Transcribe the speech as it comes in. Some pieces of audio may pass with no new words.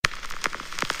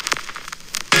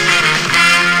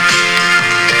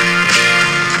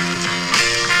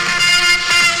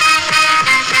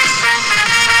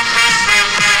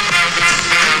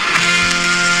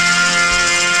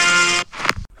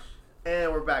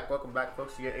back,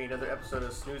 folks, to yet another episode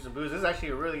of Snooze and Booze. This is actually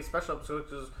a really special episode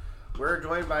because we're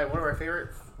joined by one of our favorite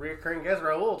recurring guests,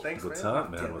 Raul. Thanks, What's man.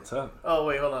 up, man? What's up? Oh,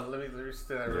 wait, hold on. Let me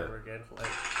say that over again.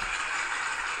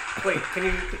 Wait, can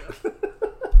you...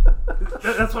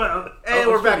 That's why. And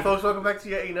we're back, folks. Welcome back to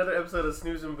yet another episode of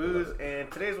Snooze and Booze.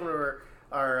 And today's one of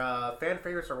our fan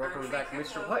favorites are welcoming back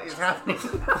Mr. What is happening?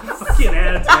 Fucking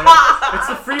ads, man. It's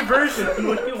a free version.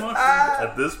 What do you want?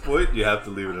 At this point, you have to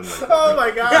leave it in like. Oh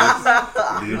my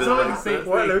god! Leave it Somebody like say that.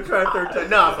 What? Let me try a third time.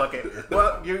 No, fuck it.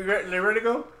 Well, you ready to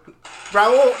go?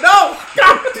 Raul, no!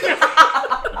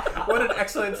 God! What an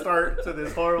excellent start to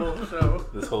this horrible show.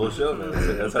 This whole show, man.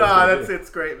 That's how It's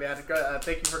great, man.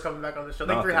 Thank you for coming back on the show.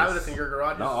 Thank you for having us in your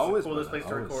garage. No, It's always, the coolest man. place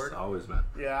to record. Always, man.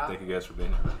 Yeah. Thank you guys for being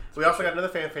here, man. We also got another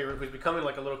fan favorite who's becoming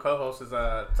like a little co-host is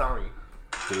Tommy.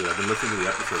 Dude, I've been listening to the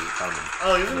episode with Tommy.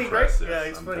 Oh, isn't he great? Impressed, Yeah,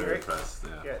 he's I'm funny, very right? impressed,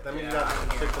 Yeah, that means you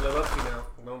got shit to live up to now.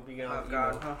 Don't be on. Oh,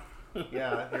 God, huh?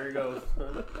 Yeah, here he goes.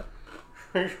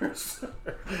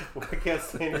 I can't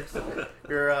stand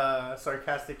your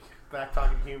sarcastic back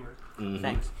talking humor. Mm-hmm.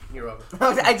 Thanks. You're welcome.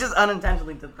 I just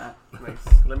unintentionally did that.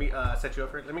 Nice. Let me set you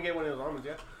up for it. Let me get one of those almonds.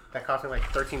 Yeah, that cost me like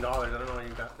 $13. I don't know where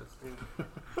you got this.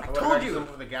 I told you. Some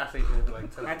from the gas station for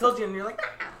like 10. I told you, and you're like,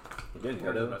 Again, you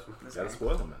gotta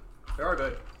spoil them, man. They are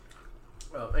good.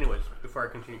 Well, anyways, before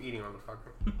I continue eating on the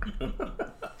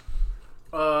fucker.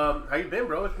 How you been,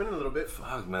 bro? It's been a little bit.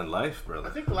 Fuck, man, life, brother.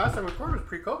 I think the last time we recorded was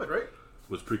pre-COVID, right?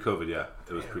 Was pre-COVID, yeah.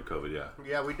 It was pre-COVID, yeah.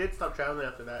 Yeah, we did stop traveling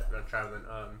after that. Not traveling,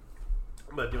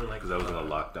 but doing like. Because that was when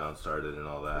the lockdown started and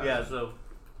all that. Yeah, so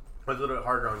it was a little bit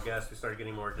harder on guests. We started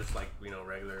getting more just like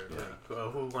regular. Yeah.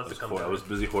 Like, who wants to come? I was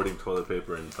busy hoarding toilet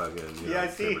paper and fucking I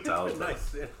see. paper towels.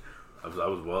 Nice. Yeah. I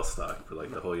was well stocked for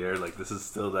like the whole year. Like this is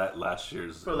still that last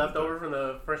year's. So leftover from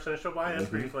the first initial buy. That's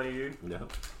pretty funny, dude. Yeah.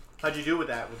 How'd you do with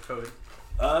that with COVID?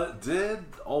 Did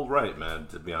all right, man.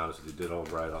 To be honest with you, did all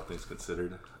right, all things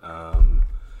considered.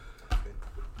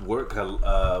 Work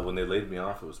when they laid me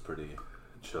off, it was pretty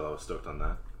chill. I was stoked on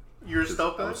that. You were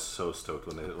stoked on I it? was so stoked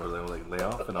when they were like lay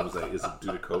off, and I was like, "Is it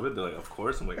due to COVID?" They're like, "Of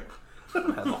course." I'm like, "I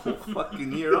had the whole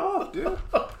fucking year off, dude,"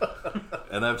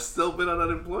 and I've still been on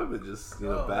unemployment, just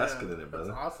basking in it,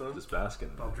 brother. That's awesome. Just basking.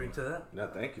 In it. I'll drink to that. Yeah,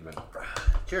 thank you, man.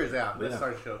 Cheers, yeah. Let's Yeah.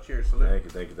 start the show. Cheers.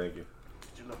 Salute. Thank you. Get you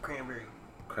no cranberry.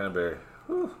 Cranberry.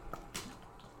 Whew.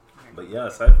 But yeah,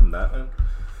 aside from that, man,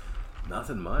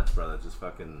 nothing much, brother. Just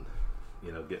fucking,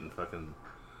 getting fucking.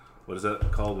 What is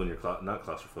that called when you're not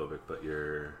claustrophobic, but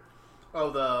you're.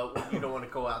 Oh, you don't want to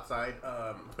go outside.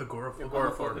 Agoraphobia.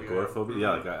 Agoraphobia. Agoraphobia?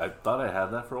 Yeah, like I thought I had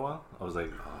that for a while. I was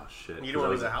like, oh shit. You don't want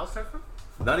to leave the house, type of?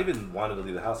 Not even wanting to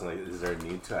leave the house. I'm like, is there a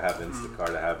need to? I have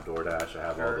Instacart, I have DoorDash, I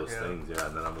have all those things. Yeah,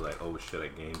 and then I'm like, oh shit, I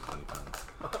gained 20 pounds.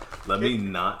 Let me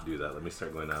not do that. Let me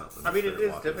start going out. I mean, it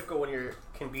is difficult when you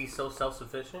can be so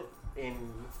self-sufficient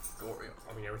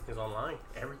everything's online.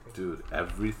 Everything. Dude,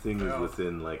 everything is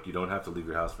within, like, you don't have to leave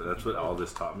your house. But that's what all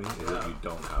this taught me, is that you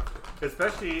don't have to.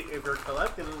 Especially if you're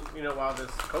collecting, while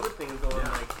this COVID thing is going,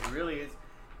 like, it really is.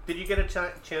 Did you get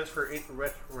a chance for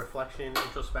reflection,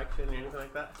 introspection, anything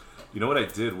like that? You know what I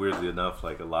did, weirdly enough?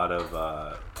 Like, a lot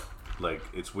of,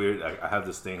 it's weird. I have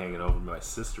this thing hanging over me. My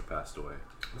sister passed away.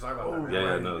 I'm sorry about that.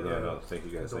 Yeah, no. Thank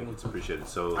you guys. Thank you. It's appreciated.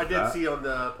 So I did see on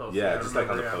the post. Yeah, just like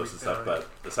on the post and stuff. But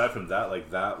aside from that, like,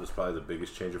 that was probably the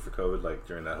biggest changer for COVID. Like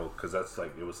during that whole, because that's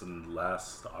like it was in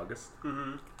last August.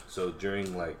 Mm-hmm. So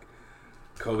during like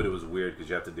COVID, it was weird because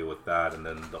you have to deal with that, and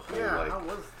then the whole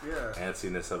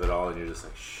antsiness of it all, and you're just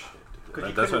like shit. Because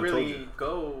you couldn't really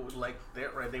go like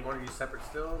there, right? They wanted you separate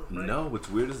still. Right? No, what's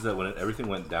weird is that when everything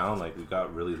went down, like we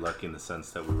got really lucky in the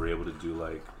sense that we were able to do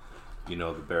like.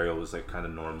 The burial was like kind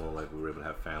of normal. Like we were able to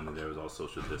have family. There was all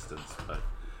social distance, but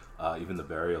even the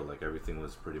burial, like everything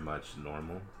was pretty much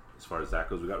normal as far as that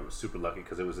goes. We got super lucky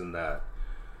because it was in that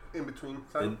in between.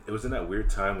 It was in that weird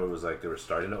time where it was like they were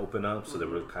starting to open up, so they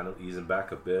were kind of easing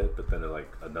back a bit, but then like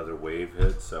another wave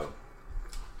hit. So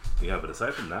yeah, but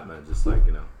aside from that, man, just like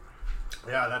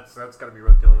Yeah, that's got to be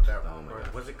rough dealing with that. Oh my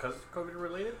God. Was it because COVID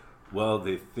related? Well,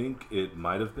 they think it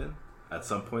might have been at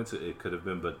some points. It could have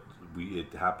been, but.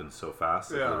 It happened so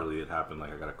fast. Like, literally, it happened.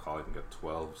 Like I got a call. I think at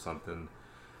 12 something,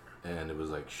 and it was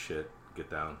like shit. Get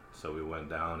down. So we went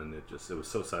down, and it was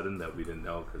so sudden that we didn't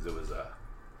know because it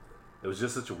was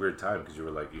just such a weird time because you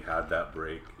were like you had that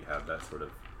break, you had that sort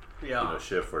of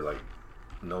shift where like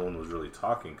no one was really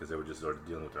talking because they were just sort of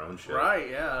dealing with their own shit. Right.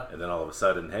 Yeah. And then all of a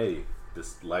sudden, hey,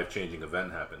 this life-changing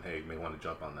event happened. Hey, you may want to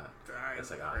jump on that.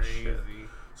 It's like shit.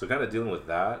 So kind of dealing with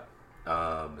that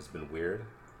has been weird.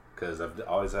 Because I've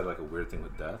always had like a weird thing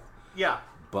with death. Yeah.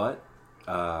 But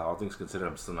all things considered,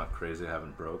 I'm still not crazy. I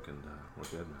haven't broke, and we're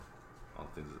good, man.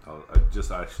 I just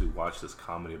actually watched this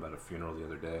comedy about a funeral the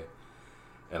other day,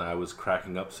 and I was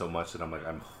cracking up so much that I'm like,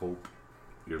 I hope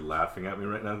you're laughing at me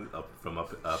right now up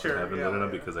Sure, in heaven, yeah, no,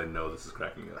 yeah. because I know this is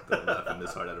cracking me up. That I'm laughing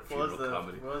this hard at a funeral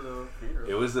comedy. What was the funeral?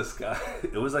 It was this guy.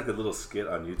 It was like a little skit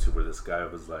on YouTube where this guy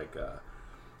was like,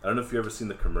 I don't know if you ever seen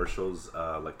the commercials,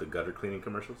 like the gutter cleaning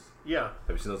commercials. Yeah.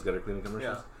 Have you seen those gutter cleaning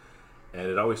commercials? Yeah. And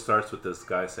it always starts with this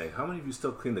guy saying, "How many of you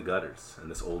still clean the gutters?"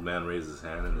 And this old man raises his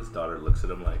hand, and his daughter looks at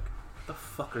him like, "What the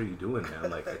fuck are you doing,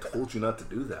 man? Like, I told you not to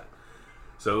do that."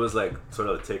 So it was like sort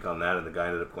of a take on that, and the guy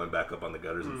ended up going back up on the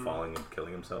gutters and falling and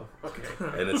killing himself. Okay.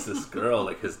 And it's this girl,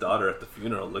 like his daughter at the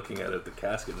funeral, looking at it at the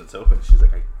casket, and it's open. She's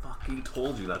like, "I fucking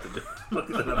told you not to do it."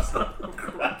 Looking at him, stop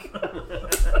cracking.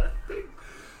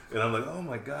 And I'm like, "Oh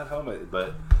my god, how am I?"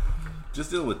 But just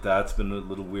dealing with that's been a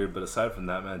little weird. But aside from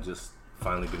that, man, just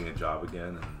finally getting a job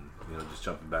again, and just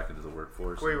jumping back into the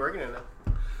workforce. Where are you working at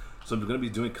now? So I'm going to be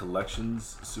doing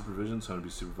collections supervision. So I'm going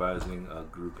to be supervising a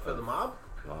group For the mob?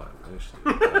 Oh, I wish.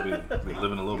 I'd be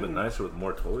living a little bit nicer with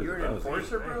more toys. You're an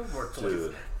enforcer, bro? More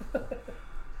toys. Dude,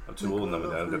 I'm too old now,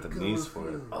 but I don't got the knees for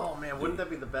it. Oh man, wouldn't that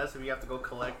be the best if you have to go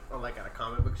collect, or like at a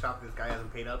comic book shop, this guy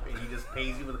hasn't paid up, and he just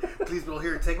pays you with, "Please, Bill,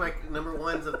 here, take my number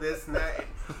ones of this and that,"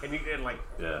 and you can like,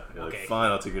 Yeah, you're okay. like,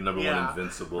 fine, I'll take your number one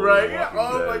Invincible. Right? and Yeah.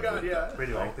 Walking Oh my Dead, god, but- yeah.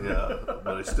 Radioactive. Yeah,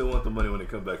 but I still want the money when I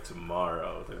come back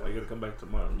tomorrow. I was like, why you gotta come back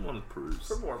tomorrow? I want to peruse.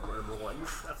 For more number ones.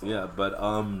 That's all. Yeah, but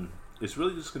it's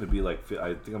really just gonna be like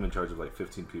I think I'm in charge of like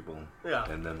 15 people. Yeah.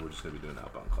 And then we're just gonna be doing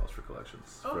outbound calls for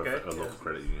collections Okay. for a local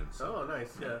credit union. So. Oh,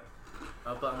 nice. Yeah.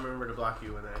 I'll remember to block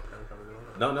you when that kind of comes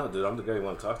in. No, dude, I'm the guy you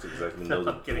want to talk to because I can know I'm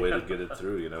the kidding. way to get it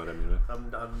through. You know what I mean?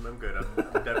 I'm good.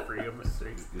 I'm debt free. I'm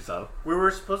straight. You saw? We were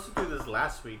supposed to do this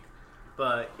last week,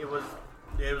 but it was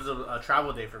a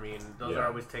travel day for me, and those Yeah. are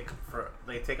always take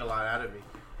a lot out of me.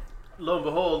 Lo and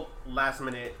behold, last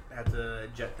minute had to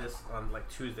jet this on like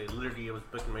Tuesday. Literally, I was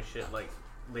booking my shit like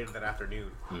later that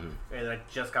afternoon, and I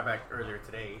just got back earlier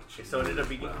today. So it ended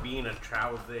up being a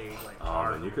travel day. Like, Oh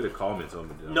hard. man, you could have called me and told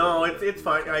me. No, it's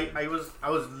fine. I was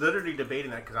literally debating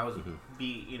that because I was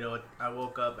I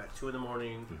woke up at 2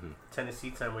 a.m. Tennessee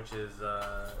time, which is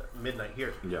midnight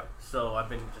here. Yeah. So I've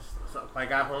been I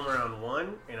got home around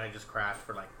 1 and I just crashed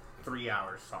for like 3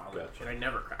 hours solid. Gotcha. And I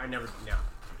never Yeah.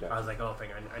 I was like, oh,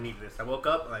 I need this. I woke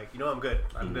up like, I'm good.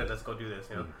 I'm good. Let's go do this.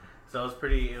 So it was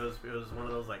pretty. It was one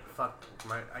of those like, fuck.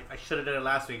 I should have done it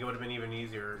last week. It would have been even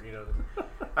easier.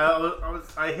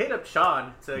 I hit up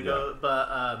Sean to go,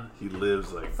 but he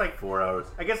lives like, it's like 4 hours.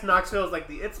 I guess Knoxville is like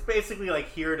it's basically like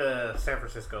here to San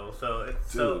Francisco. So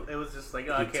it was just like,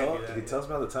 oh, I can't do that. He tells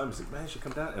me all the time. He's like, man, you should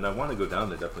come down. And I want to go down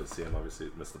there, definitely see him. Obviously,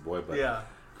 miss the boy, but Yeah.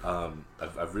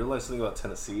 I've realized something about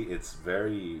Tennessee. It's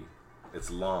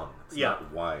long. It's Yeah.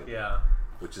 not wide. Yeah.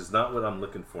 Which is not what I'm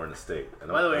looking for in a state.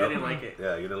 By the way, I didn't like it.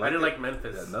 Yeah, you didn't like it? I didn't like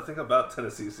Memphis. Yeah, nothing about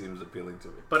Tennessee seems appealing to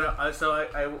me. But I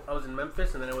was in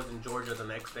Memphis, and then I was in Georgia the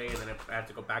next day, and then I had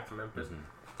to go back to Memphis.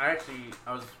 I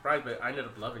was surprised, but I ended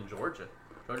up loving Georgia.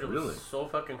 Georgia was Really? so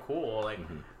fucking cool. Like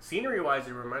scenery-wise,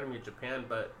 it reminded me of Japan,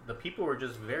 but the people were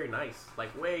just very nice.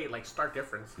 Like stark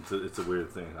difference. It's a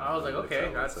weird thing. I was like, okay,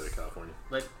 travel that's outside of California.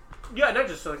 Like, yeah, not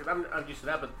just like I'm used to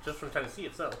that, but just from Tennessee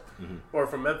itself, or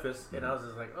from Memphis, and I was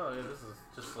just like, oh, yeah, this is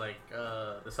just like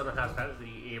the Southern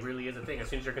hospitality. It really is a thing. As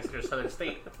soon as you're considered a Southern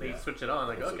state, they switch it on.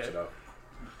 Like, Switch okay, it out.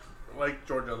 I like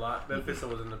Georgia a lot. Memphis, I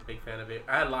wasn't a big fan of it.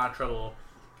 I had a lot of trouble,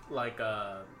 like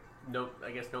no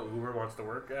Uber wants to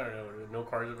work. I don't know, no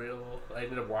cars available. I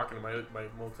ended up walking to my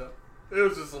motel. It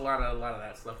was just a lot of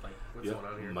that stuff. Like, what's going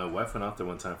on here? My wife went out there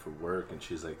one time for work, and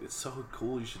she's like, "It's so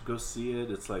cool. You should go see it.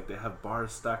 It's like they have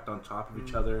bars stacked on top of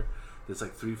each other. There's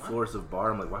like 3 floors of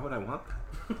bar." I'm like, "Why would I want that?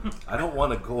 I don't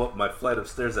want to go up my flight of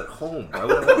stairs at home. Why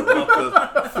would I want to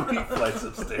walk up 3 flights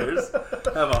of stairs,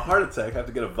 have a heart attack, have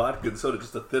to get a vodka and soda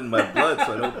just to thin my blood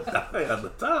so I don't die on the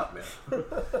top, man?"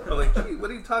 I'm like, "Gee,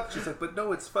 what are you talking?" She's like, "But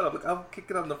no, it's fun." I'm like, "I'll kick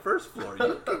it on the 1st floor.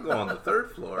 You can go on the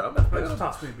 3rd floor." Just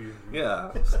toss me a beer.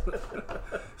 Yeah.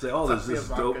 Say, "Oh, there's me a this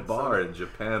vodka dope and bar soda." in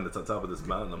Japan that's on top of this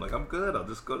mountain." I'm like, "I'm good. I'll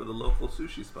just go to the local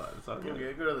sushi spot. It's all good."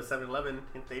 You go to the 7-Eleven.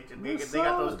 They We're got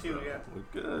solid, those too. bro. Yeah.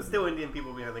 We're good. Still Indian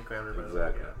people behind the counter. By the way.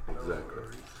 Exactly, Yeah. exactly.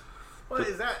 What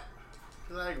is that?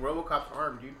 It's like RoboCop's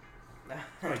arm, dude.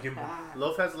 Like gimbal.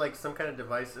 Loaf has like some kind of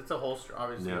device. It's a holster,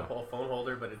 obviously Yeah. a whole phone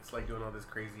holder, but it's like doing all this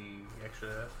crazy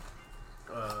extra.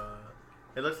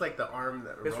 It looks like the arm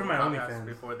that It's for my RoboCop has OnlyFans.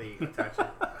 before they attach it.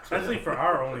 Especially for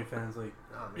our OnlyFans. Like,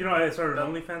 Oh, man. you know, I started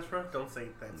Don't- OnlyFans for us. Don't say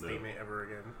that No. statement ever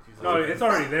again. Jesus. No, it's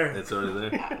already there. It's already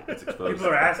there. It's exposed.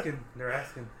 People are asking. They're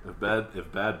asking. If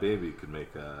Bad Baby could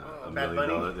make a Bad $1 Bunny?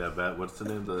 million, yeah, what's the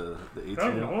name? The Oh,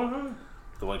 18, no,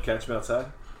 the one Catch Me Outside.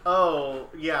 Oh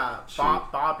yeah,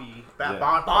 Bobby. Yeah.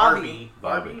 Barbie.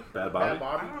 Bad Bobby.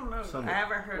 I don't know. Something. I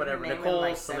haven't heard Whatever. her name Nicole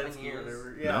in like Selinsky 7 years.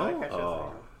 Whatever. Yeah, No? I catch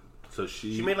Oh. So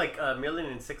she made like $1 million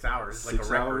in 6 hours. Like 6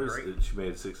 a record, hours. right? She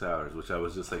made 6 hours, which I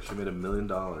was just like, she made $1 million.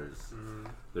 Mm-hmm.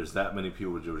 There's that many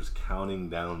people who were just counting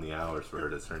down the hours for her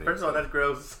to turn 18. First of all, that's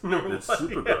gross. It's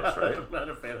super gross, right? I'm not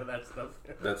a fan of that stuff.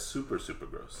 That's super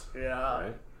gross. Yeah.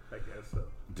 Right? I guess so.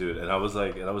 Dude, and I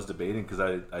was debating because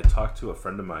I talked to a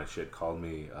friend of mine. She had called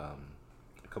me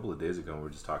a couple of days ago and we were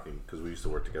just talking because we used to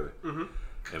work together. Mm-hmm.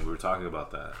 And we were talking about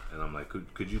that. And I'm like,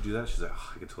 could you do that? She's like,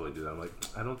 oh, I could totally do that. I'm like,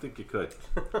 I don't think you could.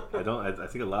 I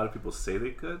think a lot of people say they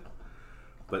could,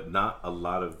 but not a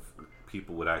lot of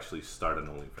people would actually start an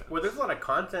OnlyFans. Well, there's a lot of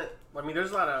content. I mean, there's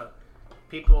a lot of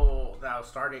people that'll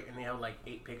start it and they have like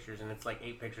 8 pictures and it's like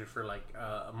 8 pictures for like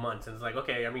a month. And it's like,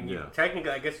 okay, I mean,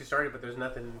 technically, I guess you started, but there's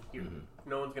nothing,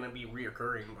 no one's going to be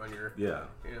reoccurring on your,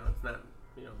 it's not,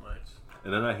 much.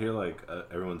 And then I hear like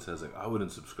everyone says like I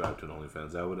wouldn't subscribe to an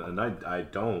OnlyFans. I would, and I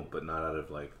don't, but not out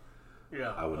of like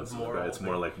I wouldn't subscribe. It's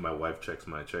more like my wife checks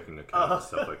my checking account and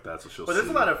stuff like that, so she'll. But there's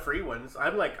a lot of free ones.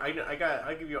 I'm like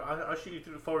I'll shoot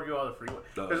you forward you all the free ones.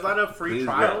 There's a lot of free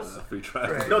trials. Yeah, free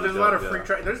trials. Right. No, there's a lot of free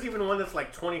trials. There's even one that's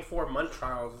like 24-month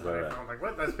trials. Right. I'm like,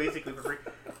 what? That's basically for free.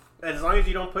 As long as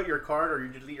you don't put your card or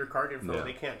you delete your card info,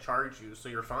 they can't charge you, so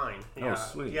you're fine. Yeah. Oh,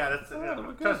 sweet. Yeah, that's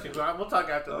trust me. We'll talk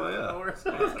after this.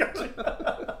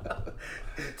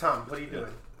 Tom, what are you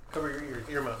doing? Cover your ears,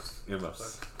 earmuffs.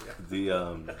 Earmuffs.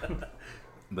 Yeah.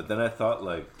 But then I thought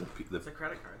like It's a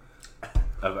credit card.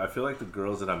 I feel like the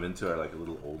girls that I'm into are like a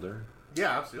little older.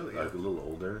 Yeah, absolutely. Like a little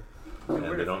older. And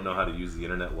they don't know how to use the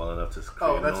internet well enough to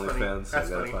create an OnlyFans, so I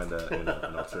gotta find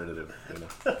an alternative.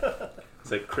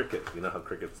 It's like Cricket. You know how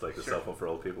Cricket's like a cell phone for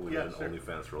old people? We need an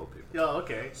OnlyFans for old people. Oh,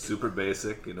 okay. Super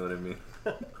basic, you know what I mean?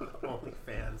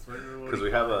 OnlyFans. Because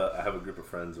I have a group of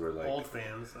friends where like old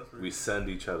fans. We send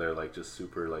each other like just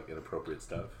super like inappropriate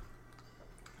stuff,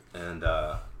 and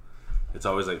it's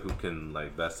always like who can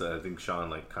like best. I think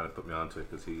Sean like kind of put me onto it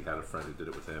because he had a friend who did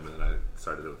it with him, and then I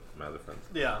started it with my other friends.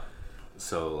 Yeah.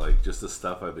 So like just the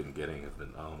stuff I've been getting have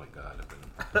been oh my god,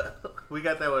 we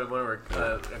got that with one of our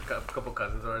a couple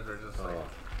cousins of ours are just like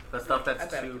the stuff that's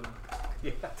too.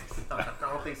 Yeah, I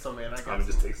don't think so, man. It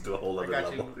just takes to a whole other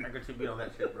level. I got you beat on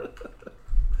that shit, bro.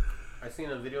 I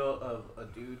seen a video of a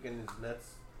dude getting his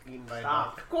nuts eaten by a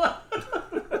dog. What?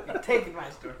 You're taking my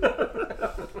story.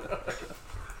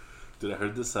 Dude, I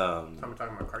heard this. I'm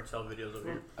talking about cartel videos over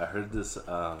here. I heard this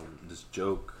this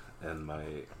joke, and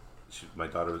my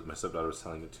stepdaughter was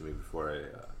telling it to me before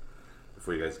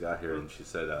you guys got here, and she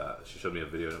said she showed me a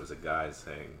video, and it was a guy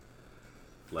saying,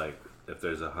 like, if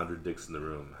there's 100 dicks in the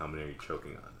room, how many are you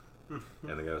choking on?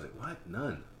 And the guy was like, what?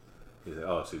 None. He's like,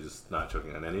 oh, so you're just not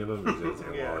choking on any of them? He's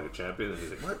like, well, like a champion? And he's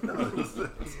like, what? No.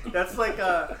 That's like,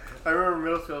 I remember in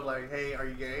middle school, like, hey, are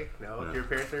you gay? No. Your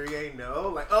parents are gay? No.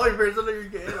 Like, oh, your parents are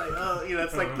gay? Like, oh,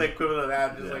 it's like the equivalent of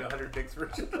that, just like 100 dicks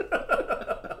version.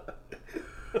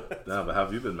 No, but how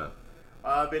have you been, man?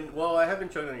 I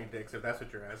haven't choked on any dicks, if that's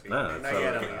what you're asking. No, not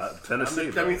yet, at least. Tennessee.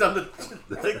 That means I'm the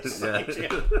dick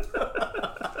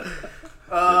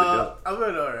I'm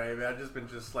doing alright, man. I've just been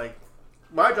like,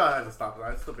 my job hasn't stopped.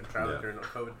 I've still been traveling during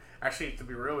COVID. Actually, to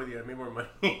be real with you, I made more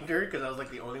money during because I was like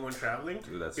the only one traveling.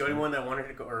 Dude, the only one that wanted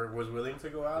to go or was willing to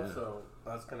go out. So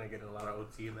I was kind of getting a lot of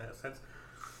OT in that sense.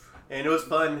 And it was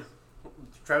fun.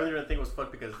 Traveling during the thing was fun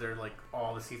because they're like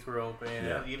all the seats were open.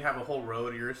 Yeah. You'd have a whole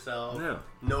row to yourself. Yeah.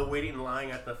 No waiting in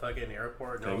line at the fucking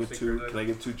airport. Can I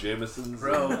get two Jamesons?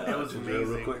 Bro, it was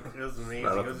amazing. It was amazing.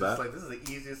 It was just like, this is the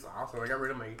easiest, awesome. I got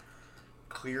rid of my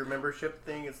Clear membership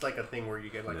thing. It's like a thing where you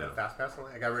get like a fast pass.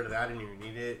 I got rid of that and you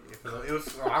need it. It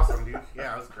was awesome, dude.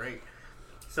 Yeah, it was great.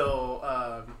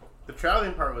 So the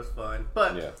traveling part was fun,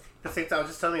 but at the same time, I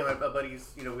was just telling my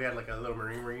buddies, we had like a little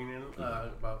Marine reunion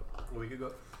about a week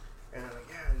ago, and they're like,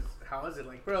 yeah, how is it?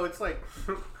 Like, bro, it's like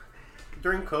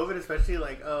during COVID, especially,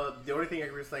 like the only thing I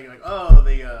was like,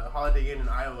 the Holiday Inn in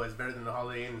Iowa is better than the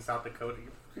Holiday Inn in South Dakota.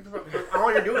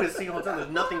 All you're doing is seeing a hotel. There's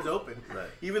nothing's open. Right.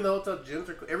 Even the hotel gyms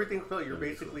are everything's closed. You're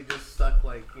basically just stuck,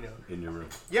 like, in your room.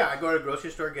 Yeah, I go to a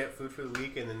grocery store, get food for the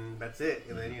week, and then that's it.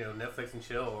 And then Netflix and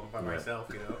chill by myself.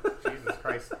 Jesus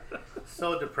Christ,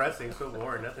 so depressing, so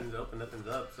boring. Nothing's open, nothing's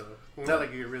up. So it's not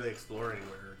like you can really explore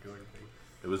anywhere or do anything.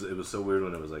 It was so weird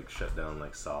when it was like shut down,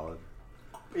 like solid.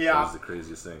 Yeah, that was the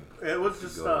craziest thing. It was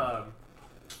just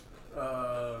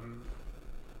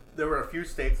there were a few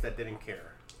states that didn't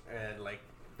care, and like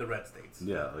the red states.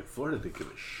 Yeah, like Florida didn't give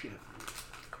a shit.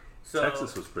 So,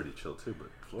 Texas was pretty chill too, but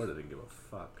Florida didn't give a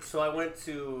fuck. So I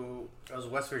was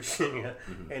West Virginia,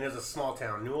 and it was a small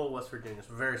town, Newell, West Virginia. It's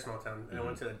a very small town. And I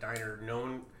went to the diner.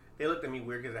 they looked at me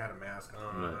weird because I had a mask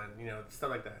on, Right. and, you know, stuff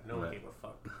like that. No one Right. gave a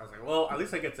fuck. I was like, well, at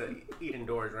least I get to eat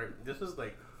indoors, right? This was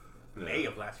like May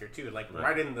of last year too, like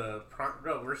right in the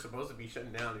bro. We're supposed to be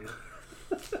shutting down, you know.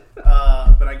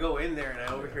 But I go in there and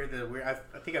I overhear the weird. I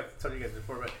think I've told you guys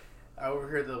before, but I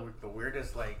overhear the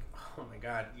weirdest, like, oh my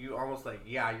god, you almost like,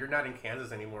 yeah, you're not in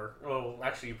Kansas anymore. Oh,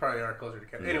 actually, you probably are closer to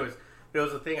Kansas. Yeah. Anyways, there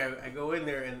was a thing. I go in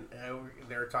there and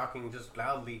they're talking just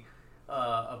loudly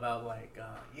about like,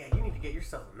 yeah, you need to get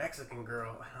yourself a Mexican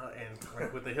girl, and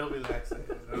like with the hillbilly accent.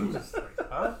 And I'm just like,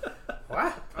 huh?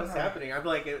 What? What's happening? I'm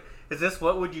like, is this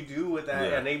what would you do with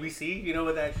that on ABC? You know,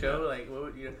 with that show, like, what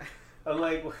would you? I'm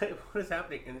like, what is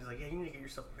happening? And he's like, yeah, you need to get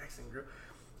yourself a Mexican girl.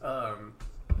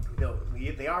 They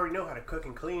already know how to cook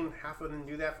and clean. Half of them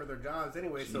do that for their jobs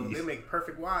anyway, so they make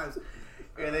perfect wives.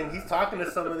 And then he's talking to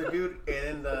some other dude,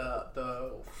 and then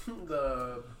the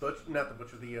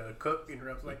cook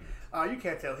interrupts like, "Oh, you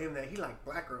can't tell him that he like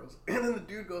black girls." And then the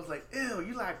dude goes like, "Ew,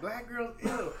 you like black girls?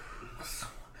 Ew."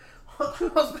 I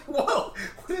was like, "Whoa,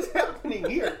 what is happening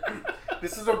here?"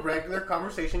 This is a regular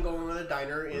conversation going on in a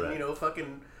diner in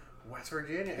fucking West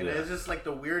Virginia, and it's just like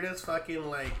the weirdest fucking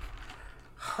like.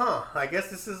 Huh? I guess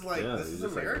this is like this is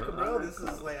America, like, bro. This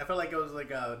is like I felt like it was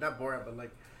like not Borat, but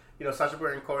like Sacha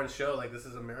Baron Cohen's show. Like this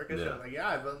is America show. Like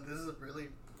this is really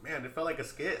it felt like a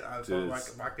skit. I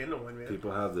walked into one, man.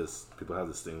 People have this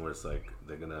thing where it's like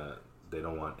they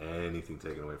don't want anything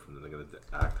taken away from them. They're gonna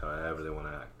act however they want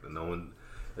to act, and no one,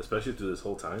 especially through this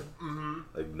whole time,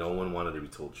 like no one wanted to be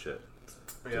told shit.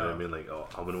 You know what I mean? Like, oh,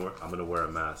 I'm gonna wear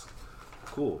a mask.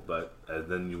 Cool, but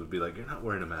then you would be like, you're not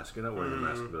wearing a mask. You're not wearing a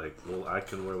mask. You'd be like, well, I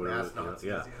can wear whatever.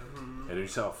 And you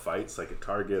saw fights like at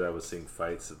Target. I was seeing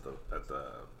fights at the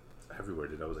everywhere,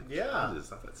 dude. I was like, Jesus,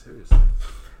 it's not that serious.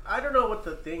 I don't know what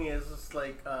the thing is. It's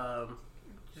like,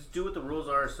 just do what the rules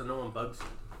are so no one bugs you.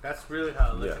 That's really how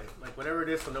I look at it. Like whatever it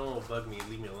is, so no one will bug me.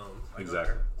 Leave me alone. Like,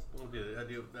 exactly. Okay, we'll do it. I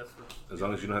do. That's what, as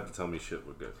long as you don't have to tell me shit,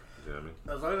 we're good. You know what I mean?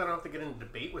 As long as I don't have to get in a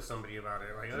debate with somebody about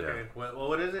it. Like, okay, well,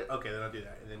 what is it? Okay, then I'll do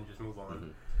that, and then just move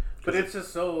on. But it's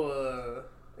just so,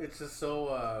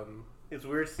 it's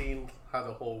weird seeing how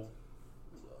the whole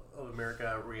of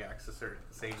America reacts to certain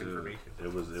same information.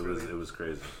 It was crazy. It was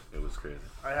crazy. It was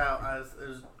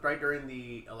right during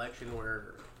the election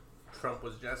where Trump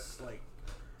was just like,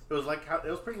 it was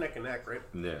pretty neck and neck, right?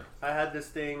 Yeah. I had this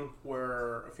thing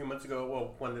where a few months ago,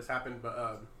 well, when this happened, but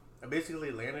I basically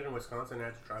landed in Wisconsin and I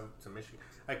had to drive to Michigan.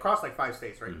 I crossed like 5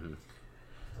 states, right?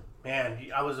 Man,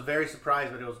 I was very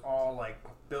surprised, but it was all like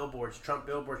billboards, Trump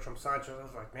signs. I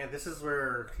was like, man, this is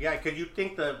where, because you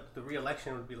think the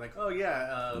re-election would be like, oh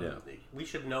we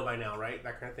should know by now, right?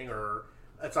 That kind of thing. Or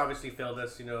it's obviously failed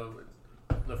us,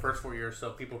 the first 4 years,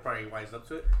 so people probably wised up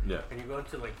to it. Yeah. And you go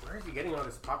into like, where is he getting all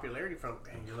this popularity from?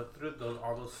 And you look through it's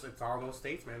all those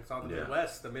states, man. It's all the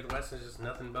Midwest. The Midwest is just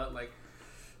nothing but like,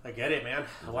 I get it, man.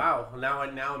 Wow. Now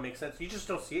it makes sense. You just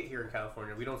don't see it here in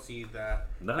California. We don't see that.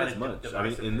 Not as much. I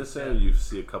mean, in this area, you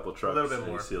see a couple trucks. A little bit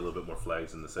more. You see a little bit more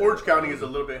flags in this area. Orange County is a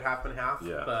little bit half and half.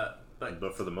 Yeah.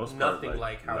 But for the most part, nothing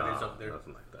like how it is up there.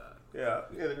 Nothing like that. Yeah.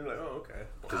 Yeah. They're like, oh, okay.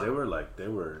 Because they were ride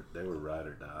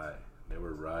or die. They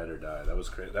were ride or die. That was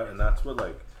crazy. And that's what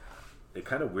it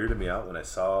kind of weirded me out when I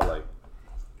saw the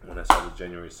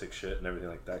January 6th shit and everything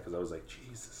like that. Because I was like,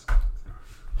 Jesus.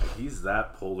 He's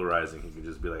that polarizing. He can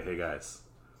just be like, hey guys,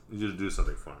 you need to do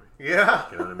something for me. Yeah.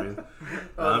 You know what I mean?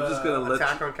 I'm just gonna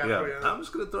I'm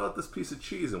just gonna throw out this piece of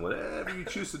cheese and whatever you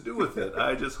choose to do with it.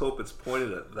 I just hope it's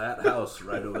pointed at that house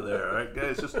right over there. All right,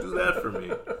 guys, just do that for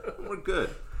me. We're good.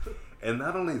 And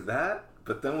not only that,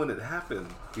 but then when it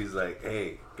happened, he's like,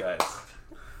 hey guys,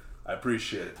 I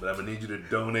appreciate it, but I'm gonna need you to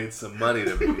donate some money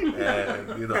to me, and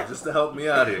just to help me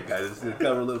out here, guys, just to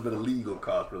cover a little bit of legal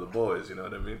cost for the boys. You know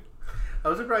what I mean? I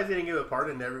was surprised he didn't give a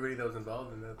pardon to everybody that was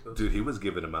involved in that. Dude, he was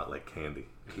giving them out like candy.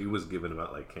 He was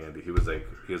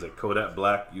like, Kodak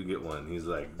Black, you get one. He's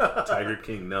like, Tiger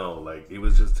King, no. Like, he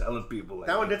was just telling people. Like,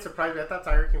 that one did surprise me. I thought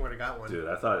Tiger King would have got one. Dude,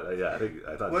 I thought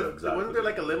wasn't there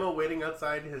like a limo waiting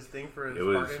outside his thing for his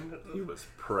pardon? He was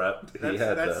prepped.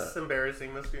 That's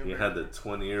embarrassing. He had the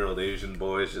 20-year-old Asian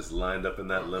boys just lined up in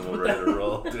that limo ready to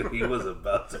roll. Dude, he was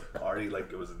about to party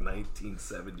like it was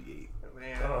 1978.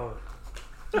 Man. Oh.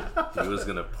 He was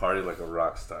gonna party like a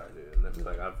rock star, dude. And then be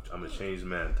like, I'm a changed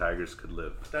man. Tigers could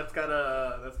live. That's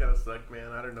gotta suck,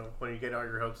 man. I don't know, when you get all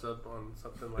your hopes up on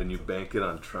something like. And you bank it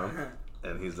on Trump,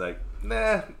 and he's like,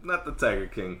 nah, not the Tiger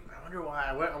King. I wonder why.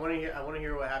 I want to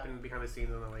hear what happened behind the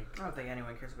scenes. And I don't think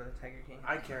anyone cares about the Tiger King.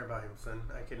 I care about him, son.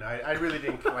 I really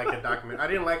didn't like the documentary. I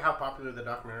didn't like how popular the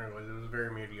documentary was. It was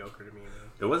very mediocre to me, man.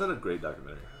 It wasn't a great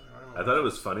documentary. I thought it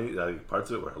was funny.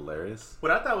 Parts of it were hilarious.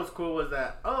 What I thought was cool was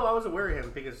that I was aware of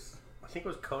him because think it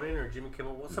was Conan or Jimmy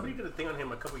Kimmel. Well, somebody did a thing on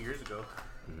him a couple years ago.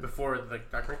 Mm-hmm. Before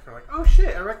like Dr. Nick, like, oh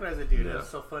shit, I recognize that dude. Yeah. That's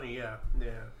so funny. Yeah.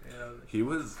 He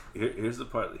was. Here's the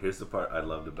part I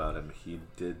loved about him. He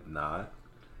did not.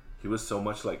 He was so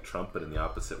much like Trump, but in the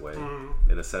opposite way,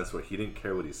 in a sense where he didn't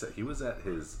care what he said. He was at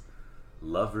his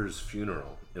lover's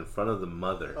funeral in front of the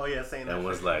mother. Oh yeah, saying that. And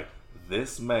was shit. like,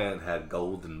 this man had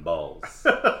golden balls.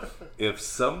 If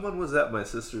someone was at my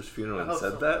sister's funeral and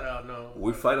said that, oh, no.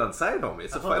 we fight on sight, homie.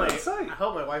 It's a fight on sight. I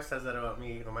hope my wife says that about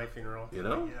me at my funeral. You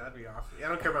know? Yeah, that'd be awesome. Yeah, I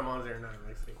don't care if my mom's there or not.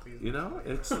 Like, say, please. You know,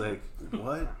 it's like,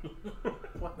 what?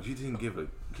 What? You didn't give a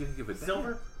damn.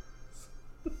 Silver?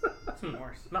 It's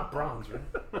worse. Not bronze, right?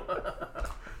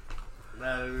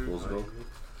 No. Fool's gold.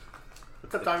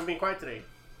 What's up, Tommy? Being quiet today.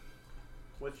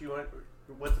 What's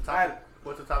the topic?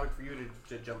 What's the topic for you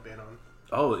to jump in on?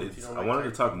 Oh, Since you don't I like wanted to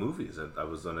Tarantino. talk movies, and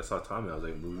when I saw Tommy, I was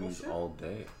like, movies shit. all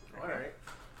day. All right.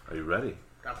 Are you ready?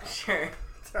 Sure.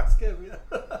 Sounds good.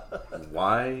 Yeah.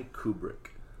 Why Kubrick?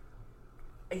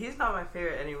 He's not my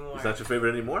favorite anymore. Is that your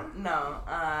favorite anymore? No.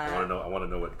 I want to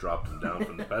know what dropped him down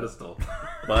from the pedestal.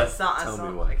 But tell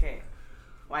me why. Okay.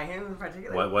 Why him in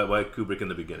particular? Why Kubrick in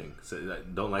the beginning? So,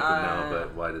 don't like him now,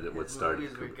 but why did it? What His started?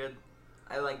 movies were Kubrick? good.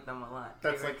 I like them a lot.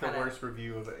 That's They were like the kinda- worst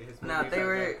review of his movies. No,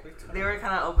 they were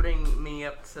kind of opening me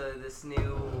up to this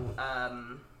new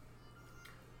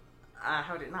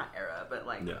not era, but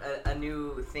like Yeah. a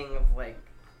new thing of like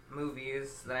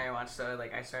movies that I watched. So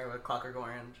like I started with Clockwork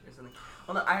Orange or something.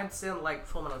 Well, no, I had seen like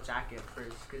Full Metal Jacket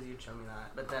first because you'd show me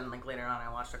that, but then like later on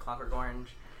I watched A Clockwork Orange,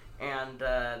 and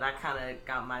that kind of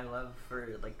got my love for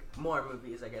like more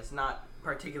movies. I guess not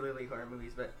particularly horror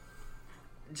movies, but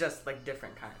just like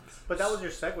different kinds. But that was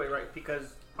your segue, right?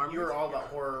 Because Horror you were movies? all about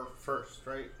horror first,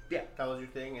 right? Yeah. That was your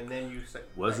thing, and then you said.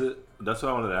 Was right? it? That's what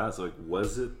I wanted to ask. Like,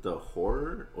 was it the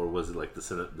horror, or was it like the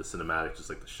cinematic, just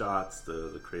like the shots,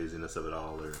 the craziness of it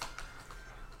all, or?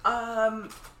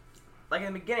 Like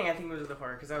in the beginning, I think it was the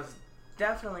horror because I was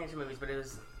definitely into movies, but it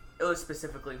was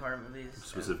specifically horror movies.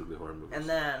 Specifically horror movies. And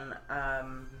then,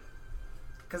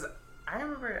 because I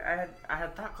remember I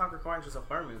had thought Clockwork Orange was a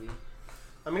horror movie.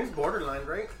 I mean, it's borderline,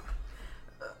 right?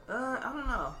 I don't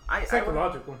know. I wouldn't-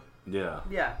 Psychological. Yeah.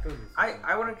 yeah.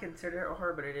 I wouldn't consider it a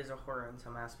horror, but it is a horror in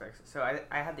some aspects. So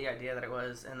I had the idea that it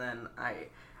was, and then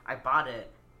I bought it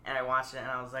and I watched it and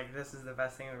I was like, this is the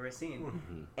best thing I've ever seen.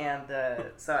 Mm-hmm.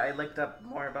 And so I looked up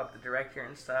more about the director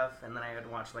and stuff, and then I had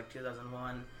watched like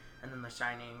 2001 and then The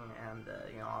Shining and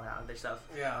all that other stuff.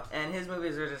 Yeah. And his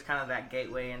movies were just kind of that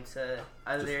gateway into Just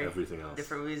other everything else.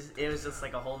 different movies. It was just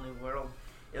like a whole new world.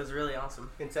 It was really awesome.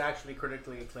 Into actually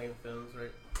critically acclaimed films,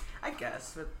 right? I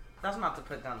guess, but that's not to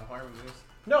put down the horror movies.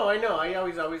 No, I know. I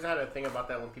always had a thing about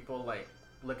that when people like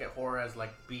look at horror as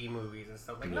like B movies and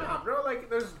stuff. Like, Yeah. nah, bro. Like,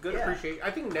 there's good Yeah. appreciation.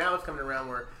 I think now it's coming around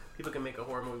where people can make a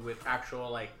horror movie with actual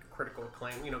like critical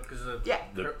acclaim. Because of Yeah.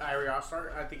 Ari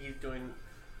Aster. I think he's doing.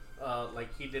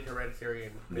 Like he did Hereditary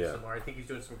and Yeah. Midsommar. I think he's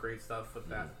doing some great stuff with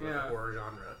that with Yeah. the horror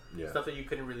genre. Yeah. Stuff that you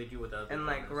couldn't really do with other. And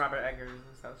like genres. Robert Eggers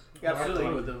and stuff. Yeah, absolutely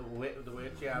Yeah. with the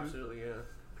witch. Yeah, absolutely. Yeah.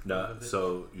 No,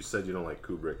 so you said you don't like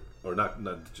Kubrick, or not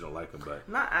that you don't like him, but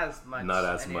Not as much. Not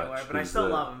as anymore, much. but I Who's still the-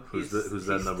 love him. who's He's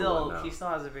that number still, one now? He still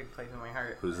has a big place in my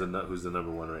heart. who's the number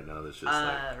one right now? That's just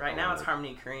like Right now it's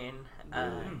Harmony Korine.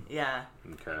 Really? Yeah.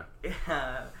 Okay.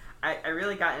 I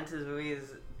really got into his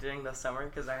movies during the summer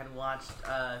because I had watched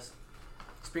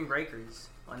Spring Breakers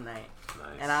one night,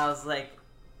 Nice. and I was like,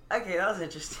 okay, that was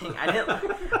interesting. I didn't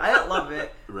love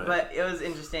it, Right. but it was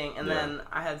interesting. And Yeah. then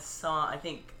I had saw I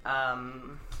think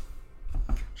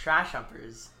Trash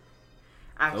Humpers.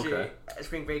 Actually, Okay.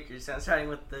 Spring Breakers. So I'm starting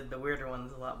with the weirder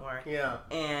ones a lot more. Yeah.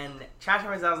 And Trash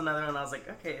Humpers, that was another one. I was like,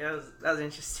 okay, that was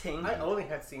interesting. I only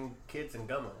had seen Kids and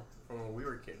Gummo from when we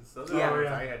were kids. Those are Yeah. the ones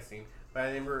Yeah. I had seen. But I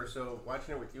remember, so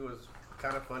watching it with you was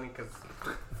kind of funny because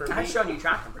for I've me, shown you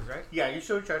Trash Humpers, right? yeah, you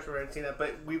showed Trash, I hadn't seen that,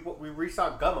 but we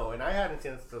re-saw Gummo, and I hadn't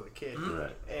seen it since I was a kid.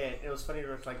 Right. And it was funny. It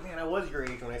was like, man, I was your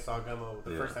age when I saw Gummo the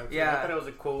Yeah. first time. Yeah. I thought it was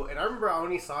a cool. And I remember I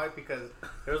only saw it because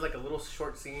there was like a little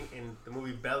short scene in the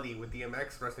movie Belly with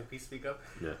DMX, rest in peace, speak up.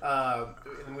 Yeah.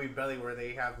 In the movie Belly, where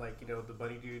they have like the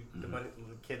bunny dude, the bunny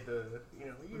the kid,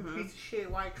 you piece of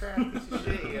shit, white trash, piece of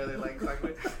shit. They're like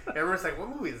talking. Everyone's like, what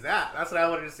movie is that? That's what I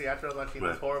wanted to see after I was watching this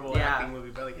Right. horrible Yeah. acting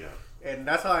movie Belly. Yeah. And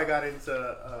that's how I got into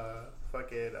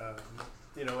fucking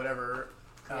whatever.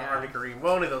 Yeah. Harvey Kareem.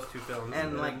 Well, only those two films.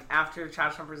 And like after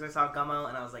Trash Humpers, I saw Gummo,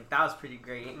 and I was like, that was pretty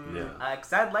great. Yeah.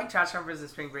 Because I liked Trash Humpers and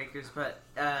Spring Breakers, but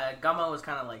Gummo was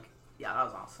kind of like, yeah, that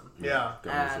was awesome. Yeah.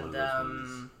 Gummo's And one of those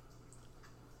movies.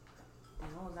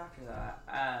 what was after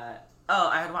that?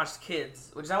 I had watched Kids,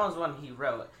 which that was one he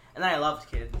wrote, and then I loved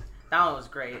Kids. That one was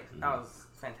great. That was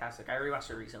fantastic. I rewatched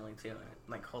it recently too, and it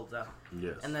like holds up.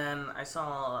 Yes. And then I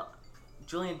saw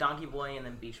Julian Donkey Boy and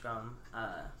then Beach Bum.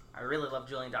 I really love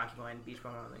Julian Donkey Boy and Beach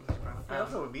Bum. I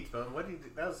also with Beach Bum. What did he do?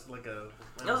 That was like a.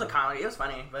 It was a comedy. It was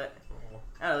funny, but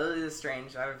I don't know, it was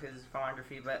strange out of his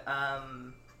filmography. But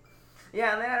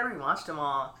yeah, and then I rewatched them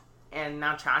all, and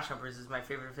now Trash Humpers is my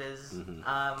favorite of his,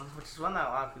 which is one that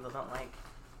a lot of people don't like.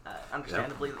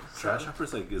 Understandably, Trash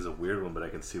Hoppers is a weird one, but I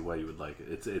can see why you would like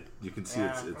it. You can see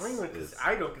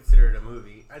I don't consider it a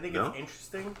movie. I think it's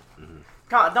interesting.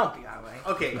 God, don't be that way.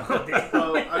 Okay,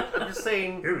 well, I'm just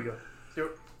saying. Here we go.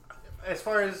 As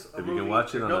far as a movie, you can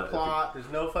watch it there's on no plot. There's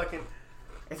no fucking.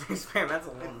 It's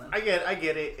experimental. I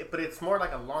get it, but it's more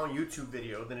like a long YouTube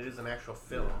video than it is an actual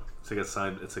film. It's like a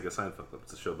Seinfeld clip.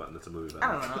 It's a show about. It's a movie about.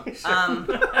 I don't know.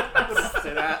 I wouldn't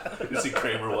say that. You see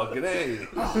Kramer walking. Hey.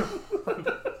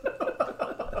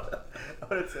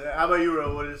 How about you,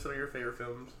 Ro? What are some of your favorite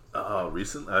films?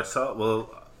 Recently I saw.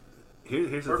 Well,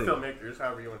 here's the or thing. filmmakers,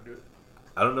 however you want to do it.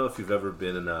 I don't know if you've ever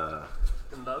been in a.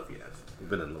 In love, yes. You've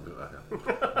been in love.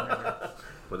 Okay.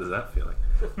 What does that feel like?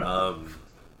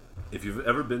 If you've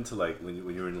ever been to like when you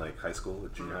were in like high school or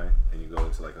junior high and you go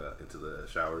into like into the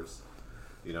showers,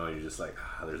 and you're just like,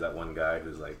 there's that one guy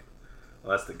who's like,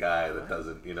 well, that's the guy that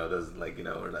doesn't or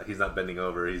not, he's not bending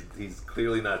over. He's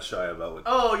clearly not shy about what.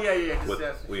 Oh yeah.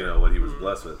 What he was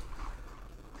blessed with.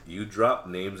 You drop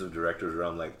names of directors where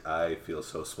I'm like, I feel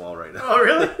so small right now. Oh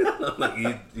really? I'm like,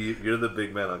 you're the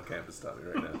big man on campus, Tommy,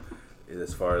 right now.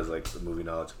 As far as like the movie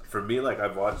knowledge, for me, like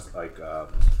I've watched like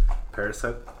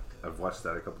Parasite. I've watched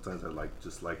that a couple times. I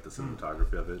just like the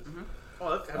cinematography of it.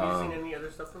 Oh, have you seen any other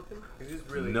stuff from him? He's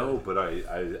really good. But I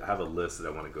have a list that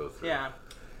I want to go through. Yeah.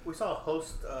 We saw a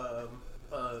host.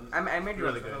 I made you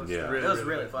really good. good. Yeah, it was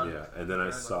really fun. Yeah, and then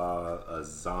I saw a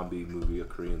zombie movie, a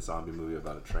Korean zombie movie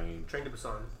about a train. Train to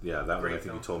Busan. Yeah, that one. I think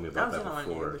film. you told me about that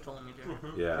before.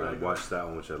 Yeah, really I watched that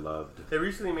one, which I loved. They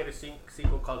recently made a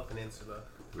sequel called Peninsula.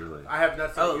 Really? I have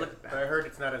not seen it yet, but I heard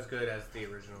it's not as good as the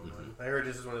original one. I heard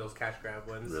this is one of those cash grab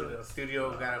ones. Really? The studio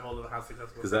got a hold of how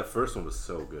successful. Because that first one was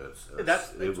so good.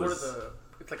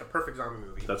 It's like a perfect zombie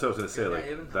movie. That's what I was gonna say.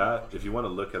 Like that, if you want to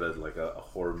look at it like a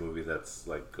horror movie that's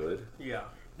like good. Yeah.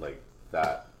 Like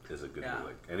that is a good movie.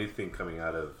 Like anything coming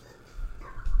out of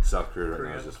South Korea right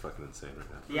now is just fucking insane right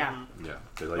now. Yeah. Yeah.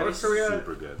 They're like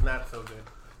super good. Not so good.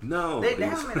 No, they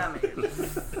haven't made that many.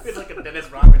 It's like a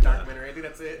Dennis Rodman documentary. I think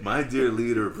that's it. My Dear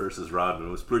Leader versus Rodman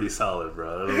was pretty solid,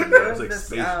 bro. It was like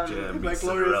Space Jam meets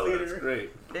Cinderella. That's great.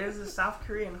 There's a South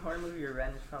Korean horror movie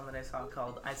revenge film that I saw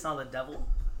called I Saw the Devil.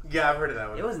 Yeah, I've heard of that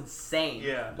one. It was insane.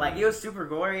 Yeah. Like it was super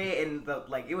gory and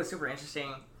it was super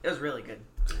interesting. It was really good.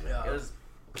 Yeah. It was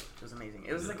amazing.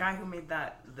 It was the guy who made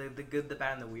that the Good, the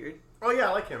Bad, and the Weird. Oh yeah,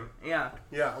 I like him. Yeah.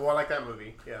 Yeah. Well, I like that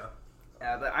movie. Yeah.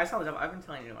 Yeah, but I Saw the Devil. I've been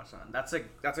telling you to watch that one. That's a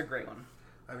great one.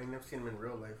 I mean, I've seen him in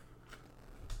real life.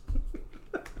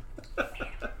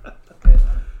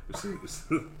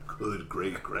 Good,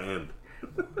 great, grand.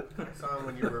 I saw him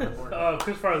when you were born. Oh,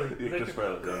 Chris Farley. Chris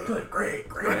Farley. Good, great,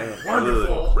 grand,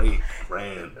 wonderful. Good, great,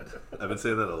 grand. I've been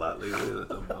saying that a lot lately.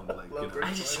 I'm like,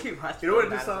 I just rewatched. You know what I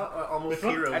just saw? Almost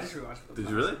Heroes. I just rewatched it. Did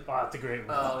you really? Oh, it's a great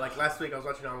one. Like last week, I was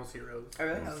watching Almost Heroes. Oh,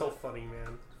 really? It's so funny,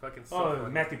 man. Fucking so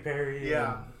funny. Matthew Perry.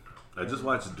 Yeah. I just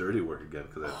watched Dirty Work again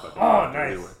because I fucking nice.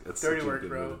 Dirty Work. It's Dirty Work,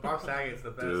 bro. Movie. Bob Saget's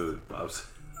the best. Dude, Bob Saget.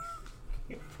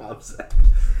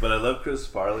 But I love Chris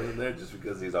Farley in there just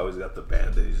because he's always got the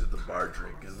band and he's at the bar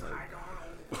drinking.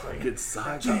 Like it's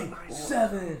Saigon.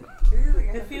 7.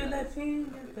 If you let me.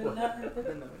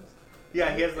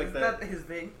 Yeah, he has like that. His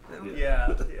thing.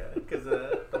 Yeah. Because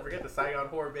don't forget the Saigon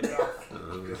horror bit off.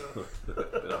 Bit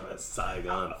on that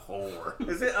Saigon horror.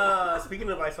 Is it? Speaking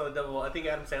of I Saw the Devil, I think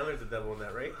Adam Sandler's the devil in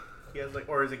that, right? He has like,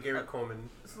 or is it Gary Coleman?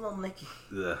 It's a little Nicky.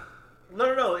 Yeah.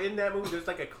 No. In that movie, there's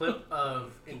like a clip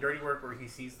of in Dirty Work where he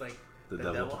sees like the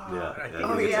devil. Yeah.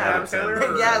 Adam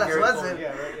Sandler. Yeah, that was him. Yeah,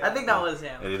 right, yeah. I think that was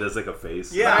him. And he does like a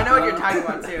face. Yeah, but I know what you're talking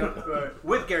about too.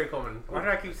 With Gary Coleman. Why do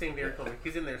I keep saying Gary Coleman?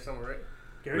 He's in there somewhere, right?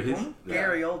 Gary Coleman? Yeah.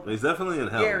 Gary Oldman. He's definitely in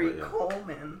hell. Gary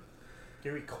Coleman.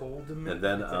 Gary Coleman. And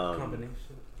then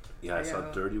combination. Yeah, I saw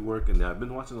Dirty Work, and I've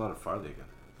been watching a lot of Farley again.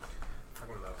 I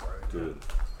love Farley. Dude.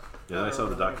 Yeah, I saw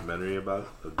the documentary about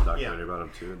him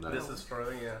too. And This is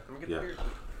Farley, yeah. Let me get the beer.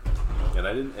 And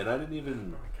I didn't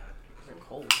even.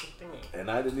 Cold.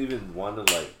 And I didn't even want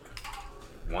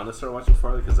to start watching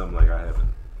Farley because I'm like I haven't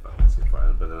seen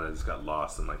Farley, but then I just got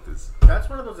lost in like this. That's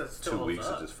one of those that still 2 weeks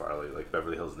holds up. of just Farley, like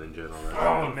Beverly Hills Ninja and all that.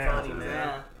 Oh man, funny,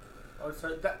 yeah. Oh,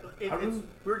 so we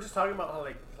were just talking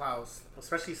about how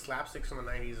especially slapsticks from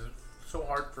the '90s is so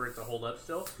hard for it to hold up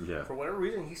still. Yeah. For whatever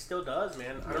reason, he still does,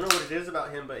 man. I don't know what it is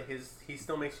about him, but he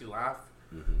still makes you laugh.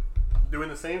 Mm-hmm. doing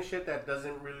the same shit that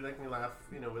doesn't really make me laugh,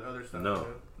 with other stuff. No,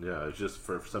 yeah, it's just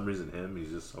for some reason he's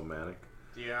just so manic.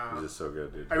 Yeah, he's just so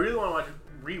good, dude. I really want to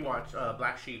rewatch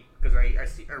Black Sheep because I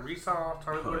resaw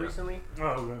Thomas More recently. Oh,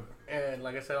 okay. And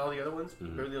like I said, all the other ones,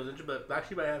 Beverly Hills Ninja, but Black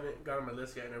Sheep I haven't got on my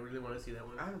list yet, and I really want to see that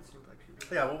one. I haven't seen Black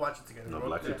Sheep. Yeah, we'll watch it together. No,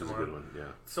 Black Sheep is a good one. Yeah,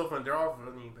 it's so fun. They're all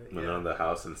funny, but when they're on the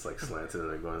house and it's like slanted and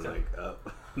they're going like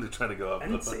up. They're trying to go up. I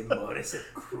didn't say mud. I said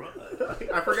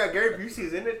crud. I forgot Gary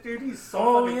Busey's in it, dude. He's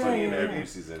so fucking funny in it.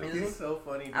 Busey's in it. He's so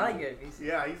funny. Dude. I like Gary Busey.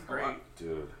 Yeah, he's great,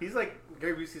 dude. He's like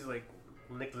Gary Busey's like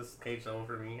Nicolas Cage level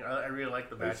for me. I really like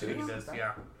the bad shit he does.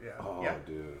 Yeah. Oh, yeah.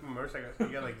 dude. Motorcycle.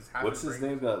 You got like this half. What's his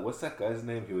name? What's that guy's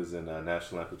name? He was in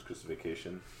National Lampoon's Christmas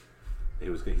Vacation.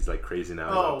 He's like crazy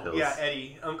now. Oh, pills. Yeah,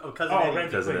 Eddie. Cousin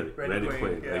Eddie. Randy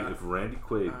Quaid. Yeah. Like if Randy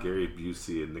Quaid, Gary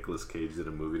Busey, and Nicolas Cage did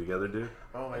a movie together, dude.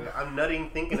 Oh my god, I'm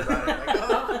nutting thinking about it.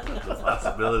 Like, the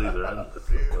possibilities are endless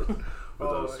with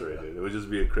those three, dude. It would just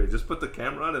be a crazy. Just put the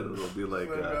camera on it, and it'll be like,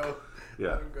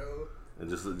 yeah. Let him go. And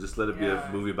just let it be a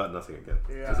movie about nothing again.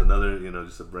 Yeah. Just another,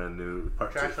 just a brand new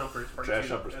part Trash two. Humpers part Trash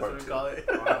two. Humpers That's part what we two. call it.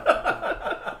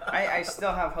 I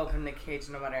still have hope in Nick Cage,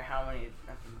 no matter how many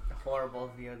horrible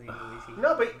VOD movies he.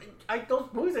 No, but those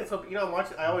movies are so.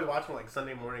 I always watch them like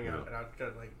Sunday morning, and I'll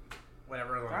just like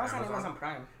whatever on Amazon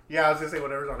Prime. Yeah, I was gonna say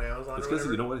whatever's on Amazon. It's because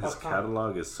you know what his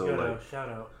catalog is so like. Shout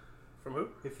out. From who?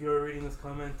 If you're reading this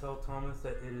comment, tell Thomas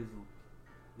that it is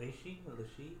Leishi or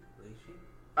Leishi.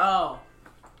 Oh,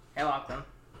 hey Lachlan.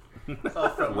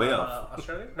 From Way off.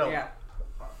 Australia? No. Yeah.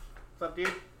 What's up, dude?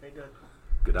 How you doing?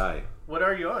 Good eye. What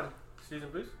are you on? Susan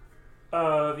Boost?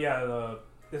 Yeah,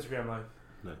 Instagram Live.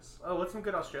 Nice. Oh, what's some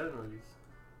good Australian movies?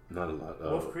 Not a lot.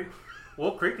 Wolf Creek.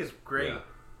 Wolf Creek is great.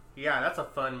 Yeah, that's a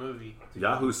fun movie.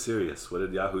 Yahoo Serious. What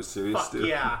did Yahoo Serious do?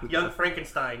 Yeah, Young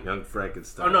Frankenstein. Young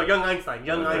Frankenstein. Oh no, Young Einstein.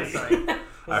 Young Einstein.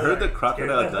 I heard the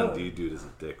Crocodile Dundee dude is a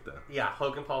dick though. Yeah,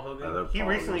 Paul Hogan. He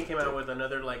recently came out with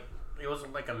another it was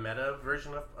like a meta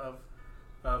version of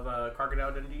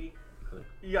Crocodile Dundee. Really?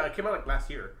 Yeah, it came out like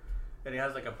last year. And it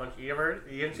has like a bunch. You ever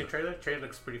heard? You didn't see the trailer? The trailer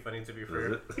looks pretty funny to be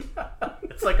fair.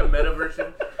 It's like a meta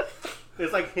version.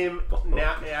 It's like him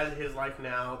now as his life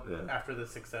now after the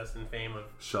success and fame of.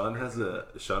 Sean has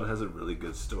a really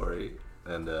good story,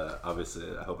 and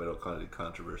obviously I hope I don't cause any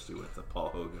controversy with Paul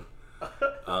Hogan.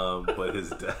 But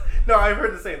his dad. No, I've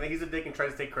heard the same thing. He's a dick and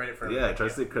tries to take credit for everything. Yeah, he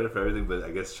tries to take credit for everything. But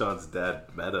I guess Sean's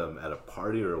dad met him at a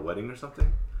party or a wedding or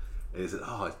something. And he said,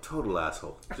 "Oh, a total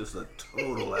asshole, just a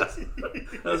total asshole."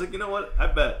 I was like, you know what? I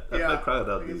bet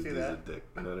Crocodile Dundee is a dick.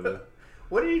 You know what I mean?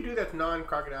 What did he do that's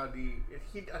non-Crocodile D?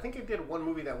 I think he did one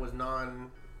movie that was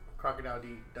non-Crocodile D.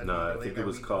 No, I think it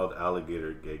was called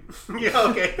Alligator Gig. Yeah,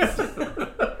 okay.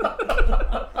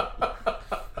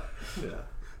 Yeah.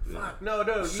 Fuck,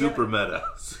 no. Super meta.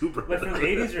 Like from the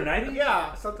 80s or 90s?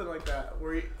 Yeah, something like that.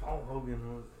 Where Paul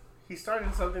Hogan was. He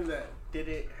started something that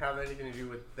didn't have anything to do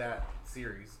with that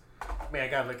series. Man, I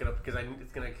gotta look it up because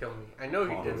it's gonna kill me. I know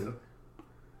Paul he did Hogan? some.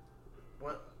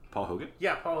 What? Paul Hogan?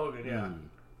 Yeah, Paul Hogan. Yeah.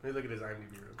 Let me look at his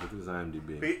IMDb. Look at his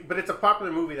IMDb. But it's a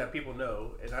popular movie that people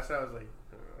know, and that's what I was like.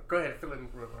 Go ahead, fill in.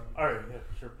 All right, yeah,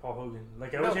 sure. Paul Hogan.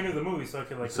 Like I wish I knew the movie, so I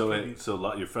could like. So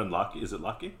your friend Lockie, is it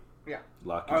Lockie? Yeah.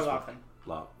 Lockie. Or Lachlan.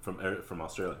 From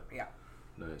Australia. Yeah.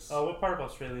 Nice. What part of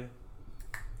Australia?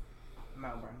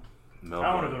 Melbourne.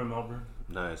 I want to go to Melbourne.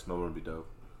 Nice. Melbourne would be dope.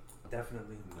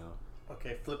 Definitely. No.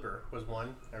 Okay, Flipper was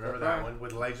one. I remember that one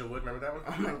with Elijah Wood. Remember that one?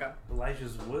 Oh my god.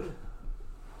 Elijah's Wood.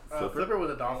 Flipper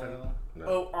was a dolphin. No.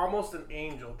 Oh, almost an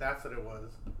angel. That's what it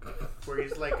was. Where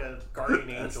he's like a guardian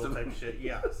angel type shit.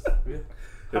 Yes.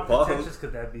 How pretentious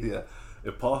could that be? Yeah.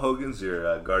 If Paul Hogan's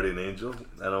your guardian angel,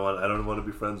 I don't want to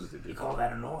be friends with you, dude. You call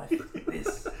that a knife?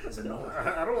 This is a knife.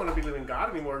 I don't want to be living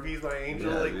God anymore if he's my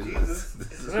angel, Jesus.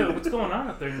 Wait, what's going on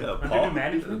out there? Under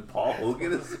management? Paul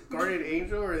Hogan is guardian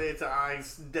angel, or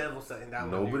it's devil setting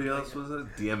down. Nobody else was it.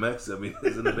 DMX, I mean,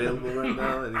 isn't available right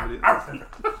now. Anybody?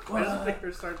 I just think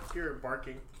they start to hear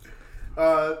barking.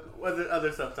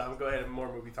 Other stuff, Tom. Go ahead and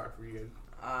more movie talk for you guys.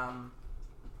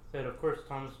 Said, of course,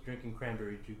 Thomas drinking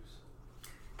cranberry juice.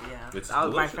 Yeah, it's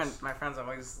my friends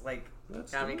always like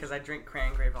got me because I drink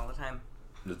cran grape all the time.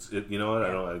 You know what? I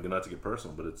don't not to get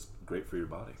personal, but it's great for your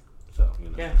body. So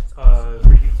Yeah, for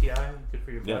UTI, good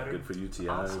for your bladder. Yeah, good for UTIs.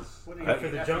 Awesome. What do you for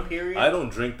the junk period? I don't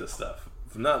drink the stuff.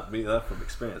 Not from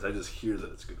experience. I just hear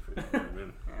that it's good for you. You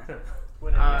know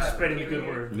what Yeah. Spreading a good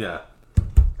word. Yeah.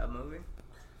 A movie?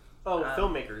 Oh,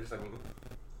 filmmakers. I mean.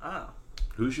 Oh.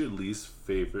 Who's your least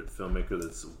favorite filmmaker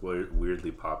that's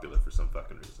weirdly popular for some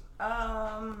fucking reason?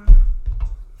 I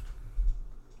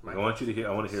want to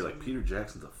hear like Peter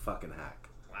Jackson's a fucking hack.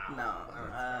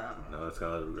 Wow. No, it's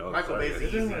kind of Michael Bay's the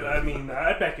easy one. I mean,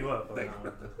 I'd back you up.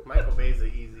 Michael Bay's the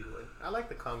easy one. I like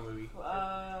the Kong movie.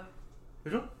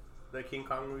 Which one? The King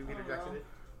Kong movie Peter Jackson did.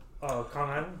 Oh, Kong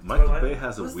Island. Michael Skull Bay Island?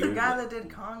 has a Who's weird. the guy that did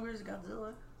Kong vs.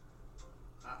 Godzilla?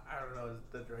 I don't know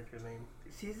the director's name.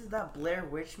 See, this is that Blair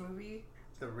Witch movie.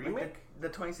 The Like remake? the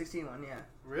 2016 one, yeah.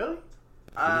 Really?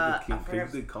 King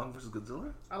did Kong vs.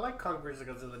 Godzilla? I like Kong vs.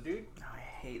 Godzilla, dude. No, I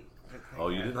hate. Oh,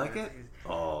 you didn't like it?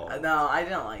 Oh. No, I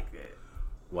didn't like it.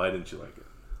 Why didn't you like it?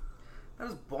 That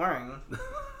was boring.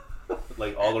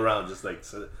 Like all around, just like.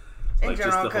 In like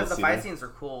general, just because the scenery? fight scenes were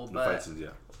cool, The but fight scenes, yeah.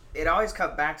 it always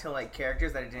cut back to like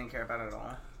characters that I didn't care about at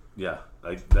all. Yeah,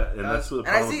 like that, and that's what the And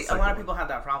I problem see with a the lot of second people have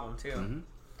that problem too. one.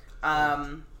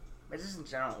 But just in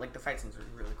general, like the fight scenes were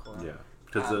really cool. Yeah,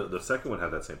 because the second one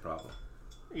had that same problem.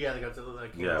 Yeah, the Godzilla.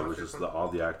 Like, Yeah, it was just all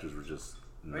the actors were just.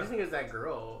 I just think it's that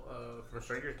girl from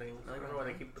Stranger Things. I don't know why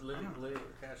they keep I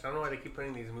don't know why they keep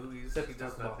putting these movies. She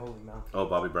does nothing. Holy Mountain. Oh,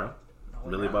 Bobby Brown,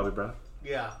 Millie Bobby Brown,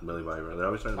 Yeah, Millie Bobby Brown. They're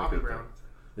always trying to Bobby make it. Brown.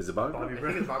 Is it Bobby, Bobby Brown? I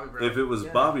think it's Bobby Brown. If it was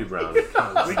Yeah. Bobby Brown,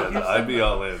 I'd be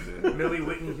all in, dude. Millie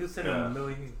Whitney Houston Yeah. and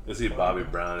Millie. You see Bobby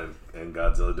Brown and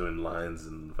Godzilla doing lines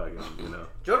and fucking, you know.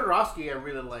 Jodorowsky, I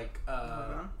really like.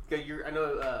 I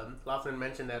know Laughlin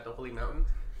mentioned that the Holy Mountain,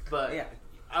 but Yeah.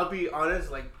 I'll be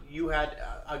honest. Like you had,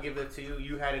 I'll give it to you.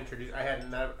 You had introduced. I had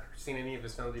not seen any of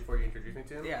his films before you introduced me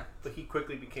to him. Yeah. But he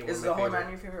quickly became Is one the of my Holy favorite.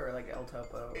 Mountain your favorite or like El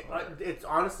Topo? It's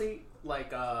honestly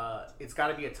like it's got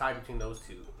to be a tie between those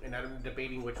two, and I'm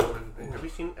debating which one. Have you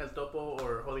seen El Topo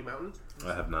or Holy Mountain?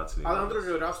 I have not seen Alejandro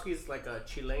it. Jodorowsky is like a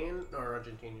Chilean or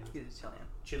Argentinian. He's Chilean.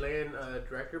 Chilean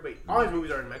director, but all his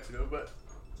movies are in Mexico. But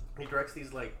he directs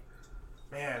these like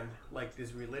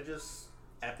these religious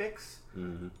epics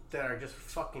Mm-hmm. that are just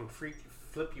fucking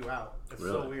flip you out. It's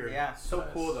Really? so weird. Yeah. So Nice.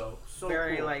 cool though. So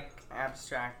Very cool. like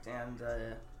abstract and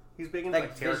he's big into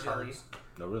like tarot visually. cards.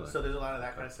 No, really? So there's a lot of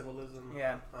that kind of symbolism.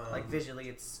 yeah, Um, like visually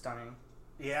it's stunning.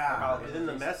 Yeah, About and then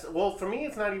the mess. Well, for me,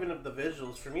 it's not even of the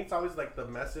visuals. For me, it's always like the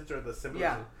message or the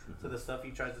symbolism. Yeah. So the stuff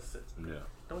he tries to. Yeah.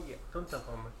 Don't jump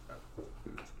on my.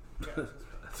 Yeah.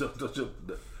 So don't you,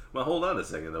 well, hold on a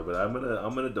second though. But I'm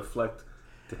gonna deflect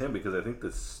to him because I think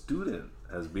the student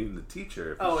has beaten the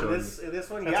teacher. If he's Oh, showing in this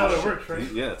one, That's yeah. how it works,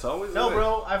 right? Yeah, it's always No, the way.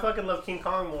 bro, I fucking love King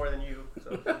Kong more than you.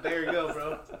 So there you go,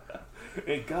 bro.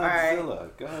 Hey, Godzilla.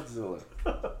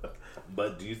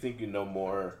 But do you think you know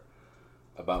more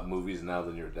about movies now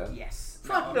than you're dad? Yes.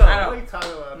 Fuck No, no. I What are don't. you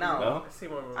talking about? No. No? I see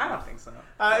more movies. I don't think so.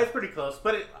 It's pretty close,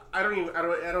 but I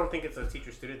don't think it's a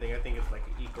teacher-student thing. I think it's like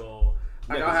an equal.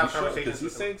 Like, I'll have Because conversations he's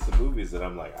with saying them. some movies that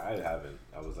I'm like, I haven't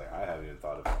even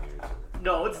thought of in years.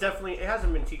 No, it's definitely it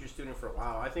hasn't been teacher-student for a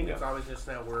while. I think it's Yeah. always just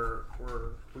now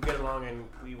we get along and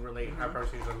we relate and have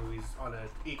conversations on movies on an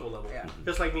equal level. Yeah.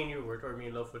 Just like me and you were, or me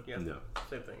and Lovefoot. Yeah. Yeah.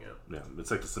 Same thing. Yeah. Yeah, it's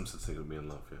like the Simpsons thing with me and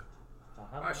Love. Yeah.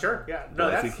 Sure. Yeah. But No,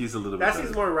 I that's think he's a little bit. that better.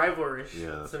 seems more rivalrous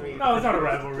Yeah, that's to me. No, it's not a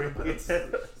rivalry. That's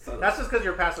just because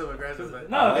you're passive aggressive. But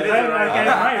No, it because is I a rivalry.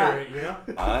 admire it, you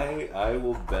know? I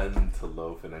will bend to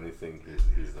Loaf in anything.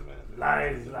 He's the man.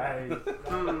 Lies. I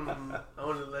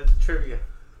want to let trivia.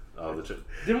 Oh, the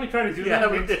Didn't we try to do Yeah,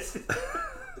 that? we did.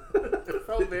 It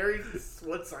felt very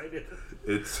one-sided.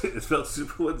 it felt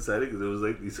super one-sided because it was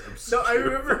like these absurd. No, I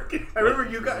remember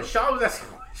you got Sean was asking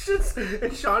questions,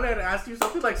 and Sean had asked you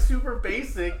something like super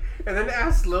basic, and then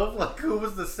asked Love like who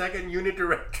was the second unit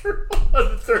director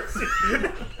of the third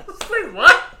season. I was like,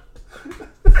 what?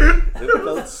 It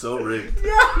felt so rigged.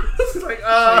 Yeah, it's like,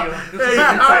 This is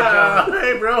an inside job.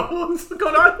 hey, bro, what's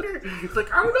going on here? He's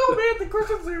like, I don't know, man. The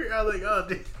questions are. I'm like, oh,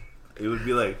 dude. It would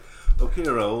be like, okay,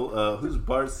 Raul, who's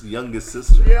Bart's youngest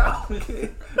sister? Yeah.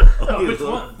 Okay. Which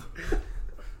Loaf. one?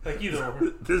 Like either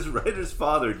or. This writer's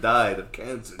father died of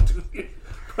cancer 2 years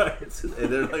prior to,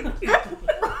 and they're like,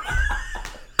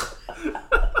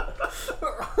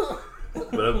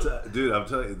 but I'm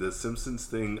telling you, the Simpsons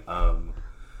thing.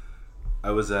 I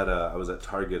was at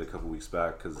Target a couple weeks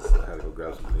back because I had to go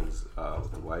grab some things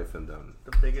with the wife, and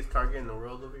The biggest Target in the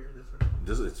world over here.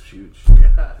 This one. it's huge.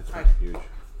 Yeah. It's huge,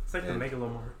 It's like the And-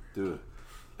 Megalomart. dude.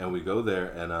 And we go there,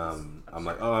 and I'm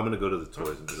like, oh, I'm gonna go to the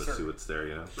toys and just see what's there,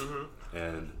 you know. Mm-hmm.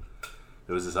 And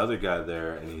there was this other guy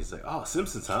there, and he's like, "Oh,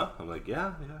 Simpsons, huh?" I'm like,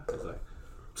 "Yeah." He's like,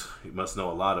 "You must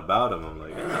know a lot about him." I'm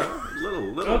like, "Yeah, a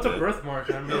little Oh, it's a bit."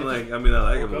 birthmark. I mean, I'm like, I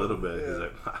like him a little bit. He's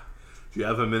like, "Do you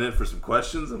have a minute for some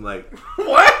questions?" I'm like,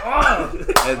 What? and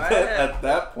then at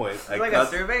that point, I Like a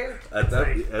survey? at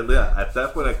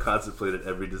that point, I contemplated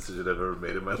every decision I've ever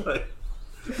made in my life.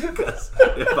 Because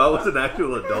if I was an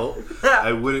actual adult,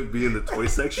 I wouldn't be in the toy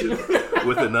section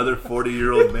with another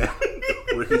 40-year-old man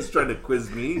where he's trying to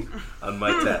quiz me on my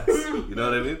tests. You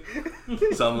know what I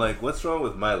mean? So I'm like, what's wrong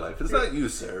with my life? It's not you,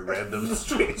 sir, random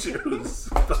stranger who's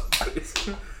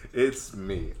crazy. It's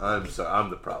me. I'm sorry.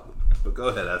 I'm the problem. But go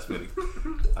ahead, ask me.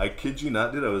 I kid you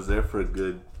not, dude. I was there for a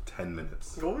good 10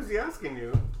 minutes. What was he asking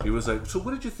you? He was like, so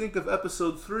what did you think of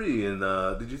episode 3?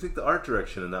 And did you think the art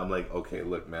direction? And I'm like, okay,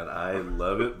 look, man, I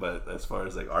love it, but as far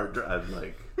as like art, I'm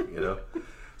like, you know.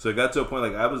 So it got to a point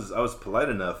like I was polite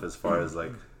enough as far as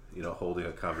like, you know, holding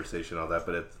a conversation and all that,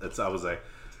 but I was like,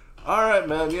 all right,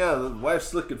 man, yeah, the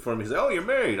wife's looking for me. He's like, oh, you're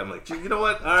married. I'm like, you know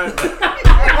what? All right, man.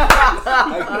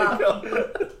 I gotta go.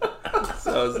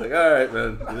 So I was like, all right,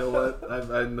 man, you know what?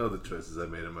 I know the choices I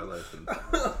made in my life, and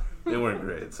they weren't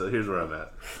great. So here's where I'm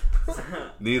at.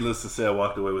 Needless to say, I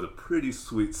walked away with a pretty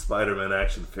sweet Spider-Man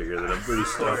action figure that I'm pretty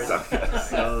stoked on.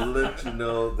 So I'll let you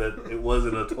know that it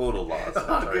wasn't a total loss.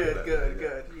 Oh,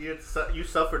 good. You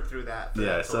suffered through that.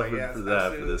 Yeah, I suffered through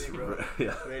that for this.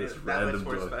 Yeah, this this that random much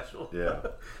more joy. special. Yeah.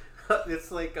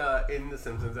 It's like in the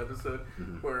Simpsons episode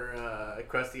where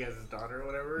Krusty has his daughter or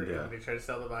whatever, Yeah. and they try to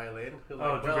sell the violin. He's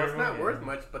Oh, like, well, it's not worth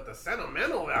much, but the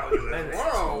sentimental value is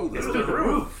whoa, Through it's the the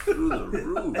roof. Through the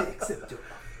roof.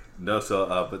 No, so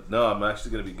but no, I'm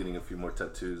actually gonna be getting a few more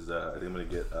tattoos. I think I'm gonna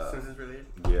get Simpsons related.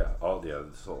 this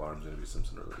whole arm's gonna be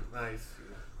Simpson related. Nice.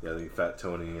 Yeah, I think Fat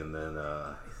Tony and then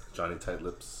Johnny Tight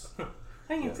Lips.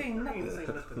 I ain't saying nothing. Ain't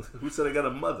saying nothing. Who said I got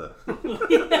a mother? Whoa, who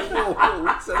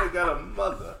said I got a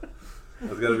mother?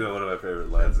 That's gotta be one of my favorite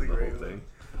lines in the whole thing.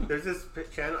 There's this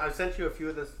channel. I've sent you a few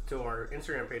of this to our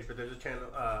Instagram page, but there's a channel,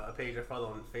 a page I follow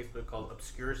on Facebook called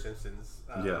Obscure Simpsons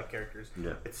characters.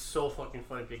 Yeah. It's so fucking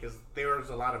funny because there's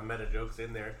a lot of meta jokes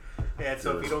in there, and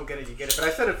so if you don't get it, you get it. But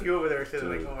I sent a few over there, so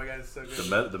they're like, oh my god, it's so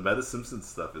good. The Meta Simpsons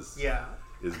stuff is Yeah.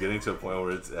 is getting to a point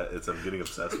where it's I'm getting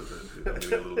obsessed with it. Dude. I'm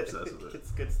getting a little obsessed with it.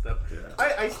 It's good stuff. Yeah.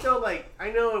 I still like.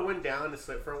 I know it went down a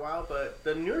slip for a while, but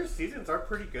the newer seasons are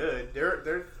pretty good.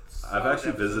 They're. I've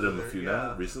actually visited them a episodes few in now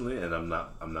there, recently, and I'm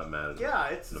not mad at them. Yeah,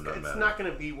 it's I'm not not going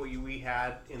to be what we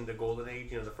had in the golden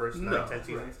age, you know, the first 9-10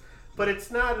 seasons. But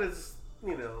it's not as,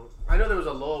 you know, I know there was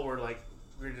a lull where like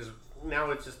we're just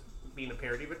now it's just being a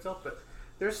parody of itself, but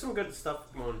there's some good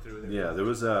stuff going through there. Yeah, there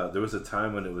was a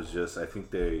time when it was just I think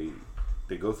they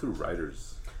go through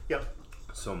writers. Yep.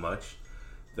 So much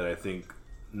that I think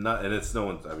not, and it's no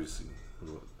one's obviously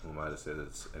who am I to say that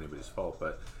it's anybody's fault,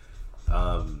 but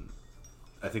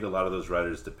I think a lot of those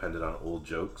writers depended on old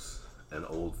jokes and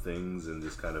old things and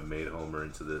just kind of made Homer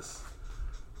into this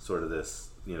sort of this,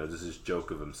 you know, just this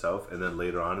joke of himself. And then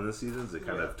later on in the seasons, it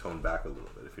kind of toned back a little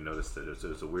bit. If you noticed it, it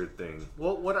was a weird thing.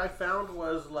 Well, what I found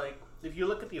was like, if you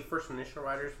look at the first initial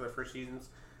writers for the first seasons,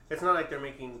 it's not like they're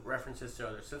making references to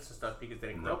other Simpsons stuff because they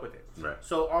didn't grow up with it. Right.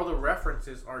 So all the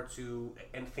references are to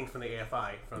and things from the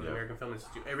AFI, from the American Film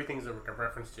Institute. Everything's a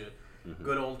reference to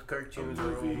good old cartoons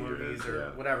or old movies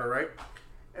or whatever, right?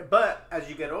 But as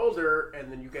you get older and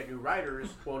then you get new writers,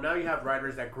 well, now you have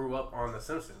writers that grew up on The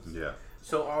Simpsons. Yeah.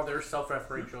 So all their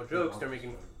self-referential jokes, they're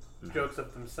making jokes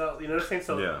of themselves. You know what I'm saying?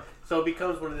 So, so it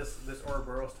becomes one of this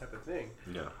Ouroboros type of thing.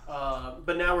 Yeah.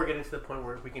 But now we're getting to the point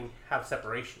where we can have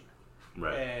separation.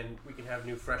 Right. And we can have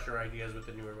new, fresher ideas with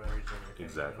the newer writers and everything.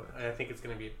 Exactly. You know? And I think it's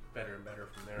going to be better and better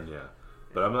from there. Yeah.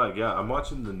 But I'm like, I'm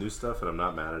watching the new stuff and I'm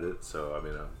not mad at it. So I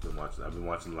mean, I've been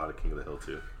watching a lot of King of the Hill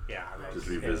too. Yeah, just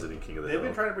revisiting King of the Hill. They've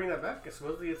been trying to bring that back.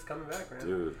 Supposedly it's coming back, man.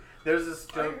 Dude, there's this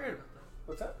joke. I heard about that.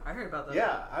 What's that? I heard about that.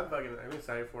 Yeah, I'm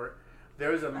excited for it.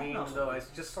 There was a meme though. I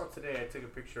just saw today. I took a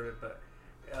picture of it, but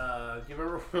do you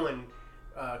remember when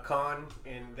Khan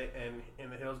and the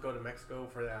Hills go to Mexico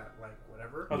for that, like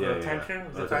whatever? Oh, the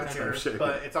attention? The timeshare.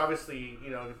 But it's obviously,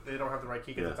 you know, they don't have the right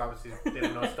key because it's obviously they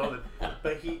didn't know it's stolen.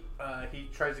 But he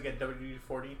tries to get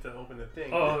WD-40 to open the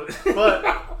thing. Oh.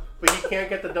 but he can't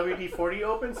get the WD-40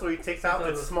 open, so he takes out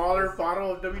a smaller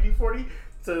bottle of WD-40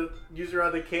 to use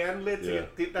around the can lid.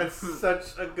 That's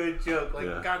such a good joke.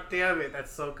 Like, god damn it,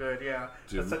 that's so good. Yeah,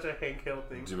 that's such a Hank Hill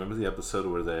thing. Do you remember the episode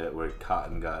where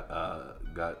Cotton got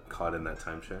caught in that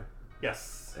timeshare?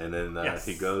 Yes. And then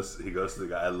he goes to the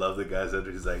guy. I love the guy's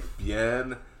entry. He's like,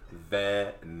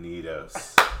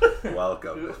 "Bienvenidos,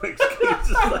 welcome."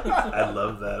 I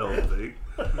love that whole thing.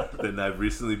 And I've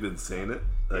recently been saying it.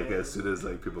 Like as soon as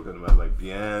like people come to mind, I'm like,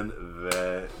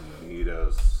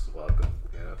 "Bienvenidos, welcome."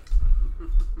 Yeah. I'm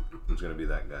just gonna be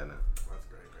that guy now.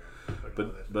 That's great,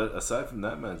 man. But aside from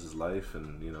that, man, just life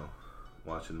and, you know,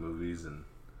 watching movies and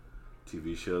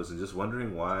TV shows and just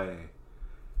wondering why.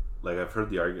 Like I've heard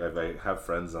the argument. I have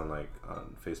friends on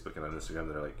Facebook and on Instagram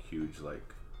that are like huge,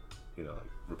 like, you know, like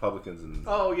Republicans and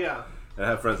and I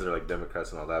have friends that are like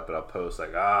Democrats and all that. But I'll post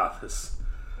like, this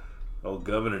old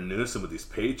Governor Newsom with these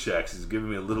paychecks, he's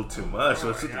giving me a little too much.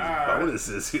 What's with these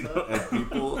bonuses, you know? And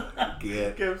people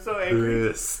get so angry.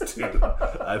 pissed, dude.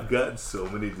 I've gotten so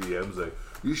many DMs like,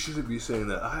 You shouldn't be saying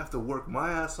that. I have to work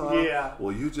my ass off. Yeah.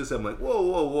 Well, you just, I'm like, whoa,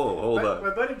 hold on.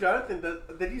 My buddy Jonathan, do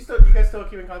you guys still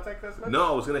keep in contact with us?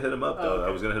 No, I was gonna hit him up though. Okay.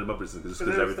 I was gonna hit him up just because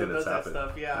everything that's happened.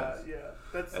 Stuff. Yeah.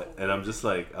 That's. And I'm just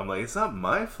like, it's not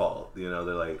my fault, you know.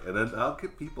 They're like, and then I'll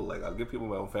get people in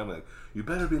my own family like, you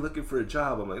better be looking for a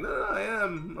job. I'm like, no, I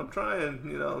am. I'm trying,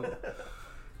 you know.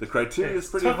 The criteria is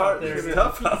pretty hard. It's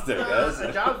tough out there, guys.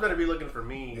 The jobs better be looking for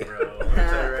me, bro. I'm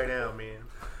telling you right now, man.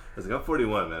 I was like, I'm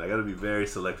 41, man. I got to be very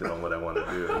selective on what I want to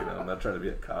do. You know, I'm not trying to be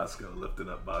at Costco lifting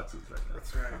up boxes right now.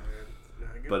 That's right, man. Yeah,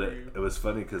 but it was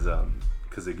funny because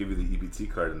they give you the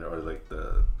EBT card or like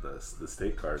the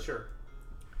state card. Sure.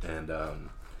 And the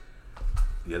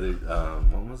other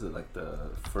when was it, like the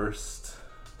first,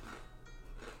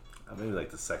 maybe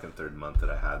like the second, third month that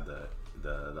I had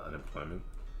the unemployment.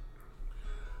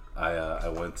 I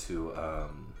went to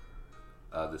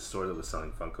the store that was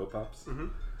selling Funko Pops. Mm-hmm.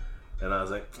 And I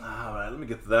was like, all right, let me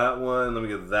get that one, and let me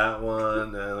get that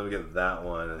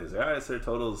one. And he's like, all right, sir,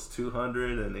 total's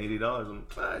 $280. I'm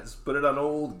like, just put it on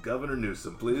old Governor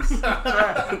Newsom, please. And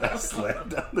I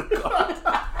slammed down the card.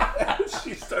 And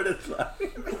she started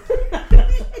laughing.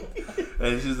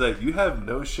 And she's like, you have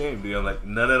no shame, do you? I'm like,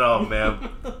 none at all, ma'am.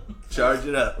 Charge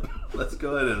it up. Let's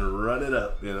go ahead and run it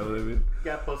up. You know what I mean? You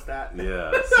gotta post that.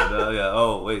 Yeah. So now, yeah.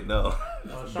 Oh, wait, no.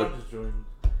 Oh, Sean just joined.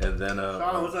 And then,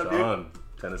 Sean, what's up, Sean,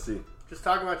 Tennessee. Just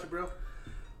talking about you, bro.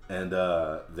 And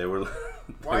they were.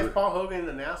 Why is Paul Hogan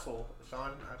an asshole,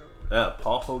 Sean? I don't know. Yeah,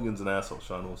 Paul Hogan's an asshole.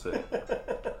 Sean will say.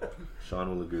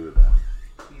 Sean will agree with that.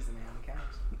 He's the man on the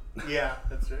couch. Yeah,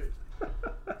 that's right.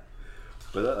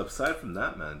 But aside from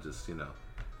that, man, just have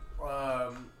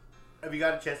you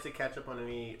got a chance to catch up on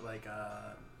any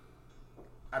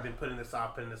I've been putting this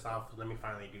off. Let me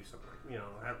finally do something. You know,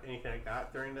 have anything like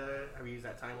that have you used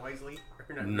that time wisely?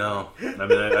 No. I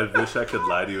mean, I wish I could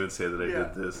lie to you and say that I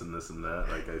did this and this and that.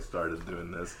 Like, I started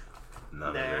doing this.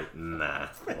 None of it. Nah.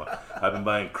 Well, I've been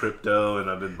buying crypto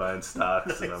and I've been buying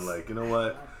stocks, and I'm like, you know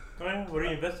what? What are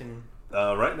you investing in?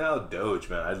 Right now, Doge,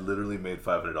 man. I literally made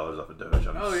 $500 off of Doge.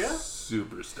 I'm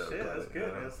super stoked. Yeah, that's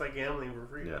good. It's like gambling for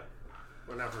free. Yeah.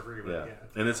 Well, not for free, but yeah.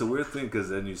 And it's a weird thing because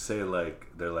then you say, like,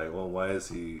 they're like, well, why is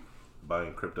he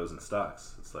buying cryptos and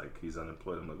stocks? It's like he's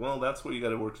unemployed. I'm like, well, that's where you got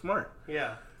to work smart.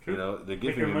 Yeah. You know, they're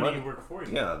giving your me money work for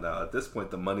you. Yeah. Now at this point,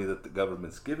 the money that the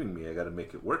government's giving me, I got to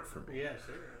make it work for me. Yeah,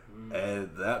 sure. And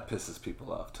that pisses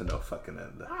people off to no fucking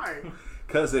end. Why?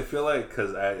 Because they feel like,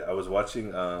 because I was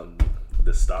watching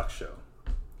the stock show,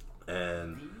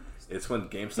 and it's when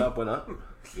GameStop went up.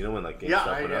 You know when like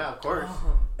GameStop went up? Yeah, of course.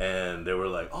 And they were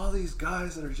like, all these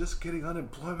guys that are just getting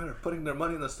unemployment are putting their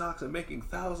money in the stocks and making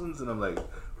thousands. And I'm like,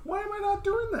 why am I not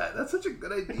doing that? That's such a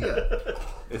good idea.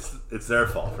 It's their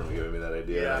fault for giving me that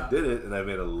idea. Yeah. I did it, and I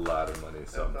made a lot of money.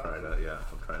 So I'm trying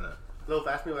to. Lil,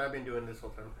 ask me what I've been doing this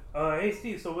whole time. Hey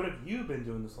Steve, so what have you been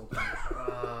doing this whole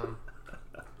time?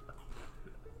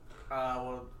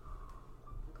 Well,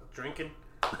 drinking.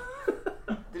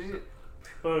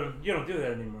 But you don't do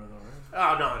that anymore, though,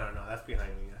 Oh, no, that's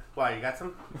behind me. Why, you got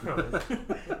some?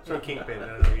 It's from Kingpin. I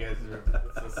don't know if you guys remember.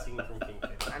 It's a scene from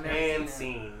Kingpin. And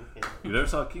scene. Yeah. You never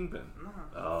saw Kingpin? No.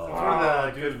 Oh. It's one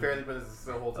of the good Fairly Brothers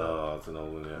the whole time. Oh, it's an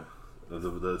old one, yeah.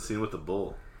 The scene with the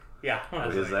bull. Yeah.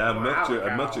 He's like, I milked your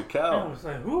I cow. was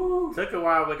like, whoo. Took a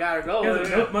while, but got her He going.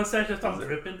 has a milk mustache that's all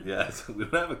dripping. Yeah, we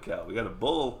don't have a cow. We got a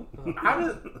bull.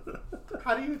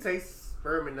 How do you taste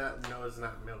sperm and not know it's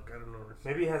not milk? I don't know.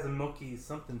 Maybe it has a milky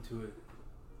something to it.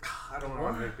 I don't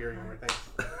want to drink beer anymore. Thanks.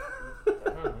 I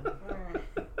don't know.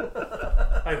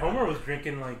 Like Homer was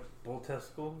drinking like bull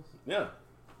testicles. Yeah.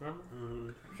 Remember? Mm-hmm.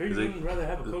 Sure, you He's like, wouldn't rather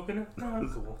have a coconut? No, I'm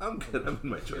cool. I'm good. I made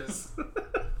my choice.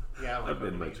 Yeah, I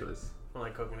made my choice. I don't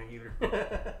like coconut either.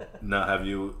 Now, have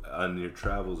you, on your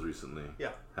travels recently,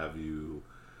 Yeah. have you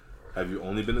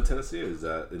only been to Tennessee? Or is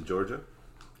that in Georgia?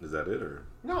 Is that it, or?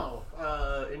 No,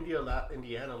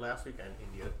 Indiana last week.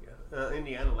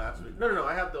 Indiana last week. No.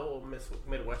 I have the whole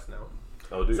Midwest now.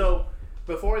 Oh, dude. So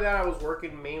before that, I was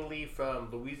working mainly from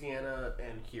Louisiana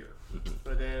and here.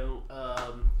 But then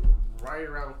right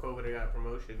around COVID, I got a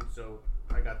promotion, so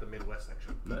I got the Midwest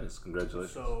section. Nice,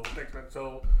 congratulations. So thanks, man.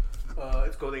 So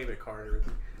it's cool. They gave me a car and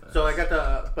everything. Nice. So I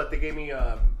got but they gave me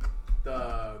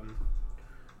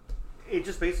it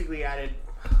just basically added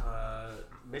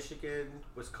Michigan,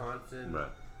 Wisconsin,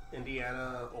 right.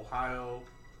 Indiana, Ohio,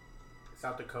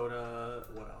 South Dakota.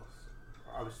 What else?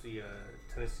 Obviously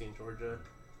Tennessee and Georgia.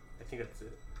 I think that's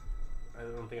it. I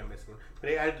don't think I missed one. But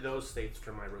they added those states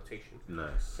to my rotation.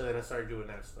 Nice. So then I started doing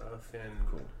that stuff, and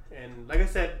cool. And like I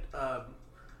said,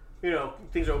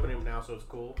 things are opening up now, so it's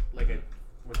cool. Like I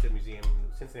went to the museum,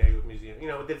 Cincinnati Museum.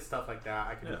 Did stuff like that.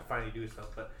 I could finally do stuff,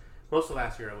 but most of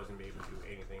last year I wasn't able to do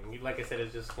anything. Like I said,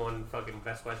 it's just one fucking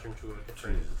Best Western to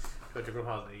a different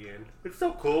holiday, and it's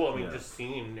so cool. I mean, just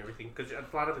seeing and everything, because a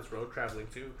lot of it's road traveling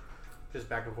too, just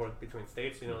back and forth between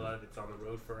states. You know, a lot of it's on the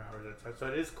road for hours at a time. So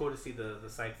it is cool to see the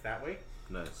sights that way.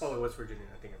 Nice. Oh, West Virginia,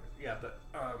 I think. Yeah, but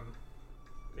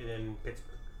and then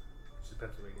Pittsburgh, which is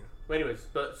Pennsylvania. But anyways,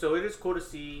 so it is cool to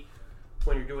see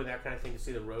when you're doing that kind of thing, to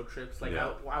see the road trips. Like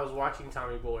I was watching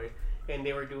Tommy Boy, and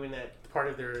they were doing that part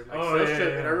of their sales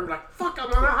trip, and I remember like, fuck,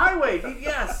 I'm on a highway. Dude,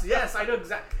 yes, I know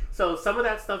exactly. So some of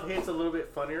that stuff hits a little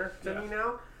bit funnier to me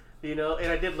now. You know,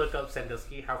 and I did look up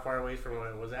Sandusky, how far away from where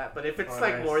I was at. But if it's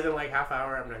more than like half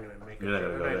hour, I'm not gonna make it. You're not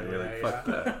gonna go there. You're like, fuck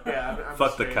that. Yeah, I'm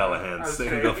fuck straight. the Callahans. They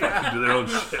can go fucking do their own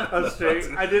shit. I'm straight.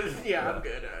 I did. Yeah, I'm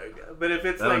good. But if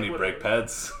it's I like, don't need brake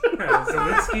pads.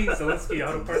 Zelensky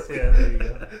Auto Parts. Yeah, there you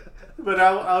go. But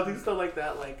I'll do stuff like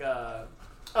that, like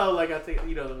like I think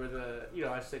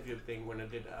I said you a thing when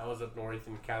I was up north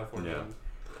in California. Yeah. And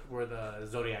where the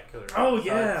Zodiac Killer. Oh, so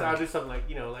yeah. So I'll do something like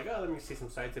let me see some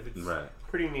sites. If it's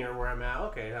pretty near where I'm at,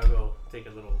 okay, I'll go take a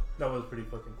little. That was pretty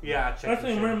fucking cool. Yeah, check.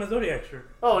 Actually, I'm wearing my Zodiac shirt.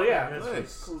 Oh yeah,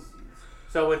 nice. Cool.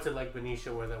 So I went to like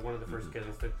Benicia where one of the first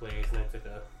killings took place, and I took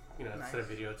a took a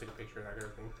video, took a picture, and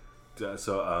everything.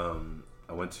 So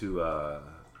I went to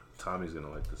Tommy's gonna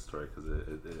like this story because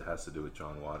it has to do with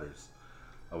John Waters.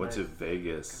 I went to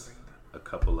Vegas a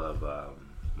couple of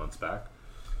months back.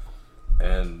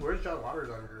 And where's John Waters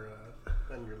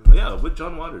on your list? Yeah, with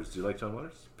John Waters. Do you like John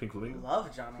Waters? Pink Flamingo?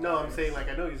 Love John Waters. No, I'm saying like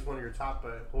I know he's one of your top,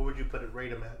 but what would you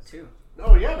rate him at? 2.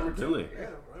 Oh yeah, number 2. Really? Yeah,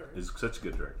 right. He's such a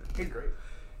good director. He's great.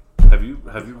 Have you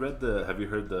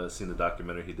seen the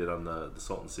documentary he did on the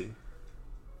Salton Sea?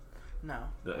 No.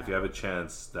 If you have a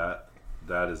chance, that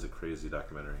is a crazy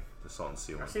documentary. The Salton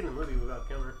Sea one. I've seen the movie without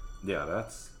Kilmer. Yeah,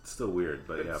 that's still weird,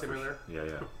 but yeah, similar.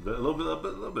 Yeah. But a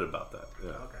little bit about that. Yeah.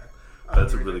 Okay.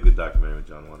 That's a really good documentary with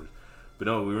John Waters. But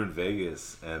no, we were in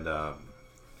Vegas, and my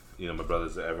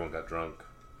brothers, everyone got drunk,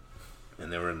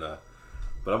 and they were in the.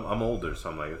 But I'm older, so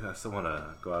I'm like, I still want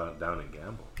to go out down and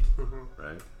gamble,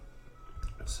 right?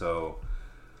 So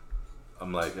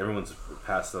I'm like, everyone's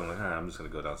passed. I'm like, all right, I'm just gonna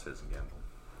go downstairs and gamble.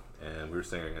 And we were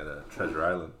staying at a Treasure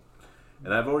Island,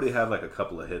 and I've already had like a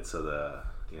couple of hits of the,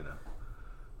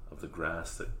 of the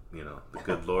grass that the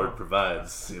good Lord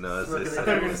provides. As I they thought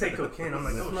say. you were gonna say cocaine. I'm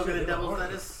like, oh Smoking the shit. devil's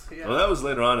lettuce. Yeah. Well, that was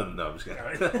later on. No, I'm just kidding.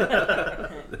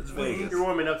 It's Vegas. You're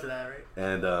warming up to that, right?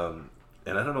 And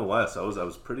I don't know why. So I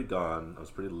was pretty gone. I was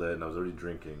pretty lit, and I was already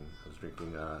drinking. I was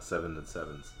drinking 7 and 7s.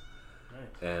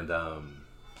 Nice. And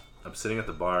I'm sitting at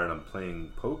the bar and I'm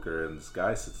playing poker, and this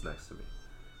guy sits next to me,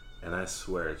 and I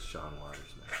swear it's John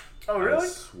Waters, man. Oh really? I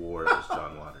swore it was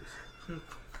John Waters,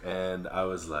 and I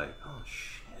was like, oh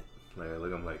shit. Like I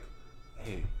look, I'm like,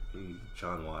 hey,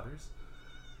 John Waters,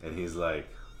 and he's like,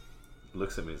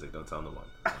 looks at me, he's like, don't tell no one.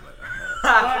 I'm like,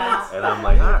 all right. And I'm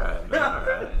like, all right, man, all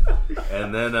right.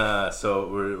 And then so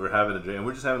we're having a drink, and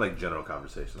we're just having like general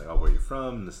conversation, like, oh, where you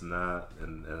from, this and that,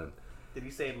 and did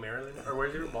he say Maryland or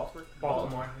where's your Baltimore?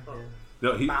 Baltimore. Oh.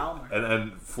 no,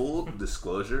 and full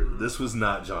disclosure, this was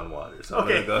not John Waters. So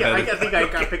okay, I think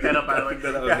I picked that up by the way.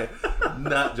 Okay,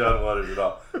 not John Waters at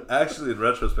all. Actually, in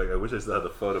retrospect, I wish I still had the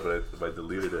photo, but I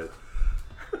deleted it.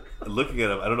 Looking at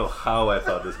him, I don't know how I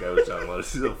thought this guy was John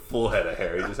Waters. He's a full head of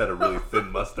hair. He just had a really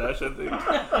thin mustache, I think.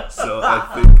 So I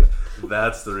think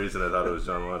that's the reason I thought it was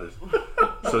John Waters.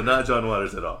 So not John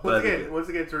Waters at all. Once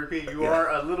again, to repeat, you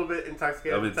are a little bit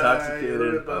intoxicated. I'm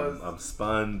intoxicated. I'm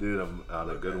spun, dude. I'm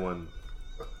on a good one.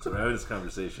 So we're having this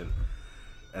conversation,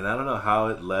 and I don't know how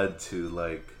it led to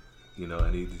like,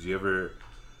 did you ever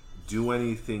do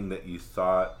anything that you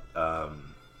thought, now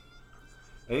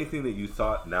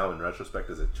in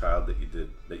retrospect as a child that you did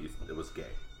that was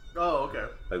gay? Oh, okay.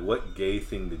 Like what gay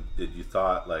thing did you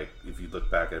thought, like if you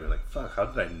look back at it, like fuck,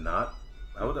 how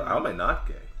am I not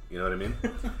gay? You know what I mean?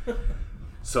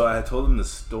 So I told him the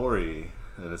story,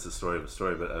 and it's a story of a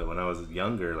story, but when I was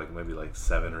younger, like maybe like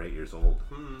 7 or 8 years old,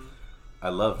 I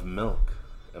loved milk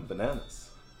and bananas,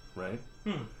 right?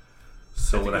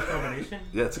 So That's a good combination.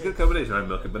 Yeah, it's a good combination, right?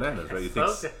 Milk and bananas, right? You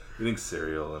think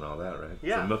cereal and all that, right?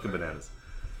 Yeah. So milk and bananas.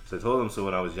 So I told him, so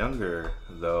when I was younger,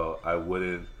 though, I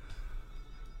would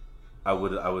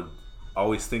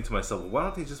always think to myself, why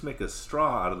don't they just make a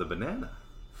straw out of the banana?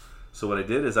 So what I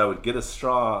did is I would get a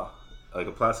straw, like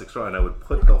a plastic straw, and I would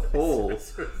put the hole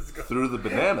through the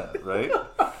banana, right?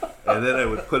 And then I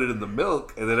would put it in the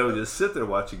milk, and then I would just sit there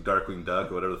watching Darkwing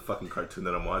Duck or whatever the fucking cartoon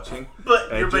that I'm watching.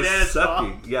 But and your banana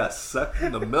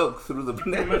sucking the milk through the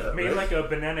banana. Made like a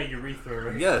banana urethra,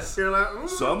 right? Yes. You're like,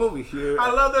 so I'm over here. I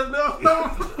love this milk.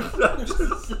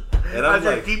 And I'm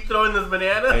like, keep throwing this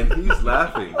banana. And he's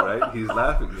laughing, right? He's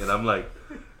laughing, and I'm like,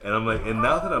 And I'm like, and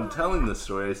now that I'm telling this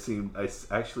story, I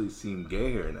actually seem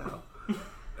gay here now.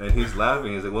 And he's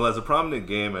laughing. He's like, well, as a prominent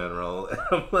gay man, Raul. And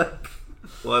I'm like,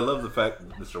 well, I love the fact that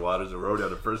Mr. Waters wrote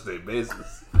on a first name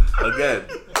basis. Again,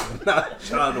 not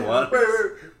John Waters.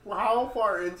 Wait. Well, how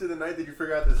far into the night did you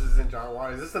figure out this isn't John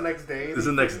Waters? Is this the next day? This is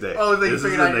the next day. Oh, then this you is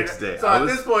figured the out next day. So at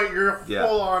this point, you're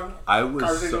full on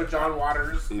conversation with John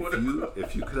Waters.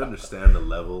 If you could understand the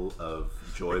level of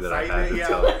joy that I had to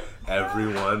tell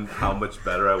everyone how much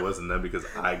better I was than them because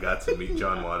I got to meet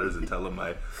John Waters and tell him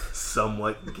my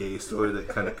somewhat gay story that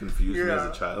kind of confused me as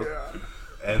a child. Yeah.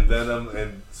 And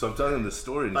then so I'm telling him this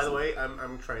story. And by the way,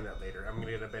 I'm trying that later. I'm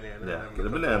gonna get a banana. Yeah, get a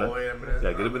banana.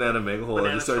 Get a banana, make a hole,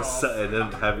 and just start. And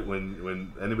then have it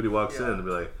when anybody walks in, and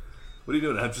be like, "What are you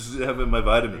doing?" I'm just having my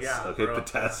vitamins. Yeah, okay, bro.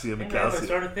 potassium and I calcium.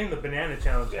 started a thing, the banana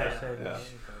challenge. Yeah.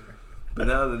 But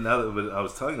now that I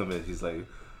was telling him it, he's like,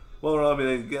 "Well, I mean,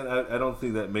 again, I don't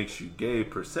think that makes you gay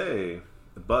per se,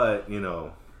 but you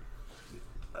know."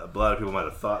 A lot of people might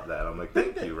have thought that. I'm like,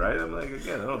 thank you, right? I'm like,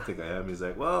 again, I don't think I am. He's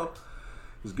like, well,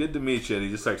 it's good to meet you. And he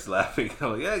just starts laughing.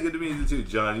 I'm like, yeah, good to meet you too,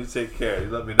 John. You take care.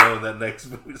 You let me know when that next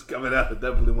movie's coming out. I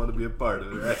definitely want to be a part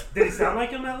of it, right? Did he sound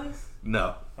like him at least?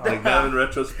 No. Like, now in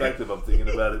retrospective, I'm thinking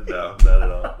about it. No, not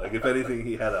at all. Like, if anything,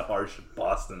 he had a harsh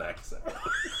Boston accent.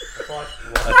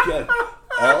 Again,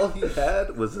 all he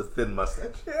had was a thin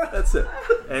mustache. That's it.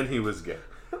 And he was gay.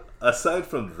 Aside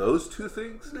from those two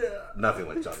things, nothing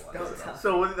like John Waters at all.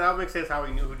 So that makes sense how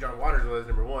he knew who John Waters was,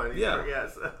 number one. Yeah.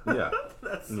 Yes. Yeah.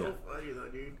 That's so funny though,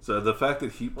 dude. So the fact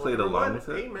that he played along with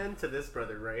it. Amen to this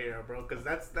brother right here, bro. Because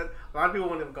that a lot of people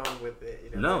wouldn't have gone with it.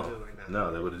 You know,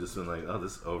 No, they would have just been like, oh,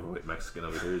 this overweight Mexican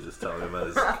over here is just telling me about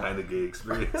his kind of gay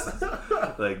experiences.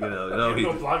 Like, he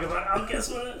go blog about. Oh, guess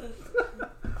what?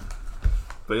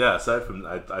 But yeah, aside from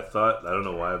I thought, I don't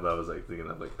know why, but I was like thinking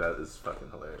of like that is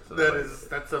fucking hilarious. And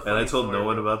that's a funny and I told story, no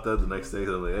one about that the next day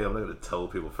because I'm like, hey, I'm not gonna tell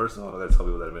people. First of all, I'm not gonna tell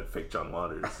people that I meant fake John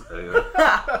Waters. I'm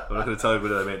not gonna tell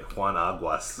everybody that I meant Juan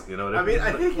Aguas. You know what I mean?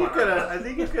 I think you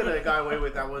could have got away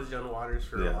with that was John Waters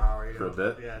for a while. You know? For a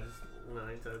bit. Yeah, just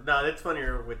no, it's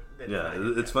funnier with.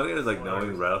 It's funnier as like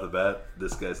knowing right off the bat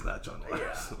this guy's not John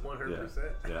Waters. Yeah,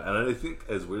 100%. Yeah, and I think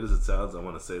as weird as it sounds, I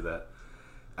want to say that.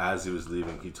 As he was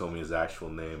leaving, he told me his actual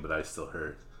name, but I still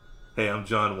heard, hey, I'm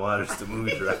John Waters, the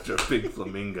movie director of Big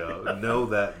Flamingo. Know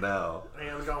that now. Hey,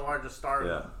 I'm John Waters, the star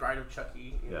of Bride of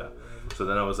Chucky. So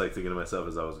then I was like thinking to myself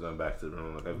as I was going back to the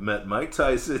room, like, I've met Mike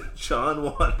Tyson, John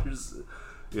Waters.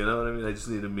 You know what I mean? I just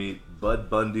need to meet Bud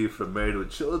Bundy from Married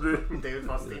with Children. David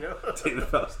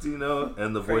Faustino,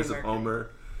 and the voice of Homer.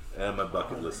 And my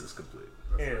bucket list is complete.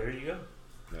 Yeah, there you go.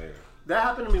 Yeah. That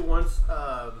happened to me once.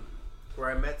 Where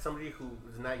I met somebody who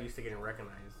was not used to getting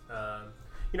recognized. I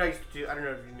used to do, I don't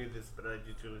know if you knew this, but I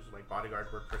used to do like bodyguard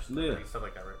work for security, stuff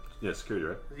like that, right? Yeah, security,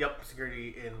 right? Yep,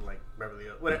 security in like Beverly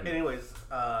Hills. Anyways,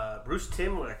 Bruce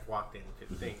Timm walked into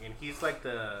the thing, and he's like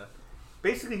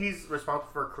basically he's responsible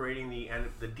for creating the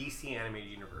DC animated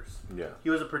universe. Yeah. He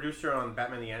was a producer on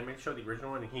Batman the Animated Show, the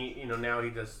original one, and he, now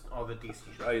he does all the DC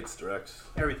shows. Writes, directs.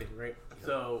 Everything, right?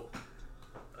 Yeah.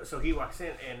 So he walks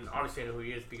in, and obviously I know who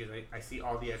he is because I see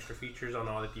all the extra features on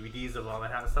all the DVDs of all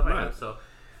that stuff I have. So,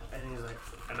 and he's like,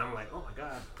 and I'm like, oh my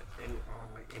god, and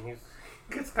he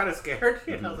gets kind of scared.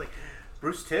 And I was like,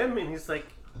 Bruce Timm, and he's like,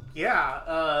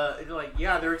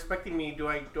 they're expecting me. Do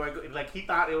I go? Like he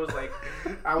thought it was like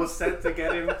I was sent to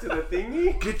get him to the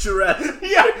thingy. Get your ass.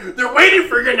 Yeah, they're waiting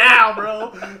for you now,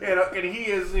 bro. And he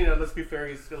is, let's be fair,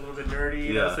 he's a little bit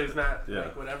nerdy, so he's not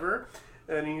like whatever.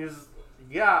 And he's.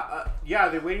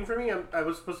 They're waiting for me. I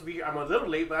was supposed to be. I'm a little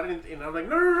late, but I didn't. And I'm like,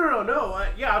 no.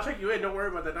 I'll check you in. Don't worry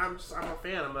about that. I'm a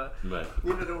fan. Right.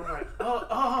 Don't worry. Like,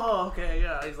 oh, okay,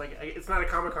 yeah. He's like, it's not a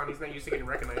Comic-Con. He's not used to getting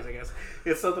recognized. I guess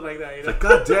it's something like that. Like,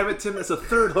 God damn it, Tim! It's a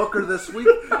third hooker this week,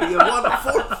 and you won a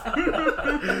fourth. But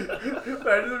I just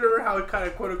remember how kind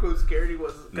of quote unquote scared he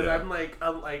was because I'm like,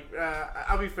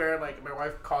 I'll be fair. Like my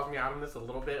wife calls me out on this a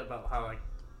little bit about how like.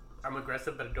 I'm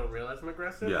aggressive, but I don't realize I'm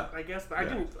aggressive. Yeah. I guess, but I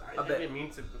didn't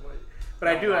mean to. But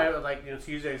I do. I like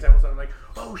to use an example. So I'm like,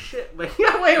 oh shit! Like,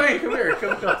 wait, come here,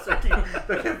 come closer.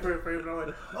 I'm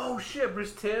like, oh shit,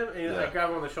 Bruce Timm, and I grab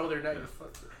him on the shoulder, and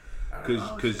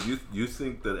because you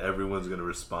think that everyone's gonna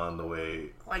respond the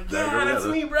way like that's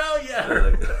me, bro.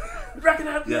 Yeah,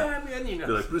 recognize man. They're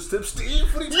like Bruce Timm,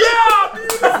 Steve. What are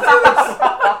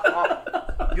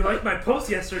you You liked my post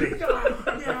yesterday.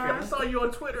 Yeah, I saw you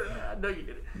on Twitter. Yeah, no, you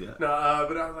didn't. Yeah. No,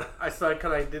 but I was like, I saw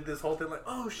kind of did this whole thing like,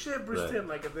 oh shit, Bruce Timm.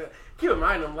 Like, keep in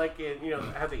mind, I'm like, I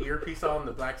have the earpiece on,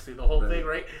 the black suit, the whole thing,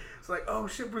 right? It's like, oh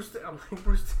shit, Bruce Timm. I'm like,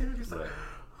 Bruce Timm. He's like,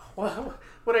 well,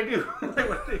 what'd I do?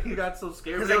 Like, he got so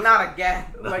scared. He's like, not again.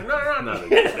 I'm like, no. No.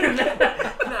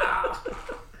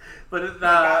 But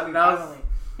that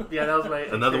was my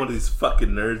another one of these fucking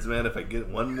nerds, man. If I get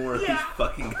one more of these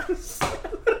fucking guys.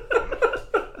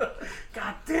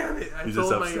 God damn it! He's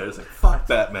just upstairs like, fuck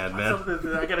Batman, man.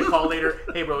 I get a call later.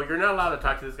 Hey, bro, you're not allowed to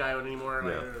talk to this guy anymore.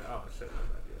 Like, Yeah. oh shit.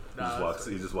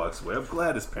 He just walks away. I'm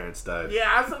glad his parents died.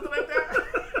 Yeah, something like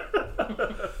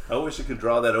that. I wish I could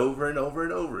draw that over and over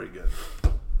and over again.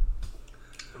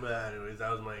 But anyways,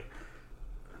 that was my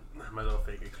little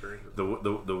fake experience.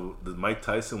 The Mike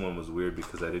Tyson one was weird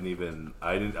because I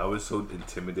was so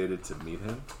intimidated to meet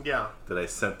him. Yeah. That I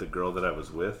sent the girl that I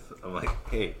was with. I'm like,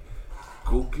 hey,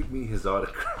 go give me his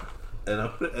autograph.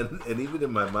 And even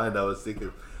in my mind, I was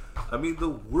thinking, I mean, the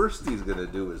worst he's gonna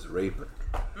do is rape her.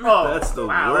 Oh, that's the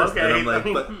wow, worst. Okay. And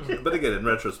I'm like, but again, in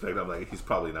retrospect, I'm like, he's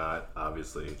probably not,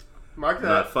 obviously, Mark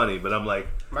not funny. But I'm like,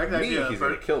 he's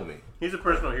gonna kill me. He's a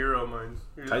personal hero of mine.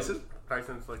 Tyson?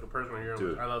 Tyson's like a personal hero.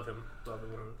 Dude. I love him.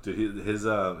 Dude, his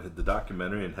the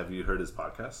documentary, and have you heard his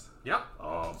podcast? Yep.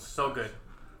 Oh, so good.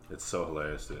 It's so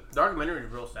hilarious, dude. The documentary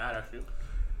is real sad, actually.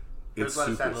 It's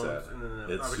super sad. And then,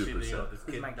 It's obviously, super sad. This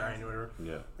kid dying or whatever.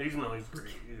 Yeah. He's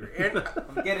great. And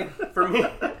I'm getting for me,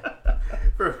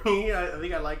 I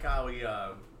think I like how he,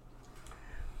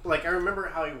 like I remember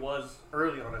how he was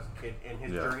early on as a kid and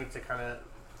his journey to kind of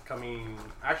coming.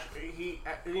 Actually,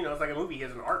 it's like a movie. He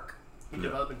has an arc. He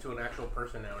developed into an actual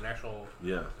person now, an actual.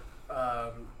 Yeah.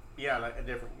 Like a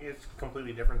different. It's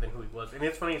completely different than who he was, and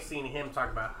it's funny seeing him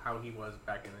talk about how he was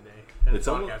back in the day. And It's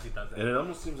almost, he does that. and it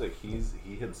almost seems like he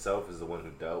himself is the one who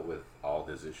dealt with all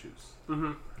his issues. Mm-hmm. Do you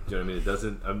know what I mean? It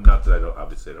doesn't. Not that I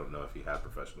don't know if he had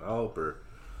professional help or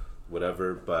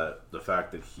whatever, but the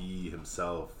fact that he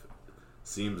himself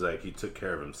seems like he took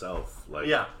care of himself, like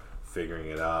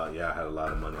figuring it out. Yeah, I had a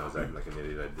lot of money. I was acting like an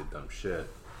idiot. I did dumb shit,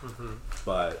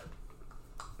 but.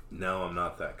 No, I'm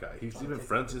not that guy. He's even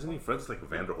friends. Isn't he friends with like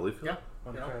Evander Holyfield? Yeah.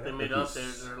 They made up.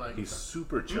 They're like he's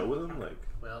super chill with him. Like,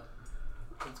 well,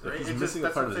 it's great. He's it's missing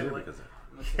just, a part of his that's ear what I'm because of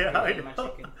Yeah, I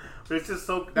know. But it's just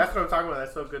so. That's what I'm talking about.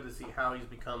 That's so good to see how he's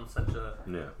become such a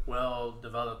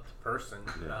well-developed person,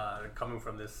 coming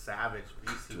from this savage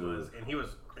beast he was, and he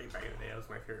was great back in the day. That was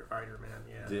my favorite fighter, man.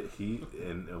 Yeah. Did he?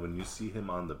 And when you see him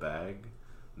on the bag.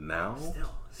 Now,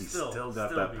 he's still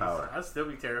got that power. I'd still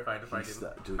be terrified if I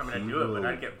didn't. Dude, I'd do it, but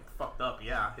I'd get fucked up.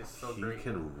 Yeah, he's so great. He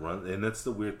can run, and that's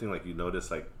the weird thing. Like you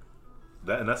notice, like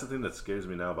that, and that's the thing that scares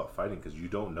me now about fighting because you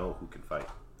don't know who can fight.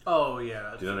 Oh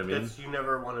yeah, do you know what I mean? You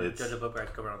never want to judge a book by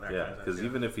its cover on that. Yeah, because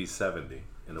even if he's 70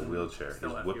 in a wheelchair, he's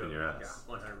whooping your ass.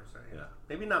 Yeah, 100%. Yeah.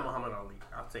 Maybe not Muhammad Ali.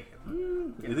 I'll take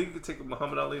him. You think you could take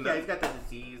Muhammad Ali now? Yeah, he's got the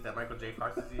disease, that Michael J.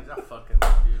 Fox disease. I'll fuck him,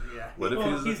 dude. Yeah. What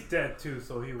if he's dead too,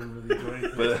 so he wouldn't really do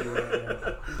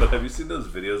anything. But have you seen those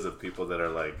videos of people that are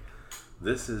like,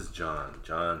 "This is John.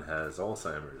 John has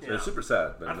Alzheimer's." They're super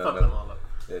sad. But I'd fuck them all up.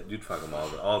 You'd fuck them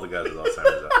all the guys with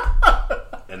Alzheimer's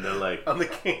up. And they're like, I'm the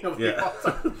king of the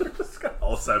Alzheimer's.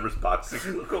 Alzheimer's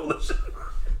boxing coalition.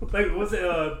 Like, was it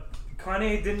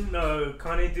Kanye? Didn't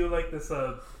Kanye do like this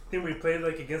thing where he played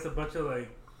like against a bunch of like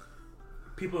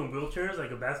people in wheelchairs,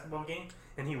 like a basketball game,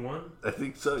 and he won? I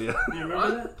think so. Yeah. Do you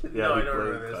remember that? Yeah, no, I don't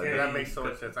remember this. Yeah, that makes so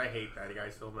much sense. I hate that guy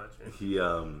so much. He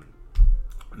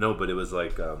no, but it was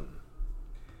like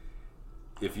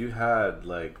if you had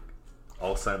like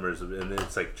Alzheimer's, and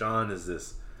it's like John is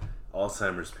this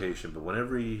Alzheimer's patient, but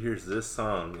whenever he hears this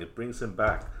song, it brings him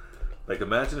back. Like,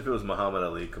 imagine if it was Muhammad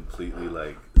Ali, completely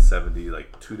like 70,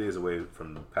 like 2 days away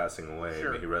from passing away.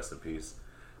 May he rest in peace,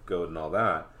 goat and all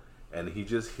that, and he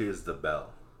just hears the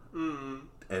bell, and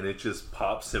it just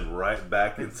pops him right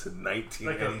back into 19.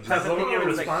 Like and a he just,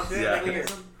 response yeah.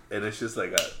 And it's just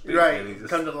like a right, and he just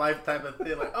come to life type of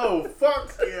thing. Like, oh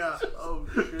fuck, yeah, oh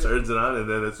shit. Turns it on, and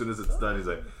then as soon as it's done, he's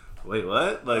like, "Wait,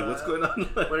 what? Like, what's going on?"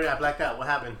 What did I blacked out? What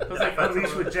happened? It was like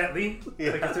Unleashed with Jet Li.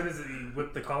 Like as soon as he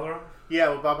whipped the collar on. Yeah,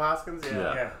 with Bob Hoskins.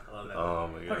 Yeah. I love that. Oh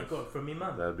my god, Go for me,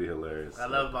 mom. that'd be hilarious. I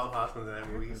love Bob Hoskins in that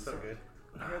movie. He's so good.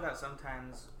 I hear that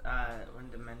sometimes when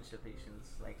dementia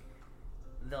patients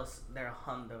they'll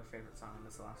hum their favorite song and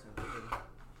it's the last thing they do.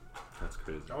 That's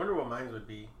crazy. I wonder what mine would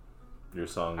be. Your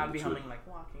song. I'd be humming like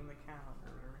 "Walking the Cow"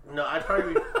 or whatever. No, I'd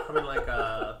probably be humming like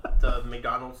the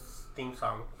McDonald's theme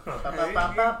song. Ba, ba,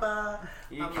 ba, ba, ba.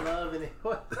 I'm loving it.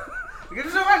 What? You get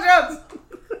so much jobs.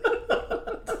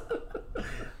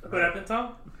 What happened,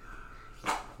 Tom?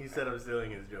 He said I'm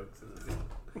stealing his jokes.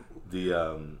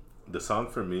 The song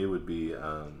for me would be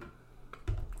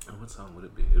what song would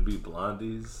it be? It'd be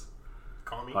Blondie's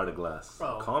Call Me. Heart of Glass.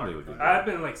 Oh, Call Me would be. I've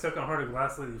been like stuck on Heart of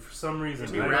Glass lately for some reason.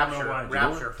 It'd be I don't know why.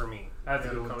 Rapture for me. That's a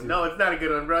good one, too. No, it's not a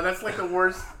good one, bro. That's like the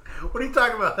worst. What are you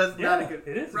talking about? That's not a good.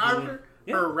 It is. Rapture.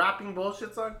 Her rapping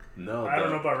bullshit song? No, I don't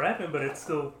know about rapping, but it's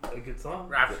still a good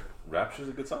song. Rapture's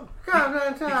a good song. You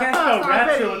can't spell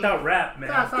Rapture without rap, man.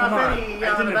 Come on. I didn't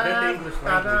invent the English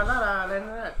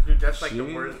language. Dude, that's like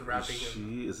the worst rapping.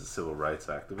 She is a civil rights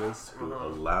activist who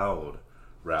allowed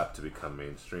rap to become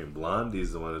mainstream.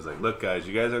 Blondie's the one who's like, look, guys,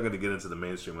 you guys aren't going to get into the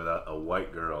mainstream without a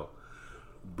white girl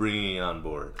bringing you on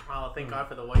board. Oh, thank God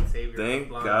for the white savior. Thank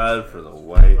God for the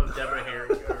white. Deborah Harry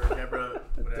or Deborah.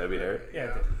 Debbie Harry?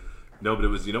 Yeah. No, but it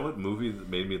was, you know what movie that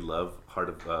made me love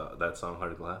that song,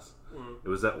 Heart of Glass? It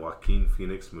was that Joaquin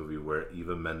Phoenix movie where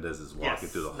Eva Mendes is walking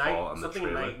through the hall on the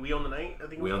trailer. Night. We Own the Night, I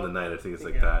think. We Own the Night, I think it's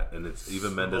like that. And it's Eva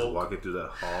Mendes walking through that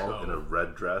hall in a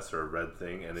red dress or a red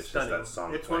thing, and it's stunning. just that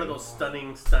song. It's one of those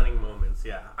stunning moments,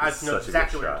 yeah. I know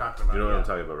exactly what you're talking about. You know what I'm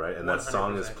talking about, right? And that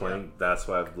song is 100%, playing. Yeah. That's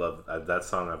why I've loved that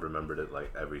song. I've remembered it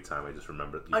like every time. I just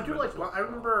remember it. I do like. I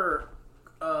remember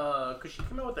because she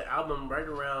came out with the album right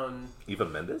around. Eva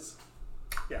Mendes?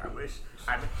 Yeah, I wish.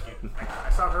 I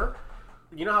saw her.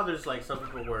 You know how there's like some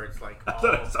people where it's like. I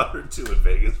thought I saw her too in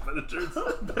Vegas, but it turns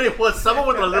out. But it was someone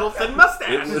with a little thin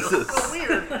mustache. It was so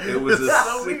weird. It was a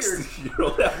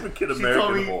 60-year-old African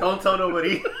American. She told me, "Don't tell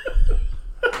nobody."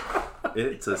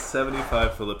 It's a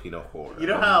 75 Filipino whore. You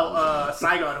know how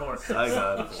Saigon whore.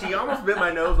 Saigon. She almost bit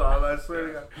my nose off. I swear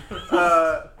to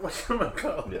God. What's your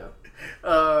call? Yeah.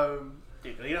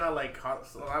 Dude, you know how like a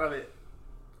lot of it.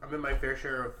 I'm in my fair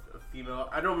share of female.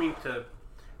 I don't mean to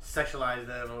sexualize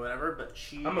them or whatever, but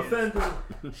I'm offended.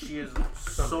 She is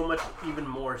so much even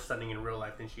more stunning in real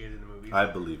life than she is in the movies. I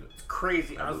believe it. It's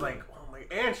crazy. I was like, oh my,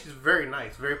 and she's very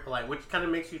nice, very polite, which kind of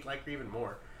makes you like her even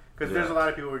more. Because there's a lot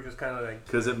of people who are just kind of like.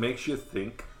 Because it makes you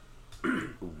think.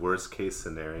 Worst case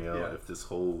scenario, if this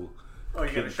whole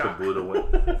Kid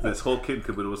Kabuto this whole Kid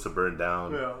Kabuto was to burn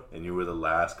down, and you were the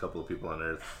last couple of people on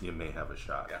Earth, you may have a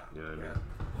shot. Yeah. You know what I mean?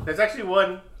 There's actually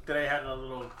one that I had a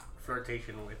little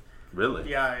flirtation with. Really?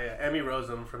 Yeah. Emmy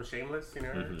Rossum from Shameless, you know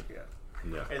her?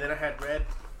 Yeah. And then I had Red,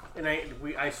 and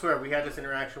I swear we had this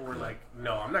interaction where like,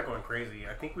 no, I'm not going crazy.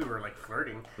 I think we were like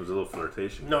flirting. It was a little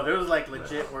flirtation. No, there was like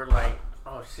legit where like,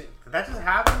 oh shit, did that just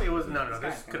happen? It was no,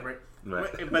 this could right.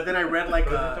 But then I read like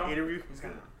an interview.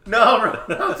 No,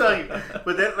 bro, I'll tell you.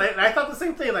 But then like, I thought the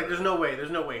same thing. Like, there's no way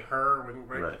her.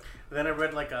 Right? And then I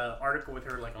read like an article with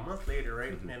her like a month later,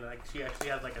 right? And like she actually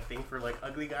has like a thing for like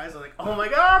ugly guys. I was like, oh my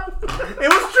God, it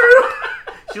was true.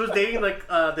 She was dating like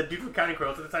the dude from Counting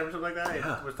Crows at the time or something like that.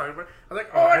 Yeah. Was talking about. I was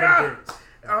like, oh my God.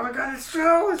 Oh my God, it's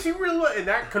true. She really was. And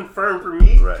that confirmed for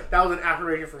me. Right. That was an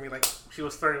affirmation for me. Like, she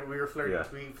was flirting. We were flirting. Yeah. I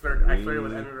flirted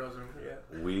with Emmy Rossum.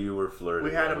 Yeah. We were flirting.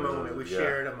 We had a moment. We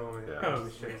shared a moment. Yeah. Oh,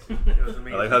 it was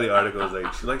amazing. I like how the article was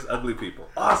like, she likes ugly people.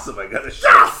 Awesome. I got a shot.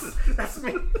 Yes! That's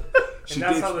me. And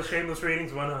that's how the Shameless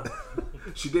ratings went up.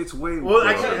 She dates way more. Well,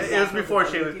 actually, it was before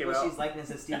Shameless came out. She's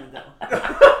likeness as Stephen Dill.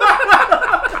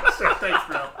 Sure, thanks,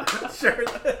 bro. Sure,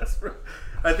 thanks, bro.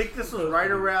 I think this was right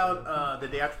around the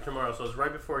day after tomorrow, so it was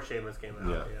right before Shameless came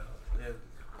out. Yeah.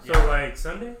 So, like,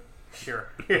 Sunday? Sure.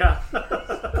 Yeah.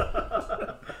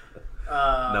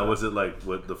 Now, was it like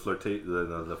what the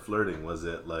flirting? Was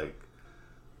it like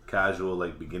casual,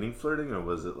 like beginning flirting, or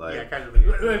was it like casual?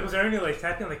 Like, was there any like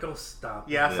tapping, like, oh stop?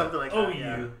 Yeah, something like that. Oh,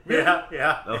 you.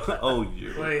 Yeah. Oh,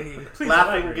 you. Like,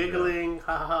 laughing, giggling,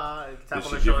 haha. Did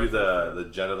she give you the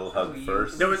genital hug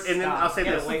first? There was, and then I'll say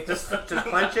this: just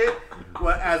clench it.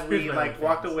 As we like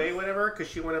walked away, whatever, because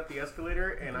she went up the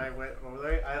escalator and I went over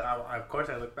there. I of course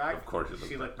I looked back. Of course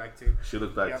she looked back too. She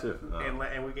looked back too. Oh.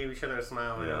 And we gave each other a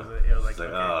smile. And it was like,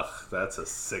 okay. Ugh, that's a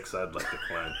 6 I'd like to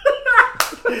climb.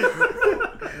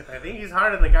 I think he's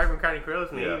harder than the guy from Counting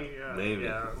Crows. Maybe. Yeah, maybe.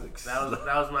 Yeah.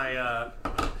 That was my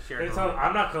share.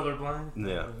 I'm not colorblind.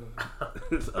 Yeah.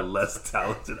 It's a less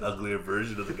talented, uglier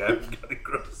version of the guy from Counting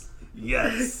Crows.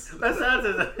 Yes. That sounds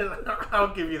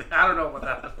I'll give you that. I don't know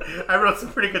about that. I wrote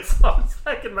some pretty good songs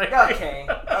back in my day.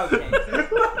 Okay. You're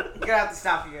gonna have to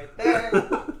stop you right there.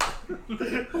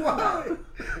 Why?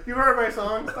 You heard my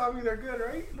songs, Tommy? They're good,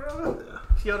 right, bro? Yeah.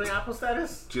 She on the Apple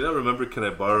status? Do you not remember Can I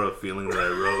Borrow a Feeling that I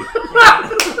wrote?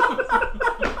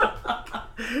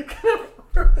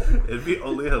 It'd be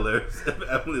only hilarious if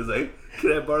Emily was like,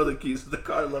 can I borrow the keys to the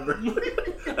car, lover?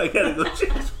 I gotta go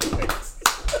change place.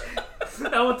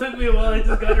 That one took me a while. I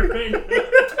just got it right now.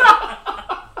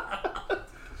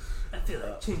 I feel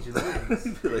like changing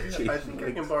things. I think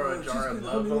I can borrow a jar of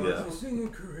love. Yeah.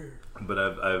 But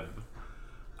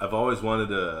I've always wanted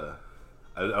to.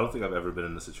 I don't think I've ever been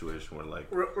in a situation where like.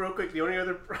 Real quick, the only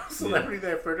other celebrity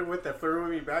that I flirted with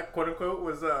me back, quote unquote,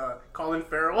 was Colin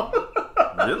Farrell.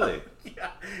 Really?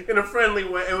 Yeah, in a friendly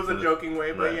way. It was a joking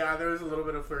way, but yeah, there was a little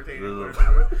bit of flirtating.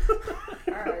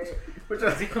 Alright.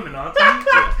 Is he coming on to me?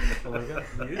 Yeah. Oh my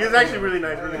god. He's actually really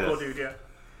nice, really cool dude.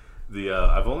 Yeah.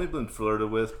 I've only been flirted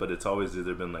with, but it's always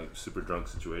either been like super drunk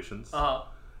situations.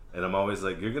 And I'm always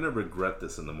like, you're gonna regret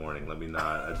this in the morning. Let me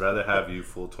not. I'd rather have you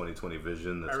full 20/20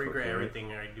 vision. That's I regret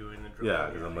everything I do in the drunk. Yeah,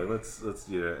 because I'm like, let's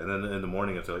and then in the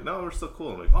morning it's like, no, we're still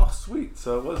cool. I'm like, oh sweet,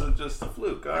 so it wasn't just a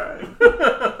fluke. All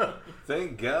right.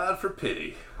 Thank God for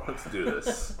pity. Let's do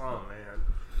this. Oh man.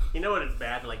 You know what? It's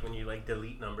bad, like when you like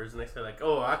delete numbers and they say like,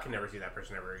 "Oh, I can never see that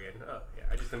person ever again." Oh, yeah,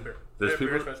 I just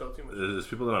embarrass myself too much. There's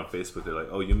people that on Facebook they're like,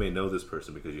 "Oh, you may know this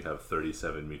person because you have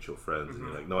 37 mutual friends," and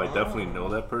you're like, "No, I definitely know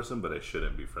that person, but I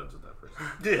shouldn't be friends with that person."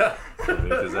 Yeah,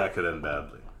 because that could end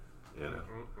badly. You know,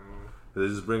 they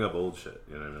just bring up old shit.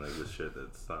 You know what I mean? Like this shit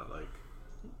that's not like.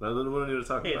 I don't need to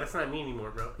talk about. Hey, that's not me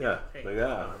anymore, bro. Yeah, hey, like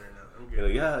yeah.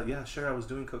 Like, yeah, sure. I was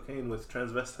doing cocaine with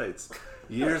transvestites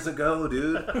years ago,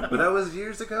 dude. But that was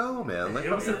years ago, man. Like,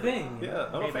 it was a thing. Yeah,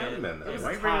 I'm a family man now.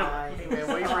 Why you bringing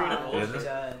up bullshit?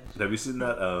 Have you seen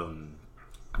that?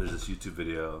 There's this YouTube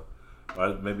video,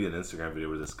 or maybe an Instagram video,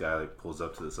 where this guy like pulls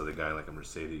up to this other guy in like a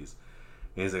Mercedes.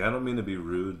 And he's like, I don't mean to be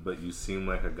rude, but you seem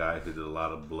like a guy who did a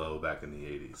lot of blow back in the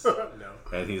 80s. No.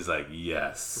 And he's like,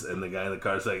 yes. And the guy in the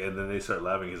car's like, and then they start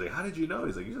laughing. He's like, how did you know?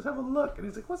 He's like, you just have a look. And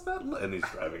he's like, what's that look? And he's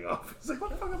driving off. He's like,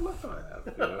 what fucking look do I have?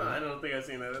 You know? I don't think I've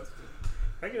seen that.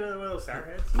 I get another one of those sour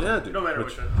heads? Yeah, dude. No matter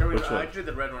which one. Which one? I did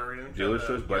the red one already. Dealer's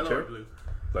choice, black chair? Blue.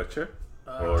 Black chair?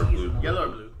 Or blue? Yellow or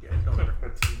blue. Yeah, it don't matter.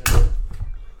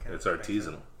 It's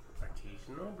artisanal.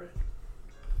 Artisanal, bro.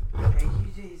 Thank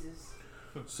you, Jesus.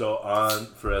 So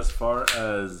for as far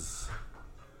as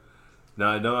now,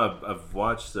 I know I've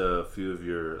watched a few of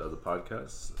your other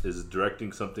podcasts. Is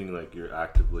directing something like you're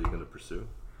actively going to pursue,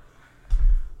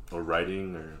 or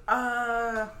writing, or?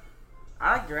 I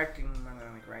like directing more than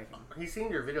I like writing. He's seen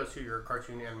your videos too, your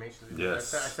cartoon animations.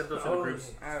 Yes. I sent those to the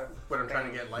groups when I'm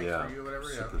trying to get likes for you or whatever.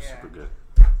 Super good.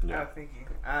 Yeah. Oh, thank you.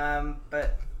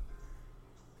 But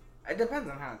it depends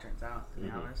on how it turns out. To be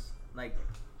honest, like.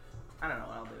 I don't know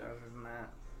what I'll do other than that.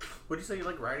 Would you say you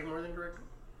like writing more than directing?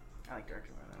 I like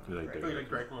directing more than writing. You like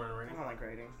directing more than writing? I don't like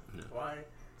writing. Yeah. Why?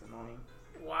 It's annoying.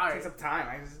 Why? It takes up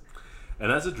time.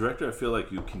 And as a director, I feel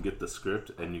like you can get the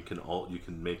script and you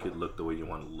can make it look the way you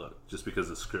want to look. Just because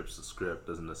the script's the script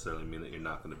doesn't necessarily mean that you're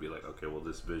not going to be like, okay, well,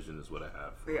 this vision is what I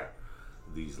have for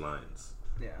these lines.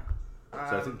 Yeah.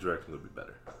 So I think directing would be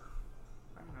better.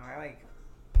 I don't know.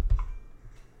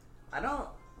 I don't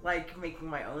like making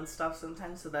my own stuff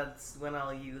sometimes, so that's when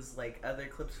I'll use like other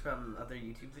clips from other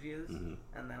YouTube videos, and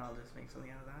then I'll just make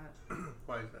something out of that.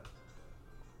 Why is that?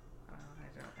 I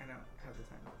don't have the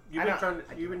time.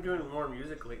 You've been doing more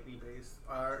music lately, based.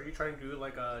 Are you trying to do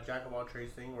like a jack of all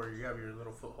trades thing where you have your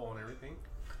little foothold and everything?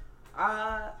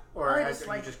 Or I just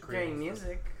like doing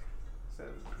music. So,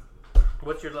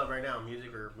 what's your love right now,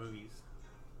 music or movies?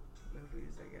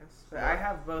 Movies, I guess. But I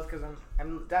have both because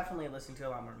I'm definitely listening to a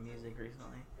lot more music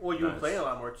recently. Well, you've been playing a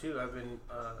lot more too. I've been,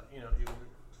 you've been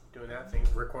doing that thing,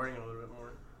 recording a little bit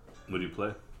more. What do you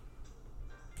play?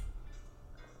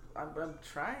 I'm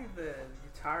trying the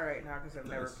guitar right now because I've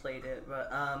never played it,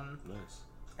 but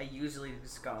I usually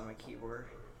just go on my keyboard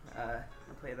and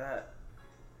play that.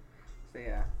 So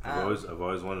yeah, I've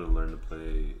always wanted to learn to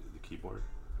play the keyboard.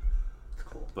 It's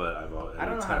cool, but I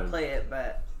don't know how to play it,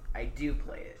 but I do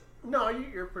play it. No,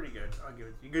 you're pretty good. I'll give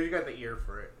it to you because you got the ear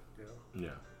for it. You know?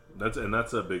 Yeah,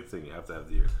 that's a big thing. You have to have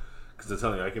the ear. Because I'm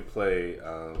telling you, I can play.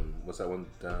 What's that one?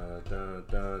 Da, da,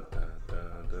 da, da,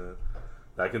 da,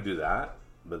 da. I can do that,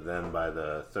 but then by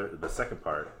the second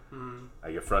part,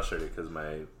 I get frustrated because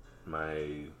my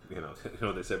you know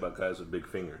what they say about guys with big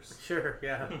fingers. Sure,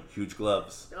 yeah. Huge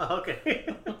gloves. Oh, okay.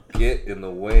 Get in the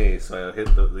way, so I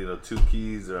hit the 2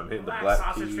 keys, or I'm hitting the black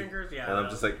sausage key, fingers, yeah. and I'm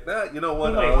just like, you know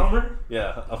what? Wait, Homer?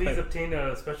 Yeah. Please obtain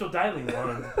a special dialing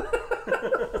wand.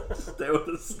 Stay with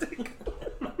a stick.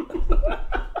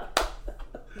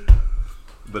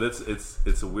 But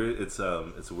it's a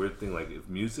weird thing. Like if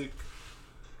music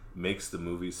makes the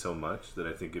movie so much that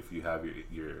I think if you have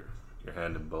your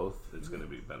hand in both, it's going to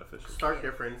be beneficial. Stark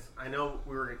difference. I know it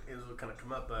was going to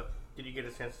come up, but did you get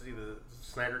a chance to see the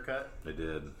Snyder Cut? I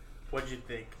did. What'd you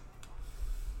think?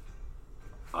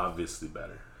 Obviously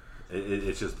better.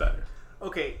 It's just better.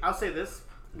 Okay, I'll say this.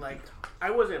 Like, I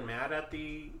wasn't mad at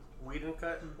the Whedon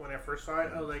cut when I first saw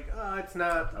it. I was like, it's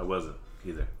not. I wasn't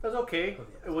either. It was okay.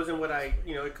 It wasn't what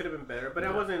it could have been better, but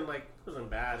it wasn't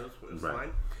bad. It was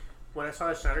fine. when I saw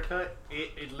the Snyder Cut,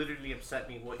 it literally upset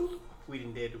me what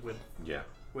Whedon did with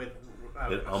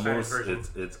it almost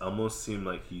it's almost seemed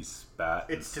like he spat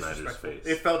in Snyder's face.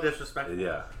 It felt disrespectful.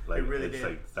 Yeah, like it really it's did.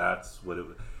 like that's what it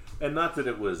was, and not that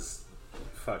it was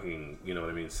fucking, you know what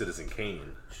I mean, Citizen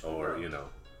Kane or you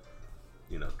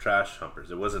know Trash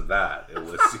Humpers. It wasn't that. It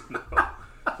was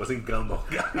wasn't Gumbo.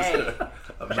 Hey,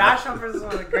 Trash Humpers is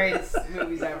one of the greatest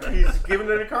movies ever. He's giving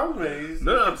it a compliment. He's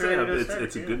no, I'm saying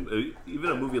it's a good,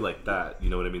 even a movie like that. You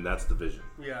know what I mean? That's the vision.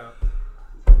 Yeah.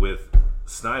 With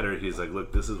Snyder, he's like,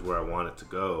 look, this is where I want it to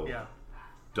go. Yeah.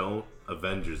 Don't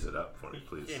Avengers it up for me,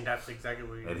 please. And that's exactly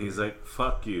what he did. And he's like,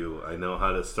 fuck you. I know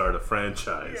how to start a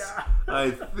franchise. Yeah.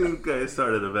 I think I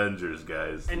started Avengers,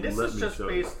 guys. And this Let is me just show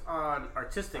based you. on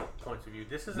artistic points of view.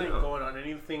 This isn't Yeah. going on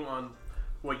anything on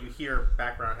what you hear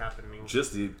background happening.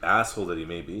 Just the asshole that he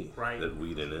may be. Right. That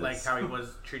Whedon is. Like how he was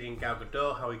treating Gal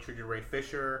Gadot, how he treated Ray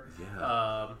Fisher.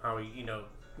 Yeah. How he,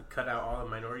 cut out all the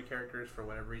minority characters for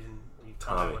whatever reason. He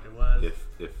Tommy, what it was.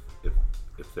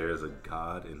 if there is a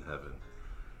God in heaven,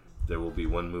 there will be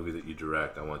one movie that you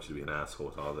direct. I want you to be an asshole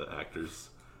to all the actors.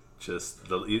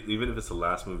 Even if it's the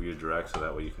last movie you direct, so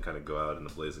that way you can kind of go out in a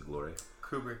blaze of glory.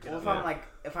 Kubrick. Well,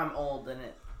 if I'm old, then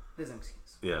there's an excuse.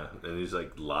 Yeah, and he's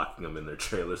like locking them in their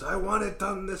trailers. I want it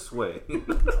done this way. Are you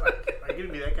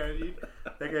gonna be that kind of dude?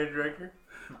 That kind of director?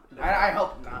 I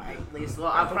hope not, at least. Well,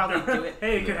 I'll probably do it.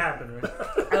 Hey, it could happen, right?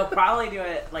 I'll probably do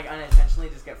it like unintentionally,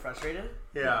 just get frustrated.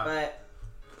 Yeah. But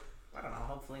I don't know.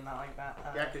 Hopefully not like that.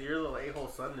 Yeah, because you're a little a-hole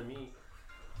son to me.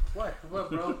 What, bro?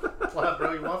 What,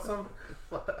 bro? You want some?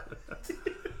 What?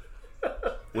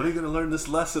 When are you gonna learn this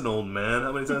lesson, old man?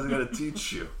 How many times I gotta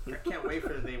teach you? I can't wait for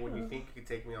the day when you think you can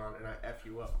take me on and I F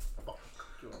you up.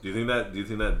 Do you think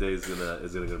that day is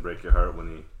gonna break your heart when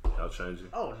he outshines you?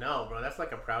 Oh no, bro! That's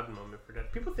like a proud moment for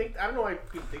that. People think I don't know why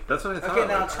people think. That's what I thought. Okay,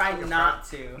 then I'll like, try not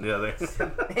to. Yeah,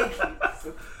 Thank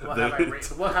you. What have I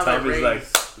raised? What have I Tommy's raised?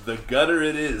 like, the gutter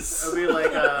it is. It'll be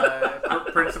like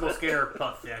Principal Skinner,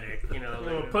 pathetic.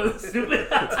 Stupid.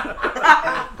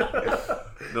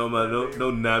 No man,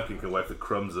 no napkin can wipe the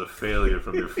crumbs of failure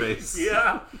from your face.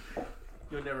 Yeah.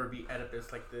 You'll never be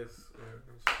Oedipus like this.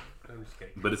 I'm just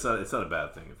kidding. But it's not a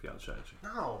bad thing if he outshines you.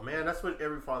 No, man, that's what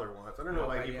every father wants. I don't know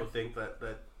why right, people yeah. think that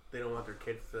they don't want their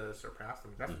kids to surpass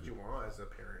them. That's what you want as a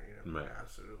parent, Right.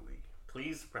 Absolutely.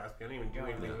 Please surpass me. I don't even do Yeah,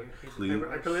 anything. Please.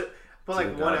 I put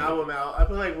like To one God. album out. I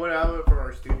put like one album for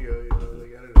our studio.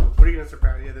 Like, I don't know. What are you gonna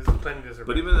surpass? Yeah, there's plenty to surpass.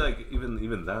 But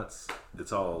even that's,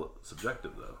 it's all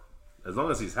subjective though. As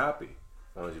long as he's happy,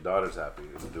 as long as your daughter's happy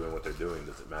and doing what they're doing,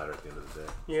 does it matter at the end of the day?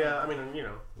 Yeah, I mean, You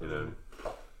know.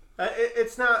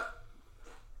 it's not.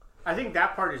 I think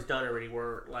that part is done already.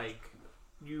 Where like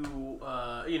you,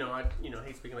 I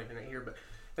hate speaking like they're not here, but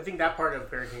I think that part of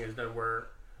parenting is done. Where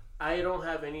I don't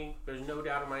have any. There's no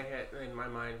doubt in my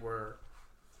mind, where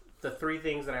the three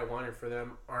things that I wanted for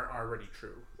them are already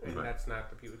true, and Right. that's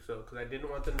not the people. So because I didn't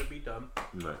want them to be dumb,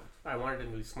 Right. I wanted them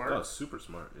to be smart. Oh, super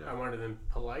smart. Yeah. I wanted them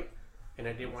polite, and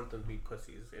I didn't want them to be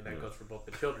pussies, and that goes for both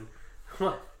the children.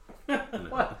 What?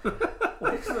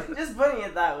 Just putting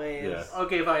it that way is. Yeah.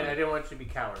 Okay, fine. I didn't want you to be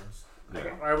cowards.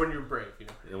 Yeah. Or I want you to be brave,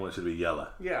 It wants you to be yellow.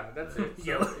 Yeah, that's it. So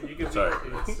Yellow. you can Sorry,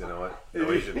 be, you know what?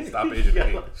 No Asian. Stop Asian Yeah,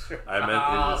 hate. sure. I meant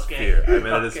it is Okay. fear. I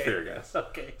meant it is Okay. fear, guys.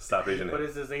 Okay. Stop Asian What hate.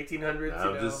 is this, 1800s?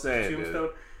 I'm just saying, dude.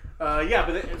 Tombstone? Yeah,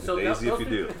 but so Daisy if you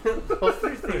do. those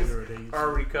three things are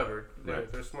already covered.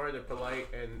 Right. They're smart, they're polite,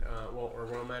 and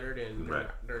well-mannered, and Right.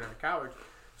 they're not cowards.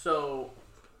 So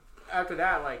after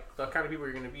that, like the kind of people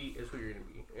you're gonna be is who you're gonna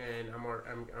be, and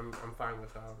I'm fine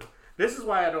with that. This is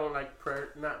why I don't like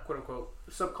not quote unquote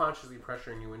subconsciously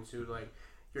pressuring you into like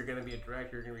you're gonna be a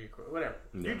director, you're gonna be whatever.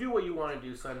 Yeah. You do what you want to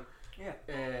do, son. Yeah.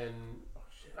 And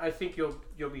I think you'll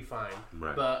be fine.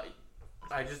 Right. But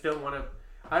I just don't want to.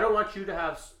 I don't want you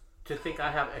to think I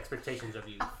have expectations of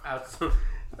you.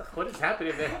 What is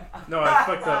happening there? No, I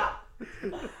fucked up.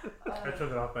 I took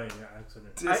it off by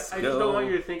accident. I just don't want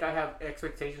you to think I have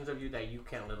expectations of you that you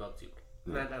can't live up to.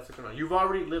 That's what's going on. You've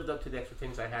already lived up to the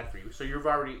expectations I had for you, so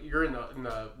you're in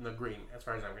the green as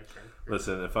far as I'm concerned.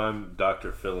 Listen, if I'm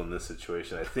Dr. Phil in this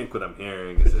situation, I think what I'm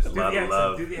hearing is there's a lot of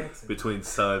love between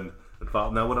son and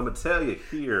father. Now, what I'm going to tell you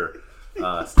here,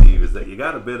 Steve, is that you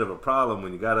got a bit of a problem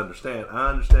when you got to understand. I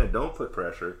understand, don't put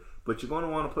pressure, but you're going to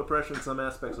want to put pressure in some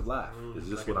aspects of life. It's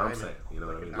just like what a I'm diamond. saying. You know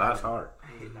what I Like a mean? Life's diamond. hard.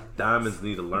 Diamonds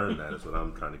need to learn that is what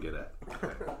I'm trying to get at.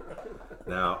 Okay.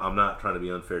 Now, I'm not trying to be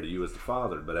unfair to you as the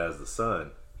father, but as the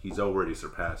son, he's already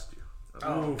surpassed you.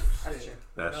 Oh, That's true.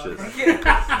 That's No,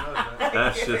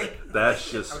 just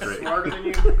that's just I'm straight. smarter than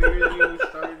you, bigger than you,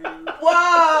 stronger than you,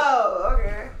 Whoa!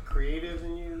 Okay. creative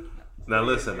than you. Now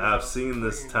listen, I've seen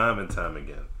this time and time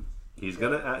again. He's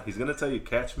gonna tell you,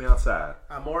 catch me outside.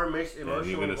 I'm more emotional. And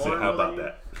you're gonna say, how about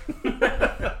that?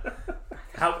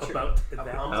 How about I'm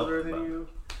that? humbler than you.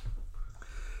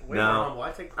 Way Now- more humble.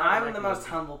 I take pride in I'm my the most humility.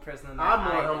 humble person in that. I'm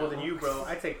more I humble know. than you, bro.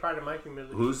 I take pride in my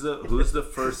humility. Who's the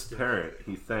first parent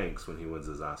he thanks when he wins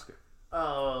his Oscar?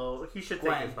 Oh, he should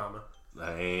thank Gwen. his mama.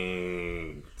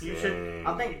 Dang. You should-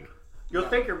 I'll think. You'll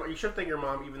think you should thank your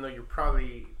mom, even though you're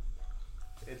probably.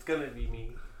 It's gonna be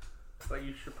me, but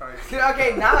you should probably.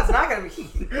 Okay, now it's not gonna be.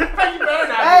 You better not.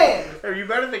 Hey! Be. You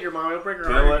better thank your mom. It'll break her You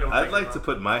heart. know if what? don't I'd thank like your to mom.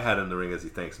 put my hat in the ring as he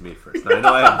thanks me first. Now, I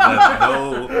know I have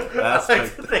no I'd like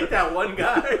aspect. to thank that one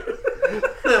guy.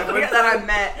 that I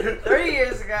met 30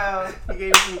 years ago. He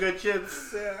gave me some good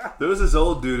chips. Yeah. There was this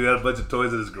old dude who had a bunch of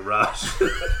toys in his garage.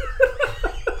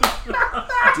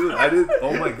 Dude, I didn't.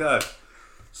 Oh my god.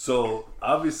 So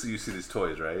obviously you see these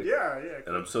toys, right? Yeah.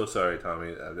 And I'm so sorry,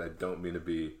 Tommy. I don't mean to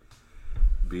be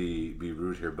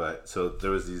rude here, but so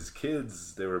there was these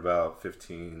kids. They were about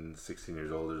 15, 16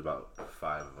 years old. There's about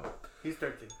 5 of them. He's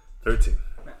 13. 13.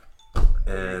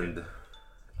 And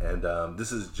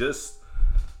this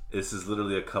is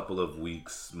literally a couple of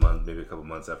weeks, maybe a couple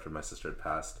months after my sister had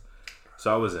passed.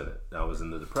 So I was in it. I was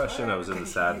in the depression. I was in the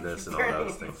sadness and all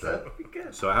those things, right?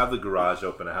 So I have the garage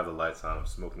open. I have the lights on. I'm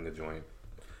smoking a joint.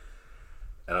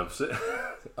 And I'm sitting,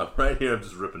 I'm right here. I'm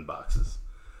just ripping boxes.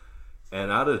 And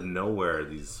out of nowhere,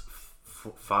 these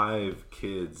 5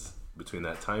 kids between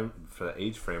that time, for that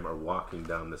age frame, are walking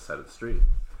down this side of the street.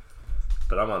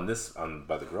 But I'm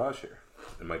by the garage here.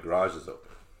 And my garage is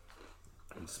open.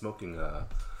 I'm smoking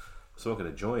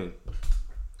a joint.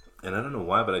 And I don't know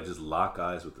why, but I just lock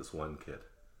eyes with this one kid.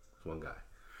 This one guy.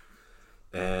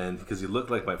 And because he looked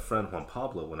like my friend Juan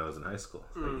Pablo when I was in high school.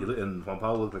 Like and Juan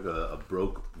Pablo looked like a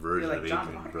broke version You're of like John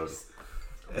Adrian Brody.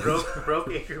 Broke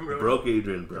Adrian Brody. Broke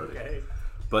Adrian Brody. Okay.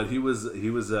 But he was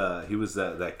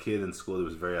that kid in school that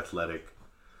was very athletic.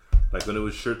 Like when it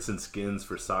was shirts and skins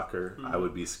for soccer, I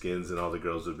would be skins and all the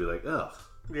girls would be like, ugh.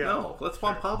 Yeah. No, let's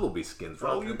Juan Pablo be skins,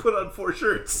 bro. Okay. You put on 4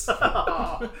 shirts.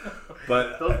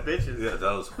 But Those bitches. yeah,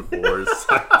 those whores.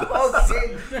 Oh,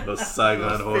 dude. Those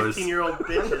Saigon whores. 15-year-old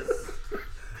bitches.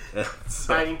 And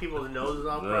so- Biting people's noses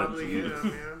off, probably. Yeah,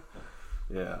 man.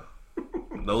 Yeah.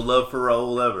 No love for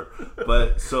Raul ever.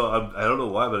 But so I don't know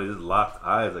why, but I just locked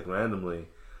eyes like randomly,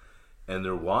 and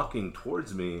they're walking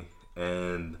towards me,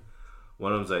 and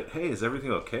one of them's like, "Hey, is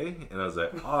everything okay?" And I was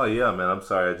like, "Oh yeah, man, I'm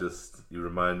sorry. You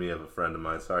remind me of a friend of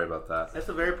mine. Sorry about that." That's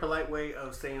a very polite way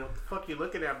of saying, "What the fuck you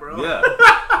looking at, bro?" Yeah.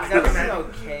 Is everything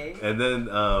okay? And then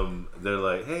they're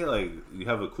like, "Hey, like you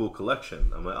have a cool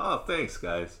collection." I'm like, "Oh, thanks,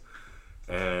 guys."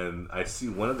 And I see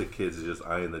one of the kids is just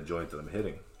eyeing the joint that I'm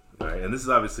hitting. Right, and this is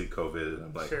obviously COVID. And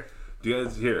I'm like, Sure. "Do you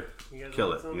guys You guys kill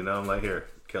want it?" some? You know, I'm like, "Here,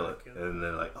 kill it." Kill it. And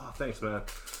they're like, "Oh, thanks, man."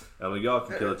 And I'm like, "Y'all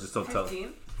can kill it. Just don't tell."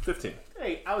 15? 15.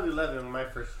 Hey, I was 11 when my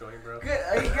first joint, bro. Good.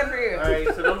 Good for you. All right,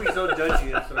 so don't be so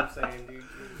judgy. That's what I'm saying, dude.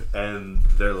 And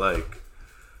they're like,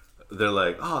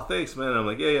 "Oh, thanks, man." And I'm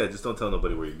like, yeah, just don't tell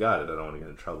nobody where you got it. I don't want to get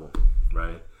in trouble,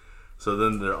 right? So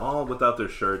then they're all without their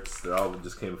shirts. They're all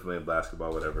just came from playing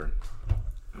basketball, whatever.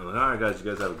 I'm like, "All right, guys,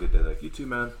 you guys have a good day." Like, "You too,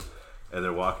 man." And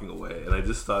they're walking away, and I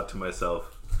just thought to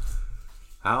myself,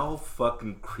 how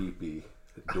fucking creepy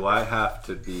do I have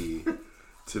to be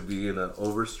in an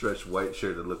overstretched white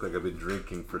shirt that look like I've been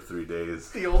drinking for 3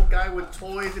 days? The old guy with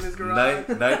toys in his garage.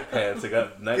 Night pants. I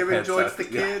got night Giving pants. joints to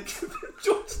tucked- yeah. kids.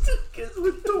 Joints to kids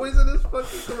with toys in his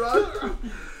fucking garage.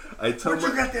 I tell Where'd you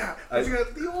my, got that? Where'd you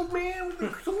got the old man with the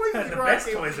toys in his The garage?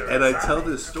 best toys are and I inside. tell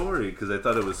this story because I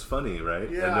thought it was funny, right?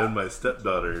 Yeah. And then my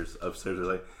stepdaughters upstairs are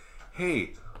like,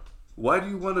 "Hey, why do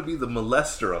you want to be the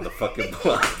molester on the fucking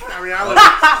block?" I mean, I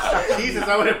would. Jesus,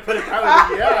 I would have put it. I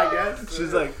would. Yeah, I guess.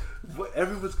 She's like, "What?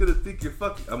 Everyone's gonna think you're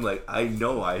fucking." I'm like, "I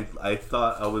know. I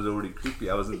thought I was already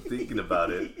creepy. I wasn't thinking about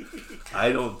it.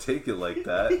 I don't take it like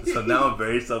that. So now I'm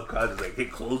very self-conscious. Like, hey,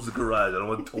 close the garage. I don't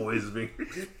want toys being."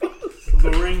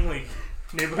 luring like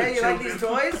neighborhood Hey, you like children. these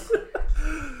toys?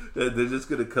 They're just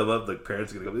gonna come up. Like,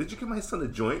 parents are gonna come. "Did you give my son a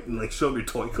joint?" And like show him your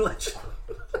toy collection.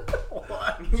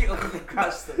 You open the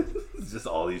crust. It's just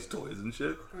all these toys and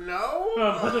shit. No.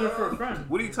 I'm holding it for a friend.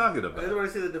 What are you talking I just about? want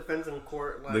to see the defense in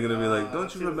court. Like, They're gonna be like,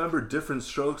 "Don't you see remember Different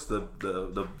Strokes? The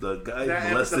guy that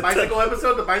who molested the bicycle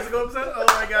episode? The bicycle episode? Oh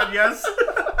my god, yes.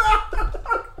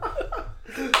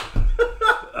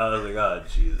 I was like, "Oh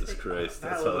Jesus Christ,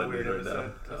 that's That was all a I need weird right now."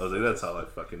 episode. I was like, "That's all I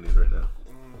fucking need right now."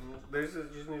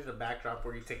 Just needs a backdrop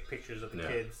where you take pictures of the Yeah.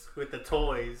 kids with the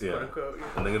toys, Yeah. quote unquote.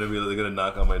 And they're gonna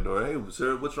knock on my door. "Hey,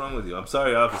 sir, what's wrong with you?" "I'm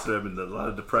sorry, officer. I've been in a lot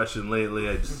of depression lately.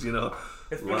 I just, It's been a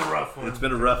rough one. It's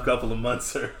been a rough couple of months,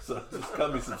 sir. So just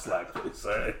cut me some slack, please.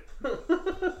 Sorry."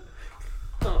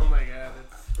 Oh my god,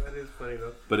 that's That is funny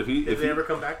though. But if they ever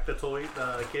come back,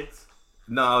 the kids?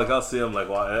 No, like I'll see them like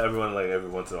everyone like every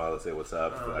once in a while they'll say what's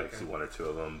up. Oh, I see one or two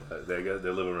of them, but they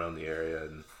live around the area,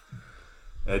 and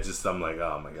it just I'm like,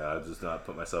 oh my god, I've just not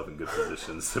put myself in good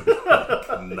positions to be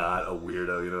like, not a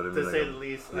weirdo. You know what I mean? To say the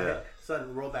least. Yeah.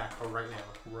 Son, roll back from right now.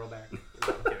 Roll back.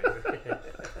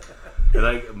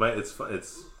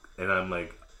 And I'm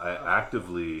like I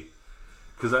actively.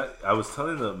 Because I was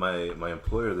telling my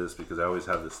employer this because I always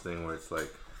have this thing where it's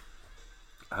like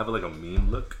I have like a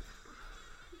mean look.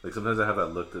 Like sometimes I have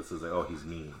that look that says like, oh, he's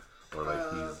mean or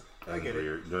like he's angry.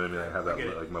 Or, you know what I mean? I have that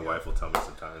look, like my wife will tell me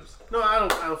sometimes. No, I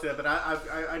don't see that, but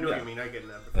I know what you mean. I get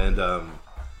that. And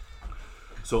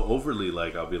so overly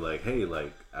like I'll be like, hey,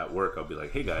 like at work I'll be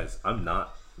like, hey guys, I'm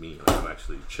not mean. Like, I'm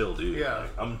actually chill, dude. Yeah,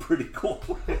 like, I'm pretty cool.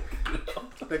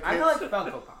 I like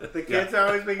Funko Pop. The kids are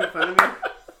always making fun of me.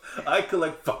 I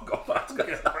collect Funko Pops,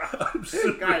 guys. I'm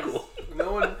super cool.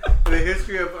 No one in the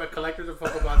history of collectors of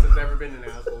Funko Pops has ever been an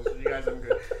asshole. So you guys are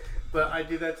good. But I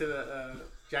do that to the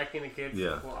Jackie and the kids.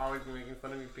 Yeah. Will always be making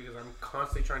fun of me because I'm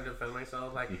constantly trying to defend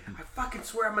myself. Like I fucking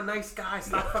swear I'm a nice guy.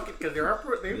 Stop fucking because they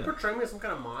portray me as some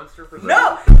kind of monster for.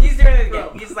 No, he's doing it again.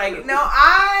 He's like, no,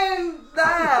 I'm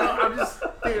that.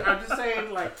 No, I'm just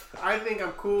saying. Like I think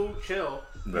I'm cool, chill.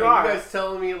 You You guys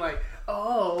telling me like.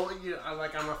 Oh,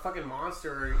 I'm a fucking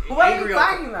monster. What angry are you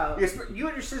talking about? You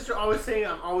and your sister always saying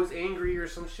I'm always angry or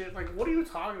some shit. Like, what are you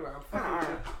talking about? I'm fucking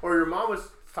chill. Or your mom was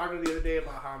talking the other day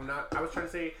about how I'm not. I was trying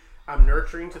to say I'm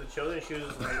nurturing to the children. And she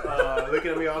was like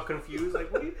looking at me all confused.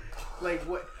 Like, what?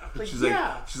 Like, she's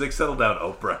like, settle down,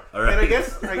 Oprah. All right. And I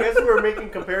guess we're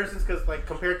making comparisons because like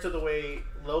compared to the way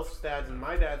Loaf's dads and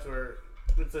my dads were.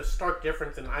 It's a stark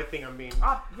difference, and I think I'm being.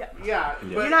 Yeah.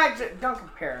 But you're not. Don't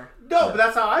compare. No, but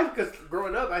that's how because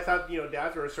growing up, I thought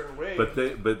dads were a certain way. But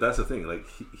that's the thing. Like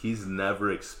he's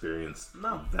never experienced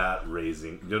that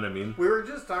raising. You know what I mean? We were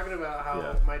just talking about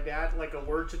how my dad, like a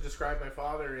word to describe my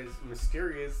father is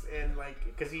mysterious, and like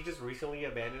because he just recently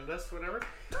abandoned us, whatever.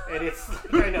 And it's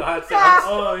I know how it sounds.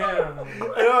 Oh yeah.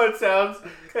 I know how it sounds.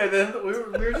 And then we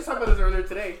were just talking about this earlier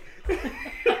today.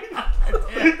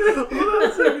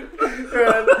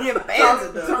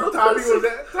 Tommy was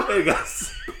at. Hey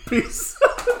guys, peace.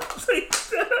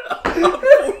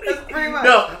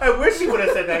 No, I wish he would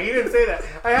have said that. He didn't say that.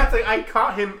 I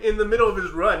caught him in the middle of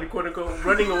his run, quote unquote,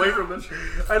 running away from us.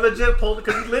 I legit pulled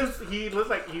because he lived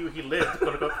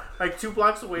quote unquote like 2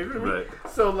 blocks away from me. Right.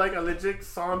 So like I legit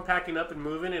saw him packing up and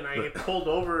moving, and I pulled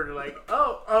over to like,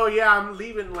 oh yeah, I'm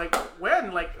leaving. Like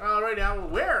when? Like right now,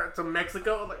 where? To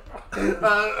Mexico. I'm like,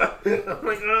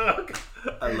 okay.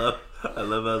 I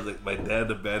love how like my dad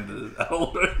abandoned us. How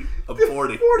old are you? I'm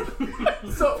 40.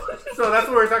 So that's what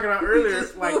we were talking about earlier.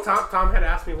 Like Tom had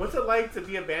asked me, what's it like to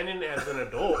be abandoned as an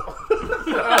adult?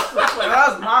 That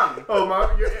was mom. Oh,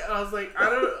 mom. I was like, I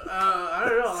don't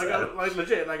know. Like I'm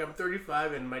legit. Like I'm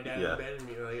 35 and my dad abandoned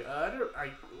me. Like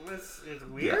it's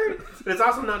weird. Yeah. But it's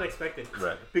also not expected.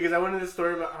 Right. Because I went into this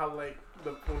story about how like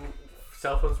when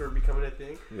cell phones were becoming a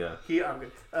thing. Yeah. He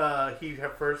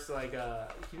at first like he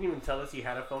didn't even tell us he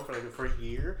had a phone for like the first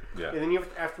year. Yeah. And then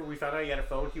after we found out he had a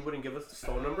phone, he wouldn't give us his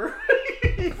phone number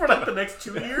for like the next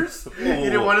 2 years. He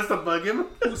didn't want us to bug him.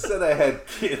 Who said I had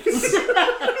kids?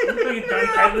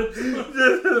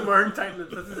 Martin Tightlip,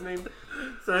 that's his name.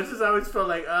 So it's just always felt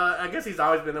like I guess he's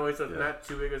always been that way. So it's not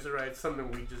too big of a right. It's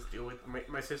something we just deal with.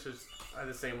 My sisters are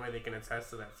the same way. They can attest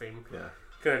to that same. Yeah.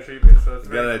 Kind of treatment. So it's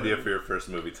got an idea for your first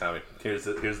movie, Tommy. Here's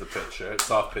the pitch. Right?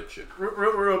 Soft pitch it.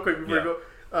 Real quick before we go.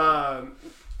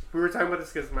 We were talking about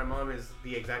this because my mom is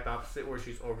the exact opposite, where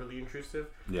she's overly intrusive.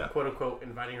 Yeah. Quote unquote,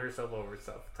 inviting herself over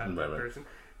stuff type of person.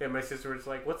 And my sister was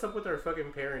like, "What's up with our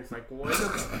fucking parents? Like, one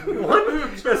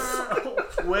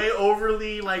just way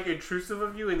overly like intrusive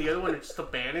of you, and the other one is just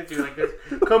abandons you. Like, there's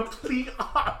complete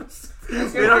opposites.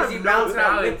 They don't bounce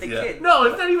out with the kid. No,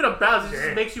 it's not even a bounce. It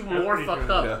just makes you more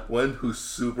fucked up. Yeah. One who's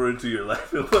super into your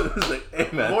life, and one who's like, "Hey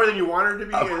man," more than you want her to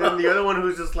be, and then the other one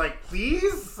who's just like,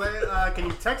 "Please, can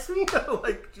you text me?"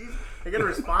 Like, jeez. I get a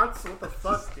response. What the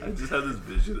fuck, dude? I just have this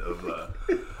vision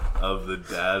of the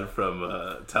dad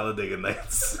from Talladega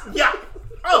Nights. Yeah.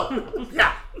 Oh,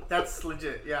 yeah. That's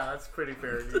legit. Yeah, that's pretty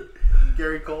fair, dude.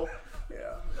 Gary Cole.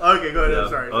 Yeah. Okay, go ahead. Yeah. I'm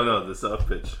sorry. Oh no, the soft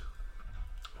pitch.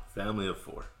 Family of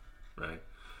 4, right?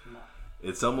 No.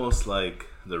 It's almost like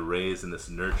they're raised in this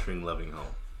nurturing, loving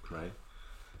home, right?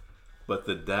 But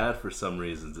the dad, for some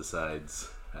reason, decides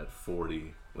at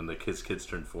 40, when the kids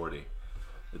turn 40,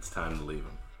 it's time to leave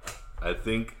him. I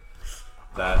think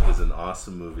that is an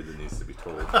awesome movie that needs to be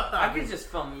told. I could just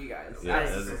film you guys. Yeah,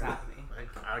 this is happening.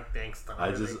 Thanks, Tom.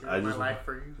 I just my life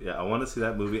for you. Yeah, I want to see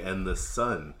that movie, and the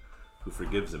son who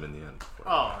forgives him in the end.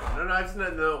 Oh no, it's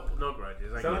not no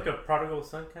grudges. Is that like a prodigal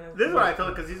son kind of? This is what I told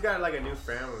him because he's got like a new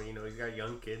family. You know, he's got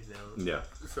young kids now. Yeah.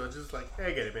 So it's just like, hey,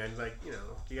 I get it, man. Like, you know,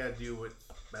 you gotta do what's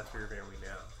best for your family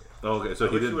now. Oh, okay, so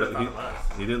I wish you would've thought of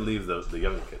us. he didn't leave the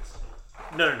younger kids.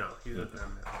 No. He's with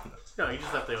them now. No, he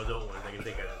just left the adult ones. I can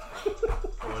think of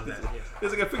the ones that. Yeah.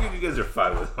 It's like I figured you guys are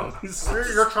fine with homies.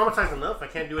 You're traumatized enough. I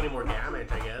can't do any more damage.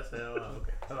 I guess.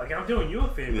 Okay. Like I'm doing you a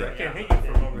favor. Yeah. I can't hit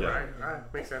you from over there.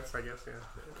 Right. Makes sense. I guess. Yeah.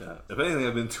 Yeah. If anything,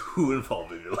 I've been too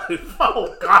involved in your life.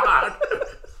 Oh God.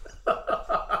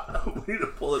 We need to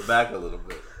pull it back a little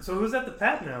bit. So who's at the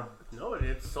pad now? No,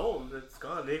 it's sold. It's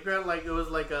gone. They got like it was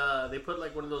like they put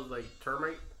like one of those like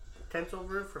termite tents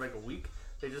over it for like a week.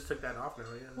 They just took that off now.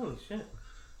 Yeah. Holy shit.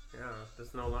 Yeah,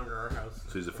 that's no longer our house.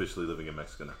 So he's officially living in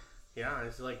Mexico now. Yeah,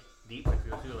 it's like deep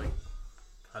Mexico too, like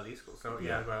Jalisco. So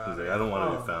yeah, He's like, I don't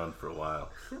want to be found for a while.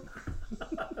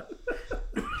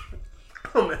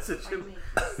 I'll message him.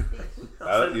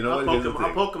 You know what?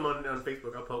 I'll poke him on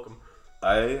Facebook. I'll poke him.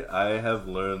 I have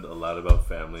learned a lot about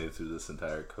family through this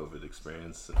entire COVID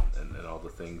experience and all the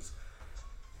things.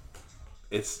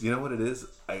 It's, you know what it is?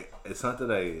 It's not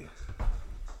that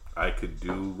I could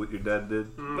do what your dad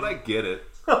did, but I get it.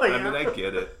 Oh, yeah? I mean, I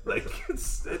get it. Like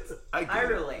I get I it.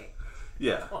 relate.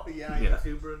 Yeah. Oh yeah, you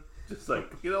too, bro. Just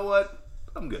like, you know what?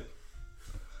 I'm good.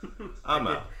 I'm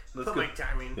out. Let's Put go. my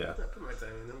time in. Yeah. Put my time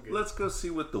in. I'm good. Let's go see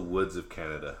what the woods of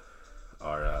Canada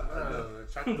are.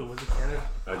 The Woods of Canada.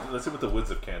 Let's see what the woods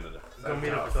of Canada. Go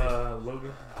meet up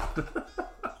Logan.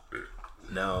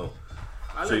 No.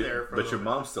 I So live there. For a but your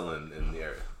little mom's still in the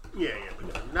area. bit. Yeah,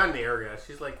 but not in the area.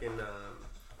 She's like in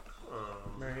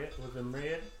Marietta? Was it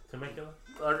Marietta? Temecula?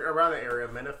 around the area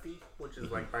of Menifee, which is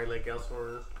like by Lake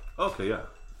Elsinore. Okay, yeah.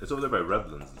 It's over there by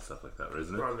Redlands and stuff like that,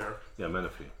 isn't it? Around there. Yeah,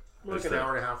 Menifee. Like It's an there.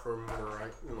 hour and a half from where I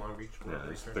in Long Beach. Yeah,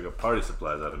 they pick up party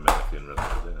supplies out of Menifee and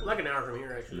Redlands. Yeah. Like an hour from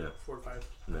here, actually. Yeah. 4 to 5.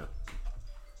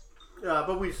 Yeah,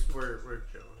 But we're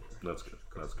chilling. that's good.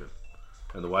 That's good.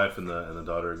 And the wife and the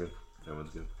daughter are good.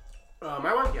 Everyone's good.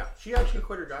 My wife, yeah, she actually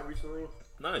quit her job recently.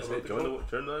 Nice. Hey, join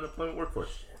the unemployment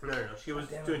workforce. No, she was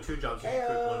doing 2 jobs. She quit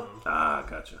one of them. Ah,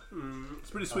 gotcha. It's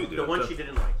pretty sweet, dude. The one she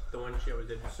didn't like. The one she always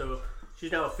did. So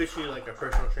she's now officially like a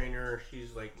personal trainer.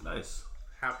 She's like Nice.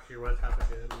 she runs half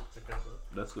a gym.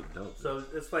 That's good. Dope. So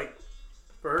it's like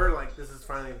for her, like this is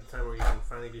finally the time where you can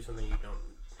finally do something you don't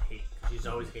hate. She's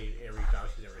always hated every job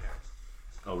she's ever had.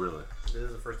 Oh, really? This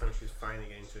is the first time she's finally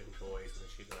getting to enjoy something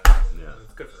she does. Yeah.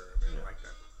 It's good for her. Man. I like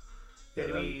that.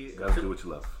 Yeah, gotta do what you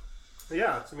love.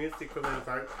 Yeah, to me it's the equivalent of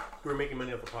like we're making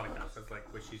money off the podcast. That's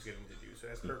like what she's getting to do. So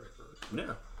that's perfect for her.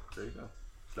 Yeah. There you go.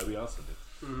 That'd be awesome,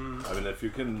 dude. I mean, if you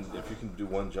can do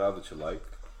one job that you like,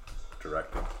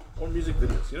 directing or music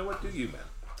videos, you know what? Do you, man?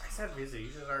 I said busy. You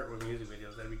should start with music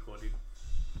videos. That'd be cool, dude.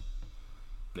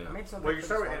 Yeah. Well, you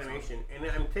start with animation, and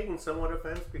I'm taking somewhat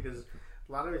offense because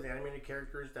a lot of his animated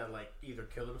characters that like either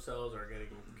kill themselves or getting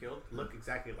killed look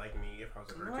exactly like me if I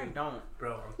was a No, I cartoon. don't.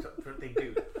 Bro, they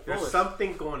do. There's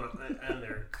something going on in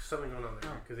there. Something going on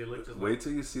there because they look just like. Wait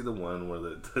till you see the one where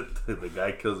the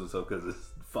guy kills himself because his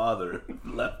father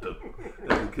left him,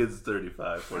 and the kid's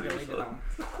 35, 40 years old.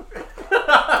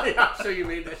 Yeah, I'm sure you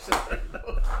made that shit.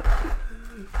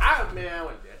 I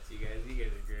want that to you guys. You guys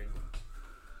are good.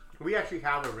 We actually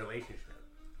have a relationship,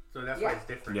 so that's why it's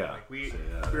different. Yeah. Like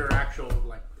we're actual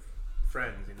like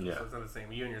friends. You know? Yeah. So it's not the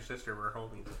same. You and your sister were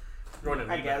homies. Growing up,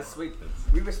 I guess we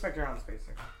respect our own space.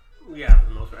 Yeah, for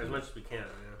the most part, as much as we can.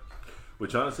 Yeah.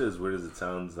 Which honestly, as weird as it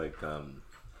sounds, like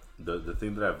the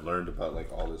thing that I've learned about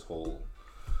like all this whole,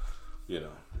 you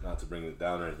know, not to bring it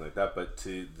down or anything like that, but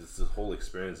to this whole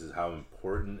experience is how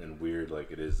important and weird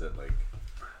like it is that like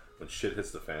when shit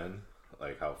hits the fan,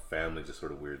 like how family just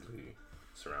sort of weirdly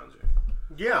surrounds you.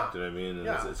 Yeah. Do you know what I mean? And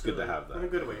Yeah, it's good to have that. in a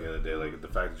good way. At the end of the day, like the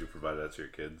fact that you provided that to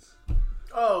your kids.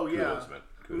 Oh yeah. Kudos, man.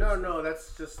 Kudos. No,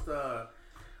 that's just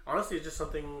honestly it's just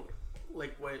something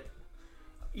like what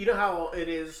you know how it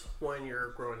is when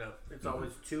you're growing up. It's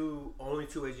always only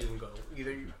two ways you can go.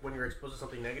 Either when you're exposed to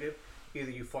something negative,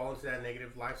 either you fall into that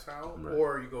negative lifestyle, Right.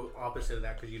 or you go opposite of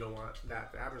that because you don't want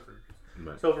that to happen for you.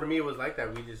 Right. So for me, it was like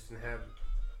that. We just didn't have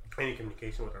any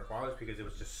communication with our fathers because it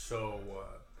was just so.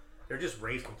 They're just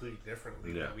raised completely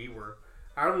differently than we were.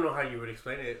 I don't know how you would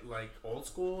explain it. Like old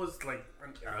school is like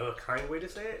a kind way to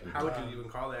say it. How would you even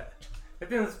call that? I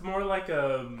think it's more like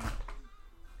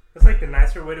it's like the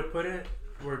nicer way to put it,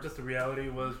 where just the reality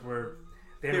was where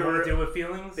they didn't want to deal with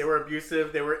feelings. They were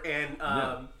abusive. They were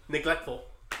neglectful.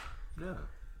 Yeah.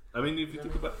 I mean, if you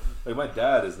think about, like, my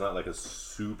dad is not like a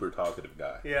super talkative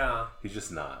guy. Yeah. He's just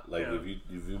not. Like, if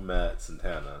you met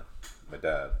Santana, my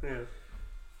dad,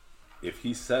 if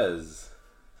he says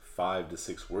 5 to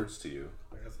 6 words to you,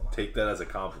 That's a lot. take that as a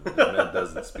compliment. The man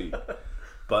doesn't speak.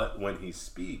 But when he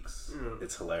speaks,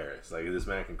 it's hilarious. Like, this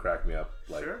man can crack me up,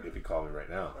 like, Sure. if he called me right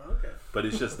now. Oh, okay. But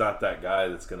he's just not that guy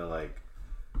that's gonna, like,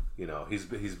 you know, he's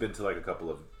been to like a couple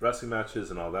of wrestling matches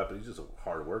and all that, but he's just a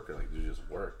hard worker. Like, you just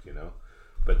work, you know.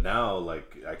 But now,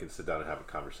 like, I can sit down and have a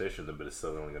conversation with them, but it's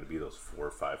still only gonna be those 4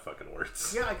 or 5 fucking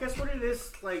words. Yeah, I guess what it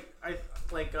is, like,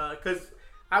 because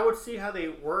I would see how they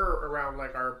were around,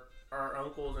 like, our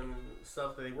uncles and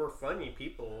stuff. That they were funny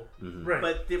people, Right.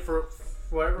 but for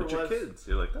whatever But it your was kids,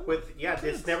 you're like, oh,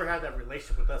 they just never had that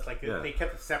relationship with us. Like, Yeah. they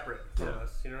kept it separate from Yeah.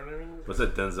 us. You know what I mean? what's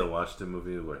that Denzel Washington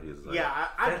movie where he's like, Yeah,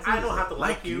 I don't have to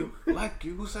like you. like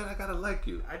you. Who said I gotta like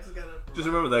you? I just gotta. Just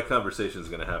remember that conversation is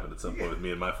gonna happen at some point with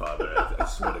me and my father. I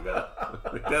swear to God.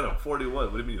 Like, Dad, I'm 41.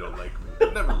 What do you mean you don't like me?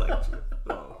 I never liked you.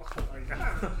 Oh. Oh my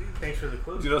god. Thanks for the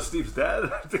clue. Do you know Steve's dad?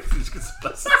 I think he just gets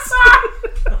lessons.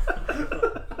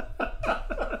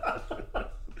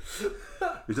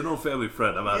 He's an old family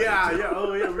friend. I'm out Yeah, of here. yeah.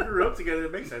 Oh, yeah. We grew up together.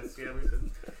 It makes sense. Yeah, it makes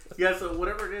sense. Yeah. So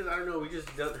whatever it is, I don't know. We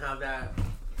just don't have that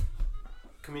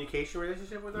communication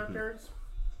relationship with our parents.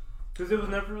 Because it was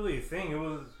never really a thing. It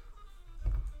was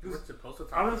We're supposed to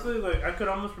talk. honestly like I could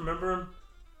almost remember.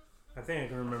 I think I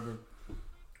can remember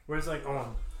where it's like,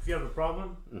 oh, if you have a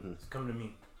problem, just come to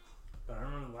me. But I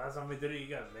remember the last time we did it, you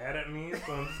got mad at me,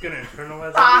 so I'm just gonna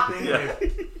internalize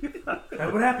everything.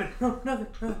 Like, what happened? No, nothing.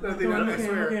 Nothing, I'm I okay,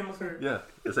 swear. I'm okay. Yeah.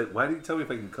 It's like, why do you tell me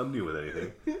if I can come to you with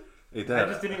anything? Hey, I Dad.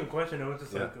 just didn't even question it. It was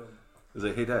just Yeah. like, It's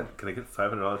like, hey, Dad, can I get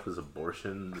 $500 for this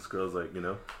abortion? This girl's like, you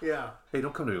know, Yeah. hey,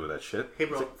 don't come to me with that shit. Hey,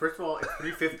 bro. First of all, it's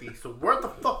 $350. So what the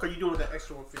fuck are you doing with that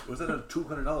extra $150? Was that a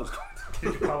 $200?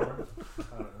 did you call her?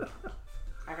 I don't know.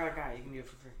 I got a guy. You can do it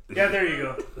for free. Yeah, there you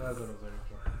go. That's what I was looking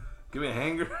for. Give me a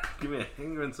hanger. Give me a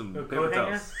hanger and some A paper coat hanger?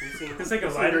 towels. You seen, It's like a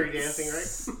you seen lighter Dirty Dancing,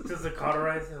 right? Just a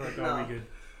cauterize. Like, oh, No. we good.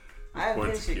 I haven't Poured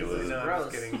finished it because tequila it's in. No, I'm gross.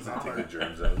 just kidding. It's Take the hard.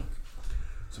 germs out.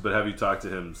 So, but have you talked to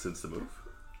him since the move?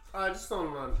 Just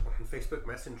on Facebook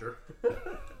Messenger.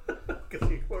 Because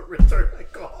he won't return my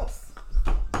calls.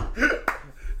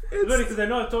 It's funny because I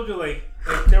know I told you like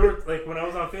there were like when I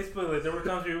was on Facebook like there were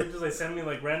times where you would just like send me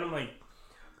like random like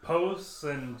posts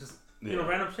and just you know Yeah.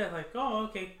 random shit like oh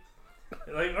okay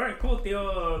like all right cool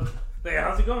Theo like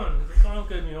how's it going? It's like, oh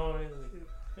good you know like,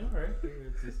 yeah, all right.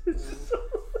 It's just,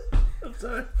 I'm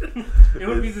sorry. it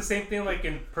would be the same thing like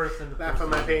in person. to Laugh on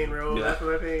my person. pain, bro. Yeah. Laugh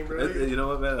on my pain, bro. You know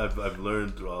what, man? I've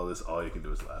learned through all this, all you can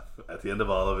do is laugh. At the end of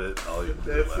all of it, all you can do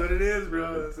is That's laugh. what it is,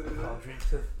 bro. That's what it I'll is. drink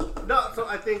to No, so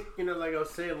I think like I was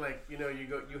saying, like you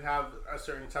have a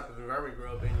certain type of environment you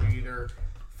grow up in. You either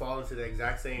fall into the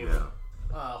exact same Yeah.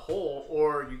 hole,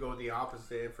 or you go the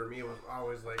opposite. And for me, it was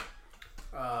always like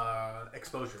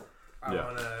exposure. I Yeah.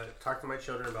 want to talk to my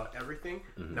children about everything,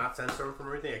 not censor them from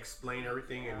everything, explain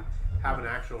everything, and have an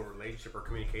actual relationship or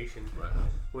communication Right.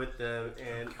 with them.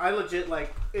 And I legit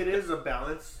like it is a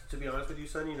balance, to be honest with you,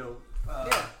 son. You know.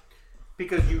 Yeah.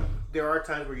 Because there are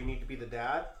times where you need to be the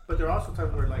dad, but there are also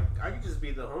times where like I could just be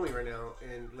the homie right now,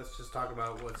 and let's just talk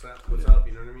about what's up. You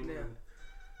know what I mean?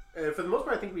 Yeah. And for the most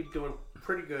part, I think we're doing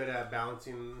pretty good at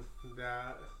balancing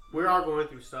that. We are going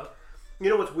through stuff. You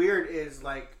know what's weird is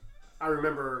like I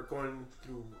remember going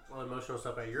through emotional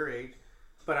stuff at your age,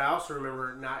 but I also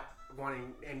remember not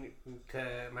wanting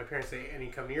my parents to say any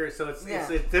come near. So it's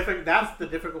different. That's the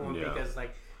difficult one Yeah. because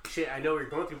like. Shit, I know what you're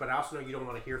going through, but I also know you don't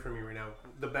want to hear from me right now.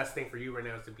 The best thing for you right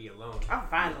now is to be alone. I'm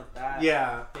fine with that.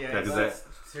 Yeah, Yeah, 'cause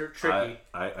it's tricky.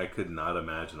 I could not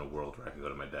imagine a world where I can go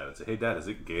to my dad and say, hey, Dad, is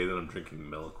it gay that I'm drinking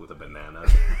milk with a banana?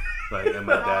 Like, and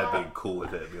my dad being cool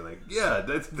with it, being like, yeah,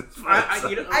 that's fine. I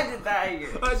did that at your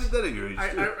I did that at your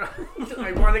age, too.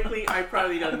 ironically, I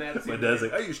probably done that. My dad's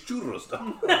like, I use churros stuff.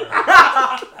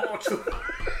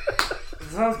 It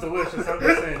sounds delicious. I'm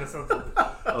just saying it sounds delicious.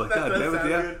 Oh, That God does damn it,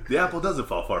 sound the, good. the apple doesn't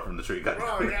fall far from the tree. God.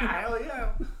 Oh yeah, hell yeah!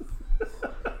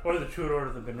 Or the churro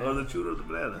or the banana. Oh, the churros, the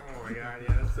banana. Oh my god,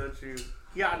 yeah, that's so true.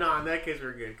 Yeah, no, in that case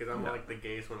we're good because I'm Yeah. like the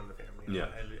gayest one in the family. Yeah.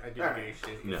 I do Alright. gay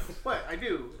shit. Yeah. What? I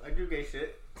do gay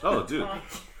shit. Oh, dude.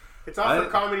 It's all for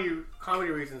I- comedy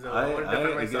reasons though. I want to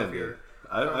defend myself again, here.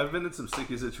 I've been in some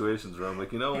sticky situations where I'm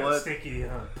like, you know Yeah, what? sticky,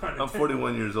 I'm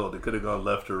 41 years old. It could have gone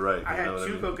left or right. I you know had what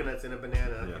 2 mean? coconuts and a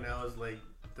banana, Yeah. and I was like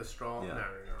the straw. Yeah. No, I don't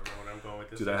know what I'm going with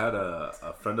this. Dude, I had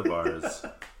a friend of ours,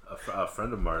 a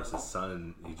friend of ours, his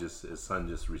son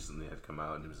just recently had come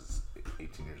out, and he was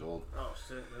 18 years old, Oh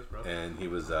shit, that's bro. and he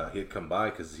had come by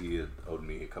because he had owed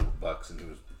me a couple bucks, and he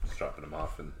was just dropping them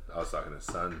off, and I was talking to his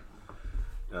son,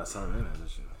 and I was telling him, man,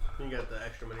 You got the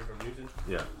extra money from Newton.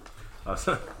 yeah, I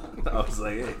was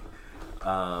like, hey,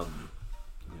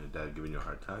 Dad giving you a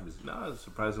hard time? He's like, no,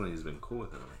 surprisingly, he's been cool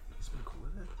with it. I'm like, he's been cool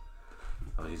with it.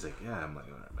 Oh, he's like, yeah. I'm like,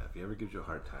 all right, man. If he ever gives you a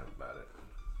hard time about it,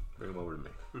 bring him over to me.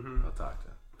 Mm-hmm. I'll talk to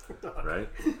him. Right?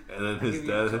 And then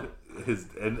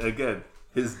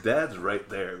his dad's right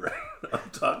there, right? I'm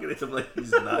talking to him like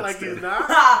he's not. Like he's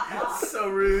not? So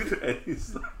rude. And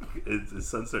he's like, his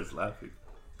son starts laughing.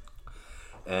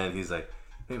 And he's like,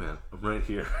 hey man, I'm right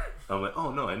here. I'm like,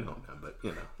 oh no, I know, man, but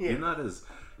you know, you're not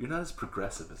as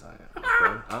progressive as I am.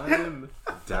 Okay? I am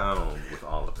down with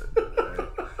all of it. Right?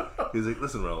 He's like,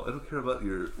 listen, Raul, I don't care about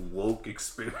your woke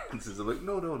experiences. I'm like,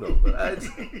 no, but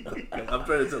I'm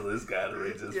trying to tell this guy to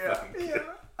raise his fucking kid.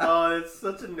 Yeah. Oh, it's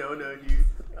such a no-no, dude.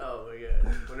 Oh my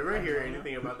god. Whenever I hear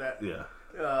anything about that,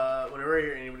 whenever I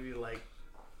hear anybody like,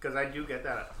 because I do get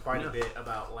that quite a bit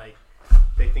about like,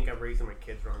 they think I'm raising my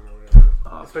kids wrong or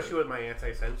whatever. Especially with my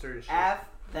anti-censor and shit. F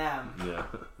them. Yeah,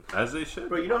 as they should.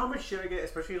 But you know how much shit I get,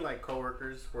 especially like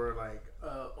coworkers, where like,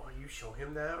 oh, you show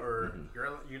him that, or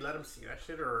you let him see that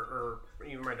shit, or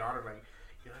even my daughter, like,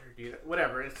 you let her do that,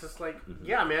 whatever. It's just like,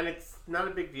 yeah, man, it's not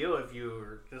a big deal if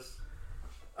you just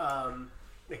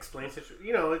explain situation.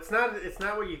 You know, it's not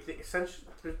what you think. Essentially,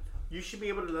 you should be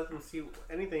able to let them see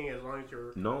anything as long as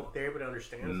they're able to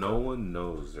understand. No one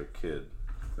knows their kid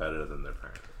better than their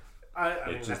parents. I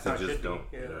mean, just that's how it should don't.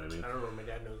 be. You know what I mean? I don't know. My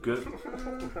dad knows. Good,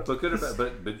 but good or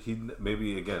bad. But he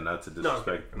maybe again not to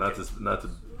disrespect, not to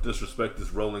disrespect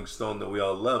this Rolling Stone that we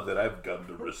all love that I've come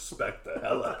to respect the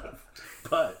hell out of.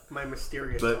 But my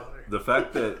mysterious father. The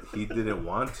fact that he didn't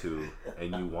want to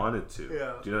and you wanted to.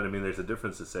 Yeah. Do you know what I mean? There's a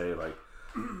difference to say like,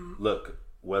 look,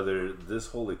 whether this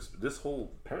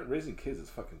whole parent raising kids is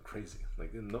fucking crazy.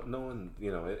 Like no one,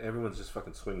 you know, everyone's just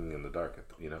fucking swinging in the dark.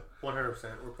 100%.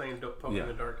 We're playing poke in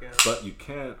the dark. Yeah. But you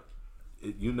can't.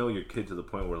 You know your kid to the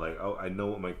point where like, oh, I know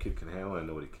what my kid can handle. I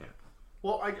know what he can't.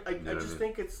 Well, I just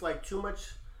think it's like too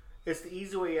much. It's the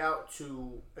easy way out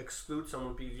to exclude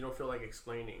someone because you don't feel like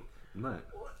explaining. Right.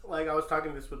 Like I was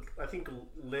talking this with, I think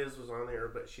Liz was on there,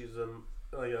 but she's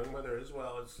a young mother as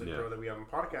well. It's the girl that we have on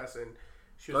podcast, and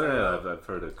she was I've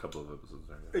heard a couple of episodes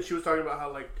there. And she was talking about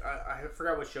how like I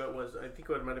forgot what show it was. I think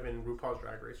it might have been RuPaul's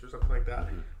Drag Race or something like that,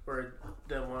 where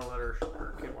they didn't want to let her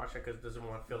kid watch it because it doesn't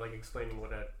want to feel like explaining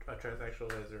what a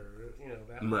transsexual is or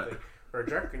that whole thing, or a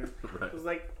drag queen. It was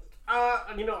like.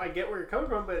 I get where you're coming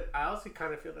from, but I also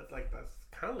kind of feel that's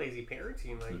kind of lazy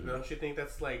parenting. Like, don't you think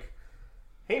that's like,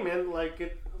 hey man,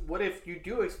 like, what if you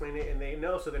do explain it and they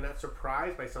know, so they're not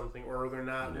surprised by something, or they're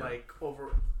not like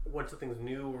over when something's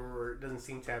new or it doesn't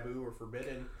seem taboo or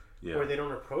forbidden, or they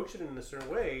don't approach it in a certain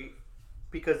way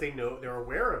because they know they're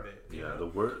aware of it. You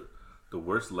know? The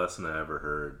worst lesson I ever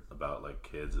heard about like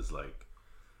kids is like.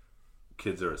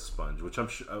 Kids are a sponge, which I'm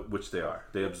sure, which they are.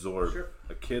 They absorb. Sure.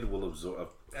 A kid will absorb.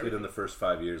 A kid in the first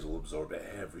 5 years will absorb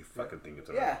every fucking thing it's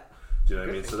around. Yeah. Do you know what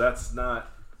I mean? So that's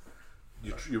not.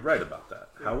 You're right about that.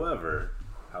 Yeah.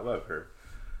 However,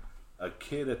 a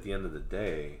kid at the end of the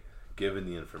day, given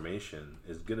the information,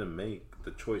 is gonna make the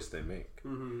choice they make.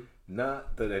 Mm-hmm.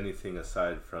 Not that anything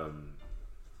aside from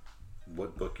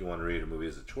what book you want to read or movie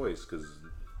is a choice, because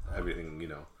everything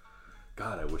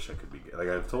God, I wish I could be gay. Like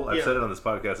I've said it on this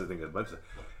podcast. I think a bunch of.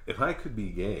 If I could be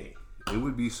gay, it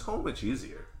would be so much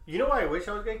easier. You know why I wish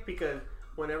I was gay? Because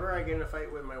whenever I get in a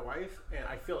fight with my wife, and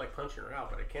I feel like punching her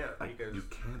out, but I can't because. You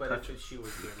can't. But touch if she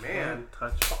was a man,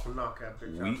 I'll knock out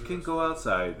bitch. We can go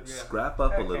outside, scrap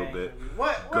up a little bit.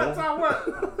 What?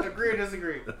 Agree or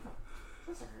disagree?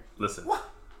 Listen. What?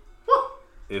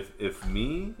 If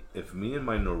me and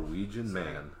my Norwegian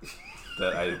man.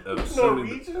 That I'm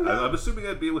assuming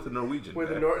I'd be with a Norwegian. With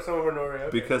some of a Norwegian.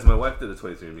 Okay. Because my wife did a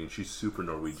 23andMe and she's super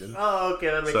Norwegian. Oh, okay,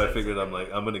 that makes sense. So I figured I'm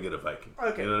gonna get a Viking.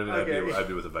 Okay. You know what I mean? Okay. I'd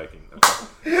be with a Viking.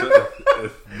 Okay. So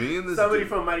if me and this somebody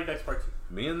from Mighty Ducks Part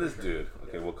 2. Me and this dude.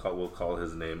 Okay, we'll call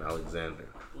his name Alexander.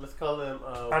 Let's call him.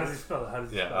 How does he spell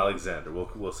it? Alexander.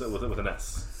 We'll say with an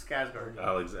S. Skarsgård.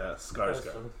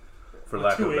 Skarsgård. For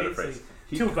lack of a better phrase.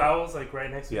 Two vowels like right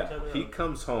next to each other. He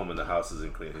comes home and the house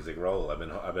isn't clean. He's like, Raul,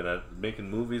 I've been making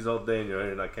movies all day and you're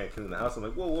here and I can't clean the house. I'm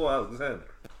like, whoa, Alexander,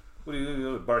 what are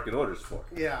you barking orders for?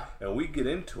 Yeah. And we get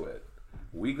into it.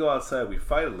 We go outside, we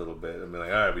fight a little bit, and be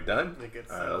like, all right, we done?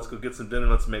 All right, let's go get some dinner,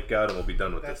 let's make out, and we'll be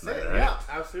done with this night. Right? Yeah,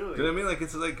 absolutely. Do you know what I mean? Like,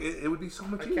 it's like, it would be so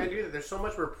much easier. I can't do that. There's so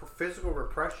much physical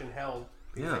repression held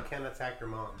because I can't attack your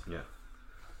mom. Yeah.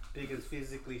 Because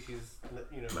physically she's,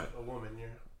 a woman,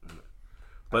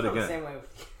 But again. The same way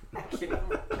with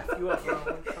you up,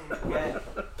 yeah.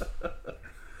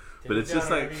 But it's just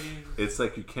like,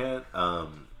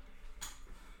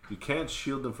 you can't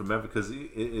shield them from everything, because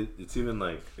it's even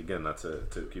like, again, not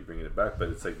to keep bringing it back, but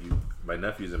it's like my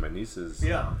nephews and my nieces,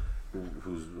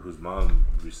 whose mom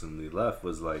recently left,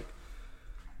 was like,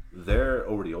 they're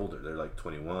already older. They're like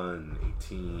 21,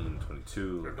 18,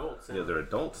 22. They're adults. Yeah, they're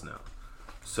adults now.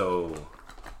 So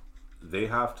they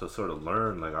have to sort of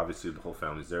learn, like, obviously the whole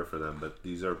family's there for them, but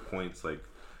these are points like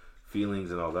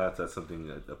feelings and all that. That's something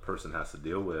that a person has to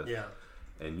deal with. Yeah.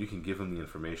 And you can give them the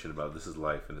information about this is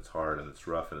life and it's hard and it's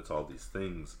rough and it's all these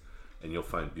things. And you'll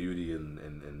find beauty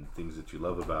in things that you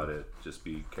love about it. Just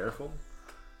be careful.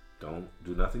 Don't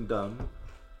do nothing dumb.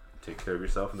 Take care of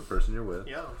yourself and the person you're with.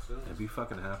 Yeah, absolutely. And be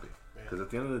fucking happy. Because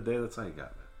at the end of the day, that's all you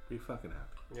got, man. Be fucking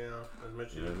happy. Yeah, as much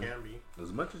as you can be.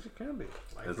 As much as you can be.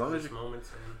 Life As long as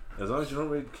you don't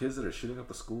raise kids that are shooting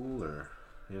up a school or,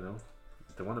 you know,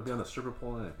 if they want to be on a stripper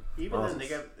pole. And even then, they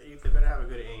better have a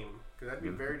good aim. Because I'd be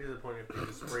very disappointed if they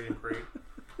just sprayed and prayed.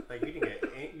 Like, you didn't get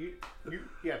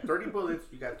you had 30 bullets,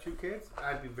 you got 2 kids,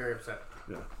 I'd be very upset.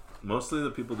 Yeah. Mostly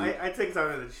the people I take some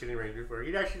of the shooting range before.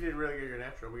 You actually didn't really get your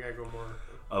natural. We gotta go more.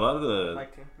 A lot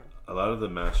of the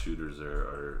mass shooters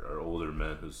are older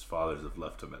men whose fathers have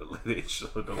left them at a late age, so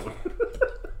don't worry.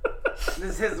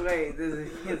 This is his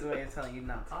way of telling you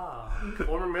not to.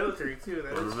 Former military too.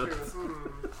 That is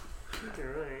true.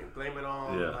 You're right. Blame it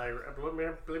on.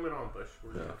 Blame it on Bush.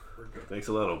 We're good. Thanks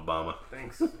a lot, Obama.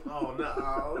 Thanks. Oh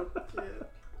no.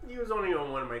 He was only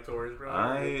on one of my tours, bro.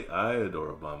 I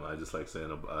adore Obama. I just like saying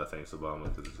thanks Obama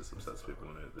because it just upsets people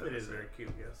when it is very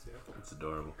cute. Yes, yeah. It's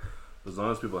adorable. As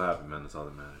long as people are happy, man, that's all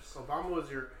that matters. Obama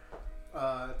was your.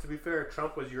 To be fair,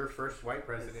 Trump was your first white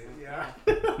president. Yeah.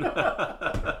 That's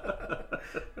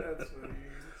funny.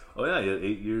 Oh yeah, he had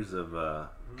 8 years of Obama,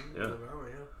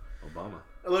 Obama.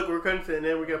 Look, we're cutting to the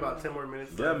end. We got about 10 more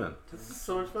minutes. Yeah, man. This is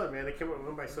so much fun, man. It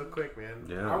went by so quick, man.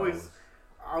 Yeah.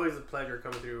 Always a pleasure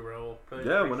coming through, Raul.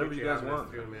 Yeah, whenever you guys want.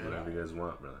 Whenever you guys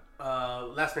want, brother.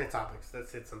 Last minute topics.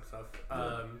 Let's hit some stuff.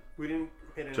 We didn't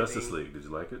hit anything. Justice League. Did you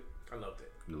like it? I loved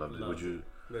it. You loved it. Would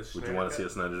you want to see a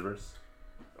Snyderverse?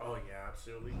 Oh yeah,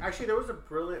 absolutely. Actually, there was a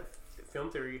brilliant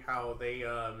film theory how they.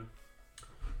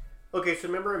 Okay, so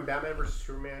remember in Batman vs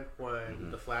Superman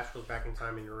when the Flash goes back in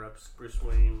time and interrupts Bruce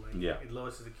Wayne,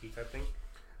 Lois is the key type thing.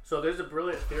 So there's a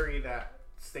brilliant theory that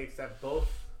states that both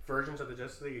versions of the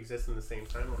Justice League exist in the same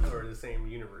time or the same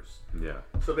universe. Yeah.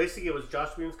 So basically, it was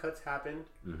Joss Whedon's cuts happened,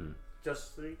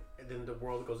 Justice League, and then the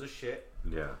world goes to shit.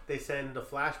 Yeah. They send the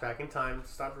Flash back in time to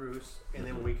stop Bruce, and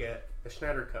then we get the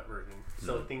Snyder cut version.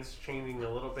 So things changing a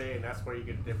little bit, and that's where you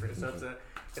get different. So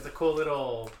it's a cool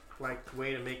little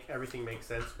way to make everything make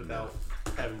sense without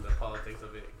having the politics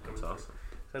of it. That's awesome.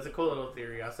 So that's a cool little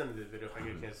theory. I'll send you the video if I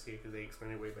get a chance to see it because they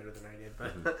explain it way better than I did.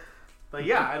 But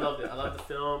yeah, I loved it. I loved the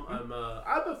film. I'm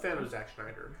a fan of Zack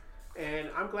Snyder,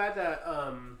 and I'm glad that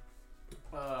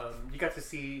you got to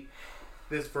see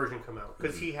this version come out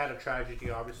because he had a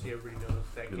tragedy. Obviously, everybody knows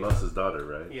that he lost his daughter,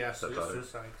 right? Yeah,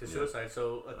 suicide.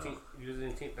 So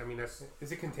I mean, that's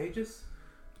is it contagious?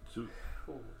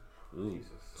 Jesus.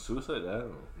 Suicide? I don't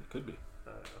know. It could be.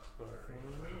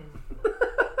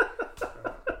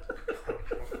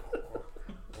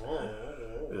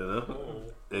 You know?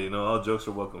 Hey, all jokes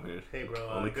are welcome here. Hey, bro.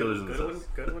 Only killers in the sense.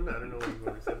 Good one. I don't know what you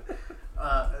want to say.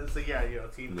 So yeah,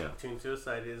 Teen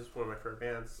Suicide is one of my favorite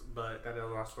bands, but that is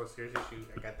also a serious issue.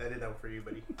 I got that in down for you,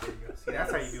 buddy. There you go. See,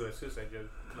 that's how you do a suicide joke.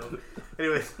 So,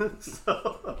 anyways,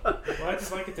 so. Well, I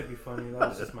just like it to be funny. That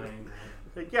was just my angle.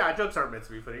 Yeah, jokes aren't meant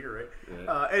to be funny. You're right.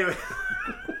 Yeah. Anyway,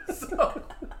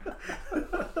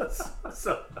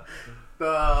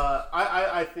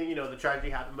 I think the tragedy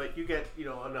happened, but you get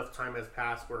enough time has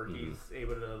passed where he's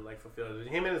able to fulfill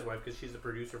him and his wife because she's the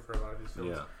producer for a lot of his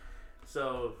films. Yeah.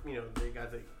 So they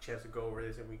got the chance to go over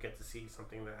this, and we get to see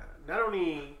something that not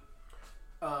only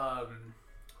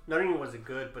was it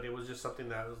good, but it was just something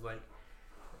that was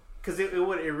because it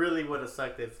really would have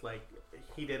sucked if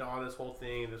he did all this whole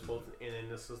thing, and then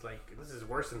this is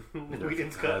worse than we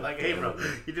didn't cut. Hey, bro,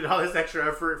 you did all this extra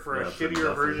effort for a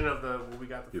shittier version of what we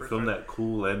got. You filmed that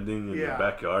cool ending in your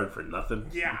backyard for nothing.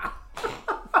 Yeah,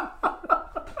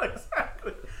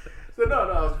 exactly. So no,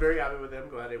 I was very happy with them.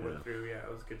 Glad it went through. Yeah,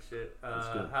 it was good shit.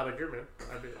 Good. How about your man?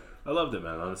 I loved it,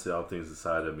 man. Honestly, all things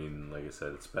aside, I mean, like I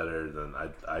said, it's better than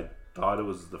I thought it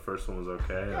was. The first one was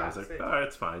okay, and I was like, all right,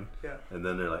 it's fine. Yeah. And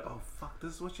then they're like, oh fuck,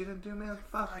 this is what you didn't do, man.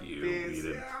 Fuck you.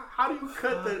 Yeah. How do you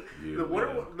cut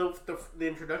the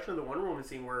introduction of the Wonder Woman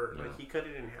scene where he cut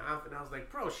it in half, and I was like,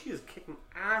 bro, she is kicking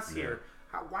ass here.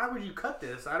 Why would you cut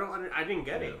this? I didn't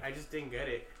get it. I just didn't get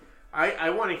it. I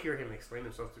want to hear him explain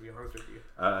himself. To be honest with you,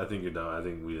 I think you're done. I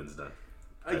think Whedon's done.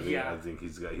 I think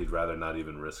he'd rather not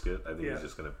even risk it. I think he's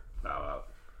just gonna bow out.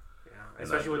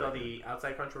 Especially with all the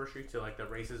outside controversy to the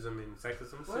racism and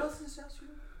sexism. What else is Josh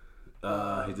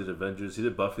He did Avengers. He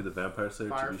did Buffy the Vampire Slayer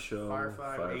TV show.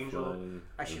 Firefly, Angel.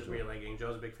 I should really like Angel. I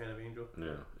was a big fan of Angel.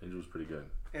 Yeah, Angel was pretty good.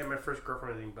 And my first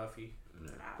girlfriend, I think Buffy.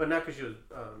 Yeah. But not because she was.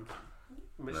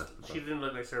 She didn't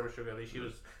look like Sarah Michelle Gellar. She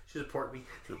was portly.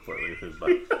 She was portly. She was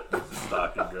a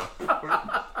stocking girl.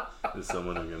 There's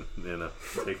someone who can,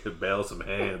 take bale some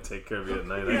hay and take care of you at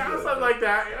night. Yeah, something like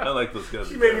that. Yeah. I like those guys.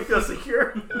 She made me feel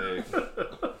secure. Hey.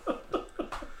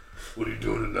 What are you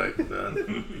doing tonight,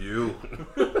 man? You.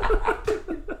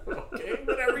 Okay,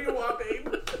 whatever you want,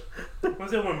 babe.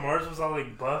 Was it when Mars was all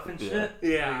like buff and shit?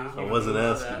 Yeah. I wasn't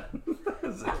asking.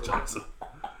 Zach Johnson.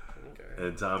 Okay.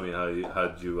 And Tommy,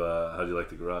 how'd you like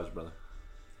the garage, brother?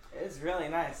 It's really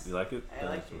nice. You like it? I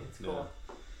like it. It's cool.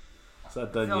 It's not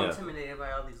I done feel yet. intimidated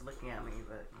by all these looking at me,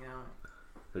 but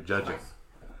They're judging.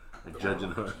 They're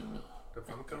judging her. The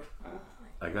Funko.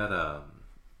 I got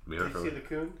we heard Did you from see the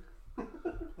coon?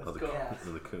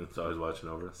 the coon's always watching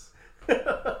over us. And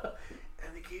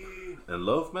the coon. And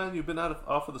Loaf, man, you've been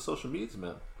off of the social medias,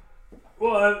 man.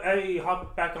 Well, I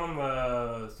hopped back on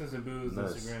the Snooze and Booze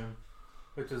Nice. Instagram,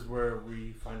 which is where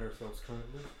we find ourselves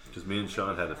currently. Because me and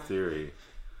Sean had a theory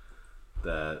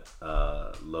that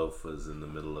Loaf was in the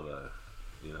middle of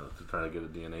trying to get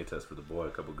a DNA test for the boy.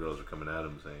 A couple girls were coming at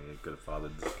him saying he could have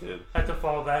fathered this kid. I had to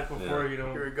fall back before, You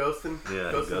were ghosting?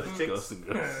 Yeah, Ghosting the chicks? ghosting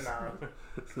girls.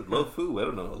 Nah. Loaf who? I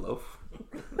don't know. Loaf.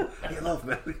 Hey, Loaf,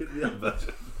 man. Yeah, but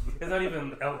It's not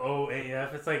even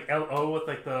LOAF. It's like LO with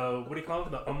like the, what do you call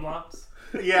it? The umlauts?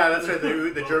 Yeah, that's right.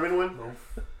 The German one.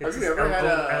 It's Have you ever had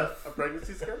a LOF.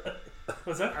 pregnancy scare?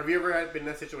 What's that? Have you ever been in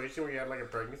that situation where you had like a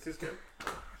pregnancy scare?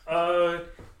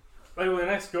 Like with an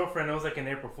ex-girlfriend, it was like an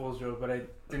April Fool's joke, but I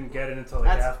didn't get it until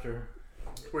like after.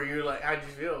 Where you like, how'd you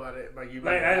feel about it? Like you?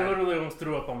 Like I literally almost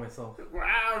threw up on myself.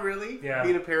 Wow, really? Yeah.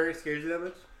 Being a parent scares you that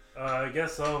much? I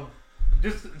guess so.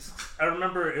 Just I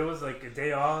remember it was like a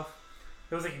day off.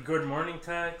 It was like a good morning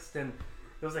text, and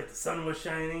it was like the sun was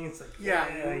shining. It's like Yeah,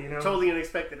 totally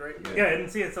unexpected, right? Yeah, I didn't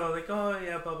see it, so I was like, oh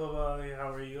yeah, blah blah blah.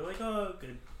 How are you? Like, oh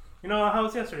good. How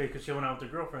was yesterday? Because she went out with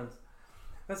her girlfriends.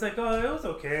 I was like, oh, it was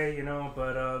okay,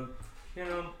 but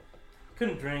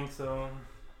couldn't drink, so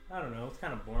I don't know. It's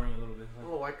kind of boring a little bit. Like,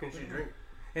 Well, why couldn't you drink?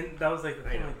 And that was like the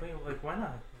I thing, know. like why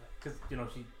not? Because she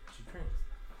drinks.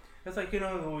 It's like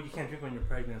well, you can't drink when you're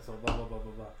pregnant, so blah blah blah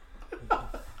blah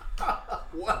blah.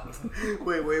 What?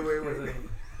 Wait.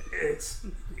 It's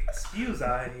excuse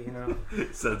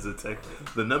sends a text.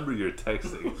 The number you're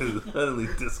texting is suddenly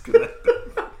disconnected.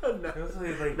 It was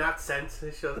like Not sense.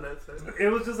 It shows not sense. it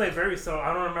was just like very so.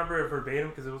 I don't remember it verbatim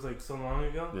because it was like so long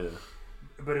ago. Yeah.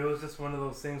 But it was just one of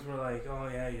those things where like, oh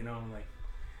yeah, like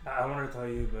I wanted to tell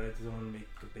you, but I just don't want to make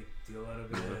a big deal out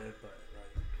of it. Yeah. But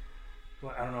like,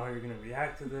 well, I don't know how you're gonna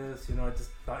react to this. I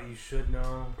just thought you should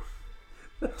know.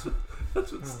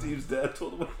 That's what Steve's dad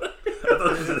told him. I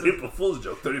thought it was an April Fool's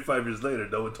joke. 35 years later,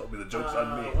 no one told me the joke's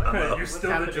on me. You're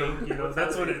still the joke.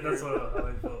 That's how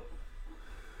I felt.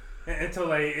 Until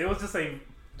like it was just like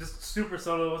just super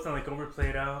subtle. It wasn't like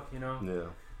overplayed out. Yeah.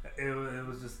 It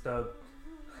was just I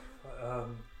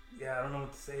don't know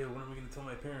what to say. What am I gonna tell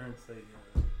my parents? Like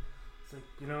it's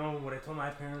like what I told my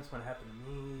parents when it happened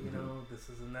to me. This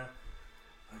isn't that.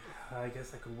 I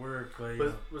guess I could work, but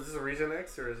Was this a recent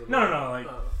ex or is it? No, like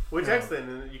which ex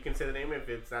then? You can say the name if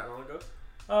it's that long ago.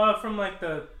 From like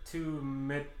the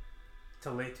mid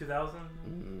to late 2000,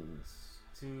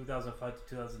 2005 to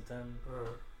 2010,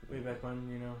 way back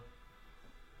when,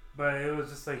 But it was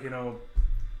just like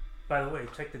by the way,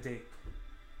 check the date.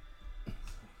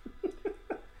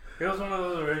 It was one of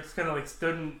those where it just kind of like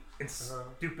stood in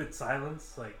stupid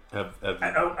silence. Like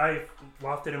I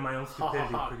lost it in my own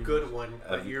stupidity. Good one.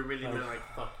 But you're really been like,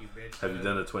 fuck you, bitch. Have you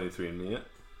done a 23andMe yet?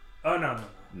 Oh no.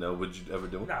 No, would you ever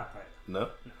do one? Not No?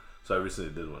 So I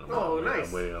recently did one. Nice.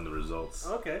 I'm waiting on the results.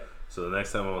 Okay. So the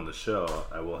next time I'm on the show,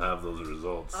 I will have those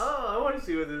results. Oh, I want to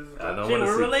see what this is about.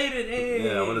 We're related. Hey.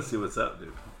 Yeah, I want to see what's up,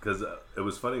 dude. Because it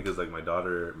was funny because like my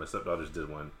stepdaughters did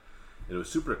one. And it was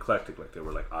super eclectic. Like there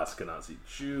were like Ashkenazi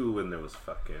Jew, and there was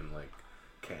fucking like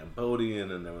Cambodian,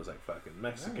 and there was like fucking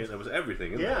Mexican. Nice. There was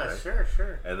everything in there. Yeah, right?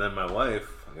 sure. And then my wife,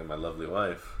 my lovely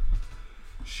wife,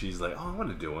 she's like, "Oh, I want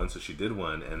to do one." So she did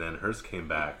one, and then hers came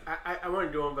back. I want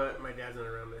to do one, but my dad's not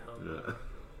around to help. Yeah.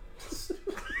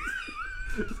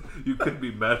 You could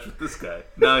be matched with this guy.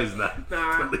 No, he's not.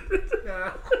 Nah.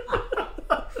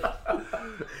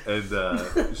 And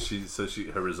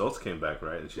her results came back,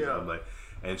 right? And I'm like.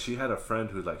 And she had a friend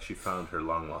who she found her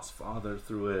long lost father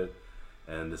through it,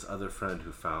 and this other friend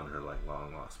who found her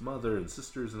long lost mother and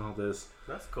sisters and all this.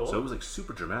 That's cool. So it was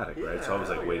super dramatic, right? Yeah, So I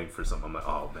was waiting for something. I'm like,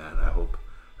 oh man, I hope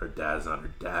her dad's not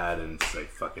her dad, and it's like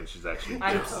fucking, she's actually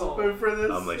I'm gypsy. Hoping for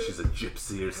this. I'm like, she's a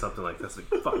gypsy or something like that's like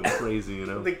fucking crazy, you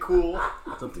know? Something cool.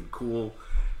 Something cool.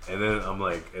 And then I'm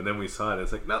like, and then we saw it.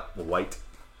 It's like, no, white.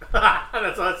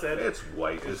 That's what I said. It's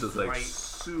white. It's just like white. That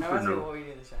super, was what we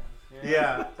did this time.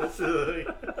 Yeah, absolutely.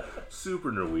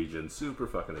 super Norwegian, super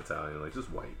fucking Italian, like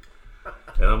just white.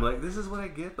 And I'm like, this is what I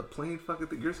get. The plain fucking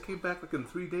thing. Yours came back like in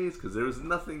 3 days because there was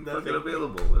nothing fucking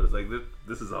available. It was like,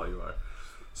 this is all you are.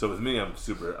 So with me, I'm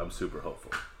super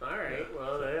hopeful. All right.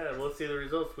 Well, yeah, we'll see the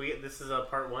results. This is a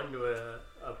part 1 to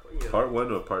a part 1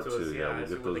 to a part 2. Yeah, we'll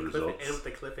so get those results. And with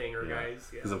the cliffhanger, guys.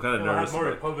 Because I'm kind of We'll nervous.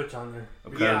 have more Povich on there.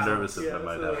 I'm kind of nervous if I Yeah,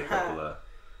 might so have a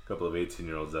couple of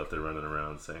 18-year-olds out there running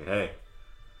around saying, "Hey,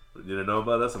 you didn't know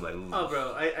about us?" I'm like, Oh,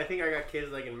 bro, I think I got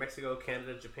kids like in Mexico,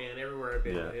 Canada, Japan, everywhere I've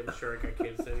been. Yeah. I'm sure I got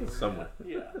kids anywhere. Somewhere.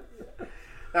 Yeah.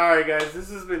 All right, guys,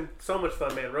 this has been so much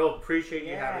fun, man. Real appreciate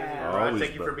you having me, bro. Always,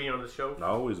 Thank you for bro. being on the show.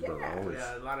 Always, brother, always.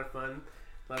 Yeah, a lot of fun.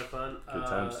 Good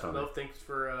times, Tommy. Love, thanks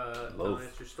for telling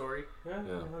us your story. Yeah.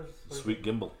 Yeah. Sweet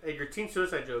gimbal. Hey, your teen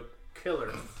suicide joke,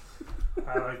 killer.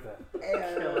 I like that.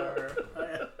 Killer.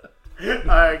 All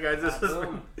right, guys, this has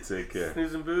been Take care.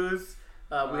 Snooze and Booze.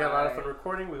 We had a lot of fun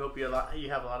recording. We hope you have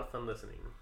a lot of fun listening.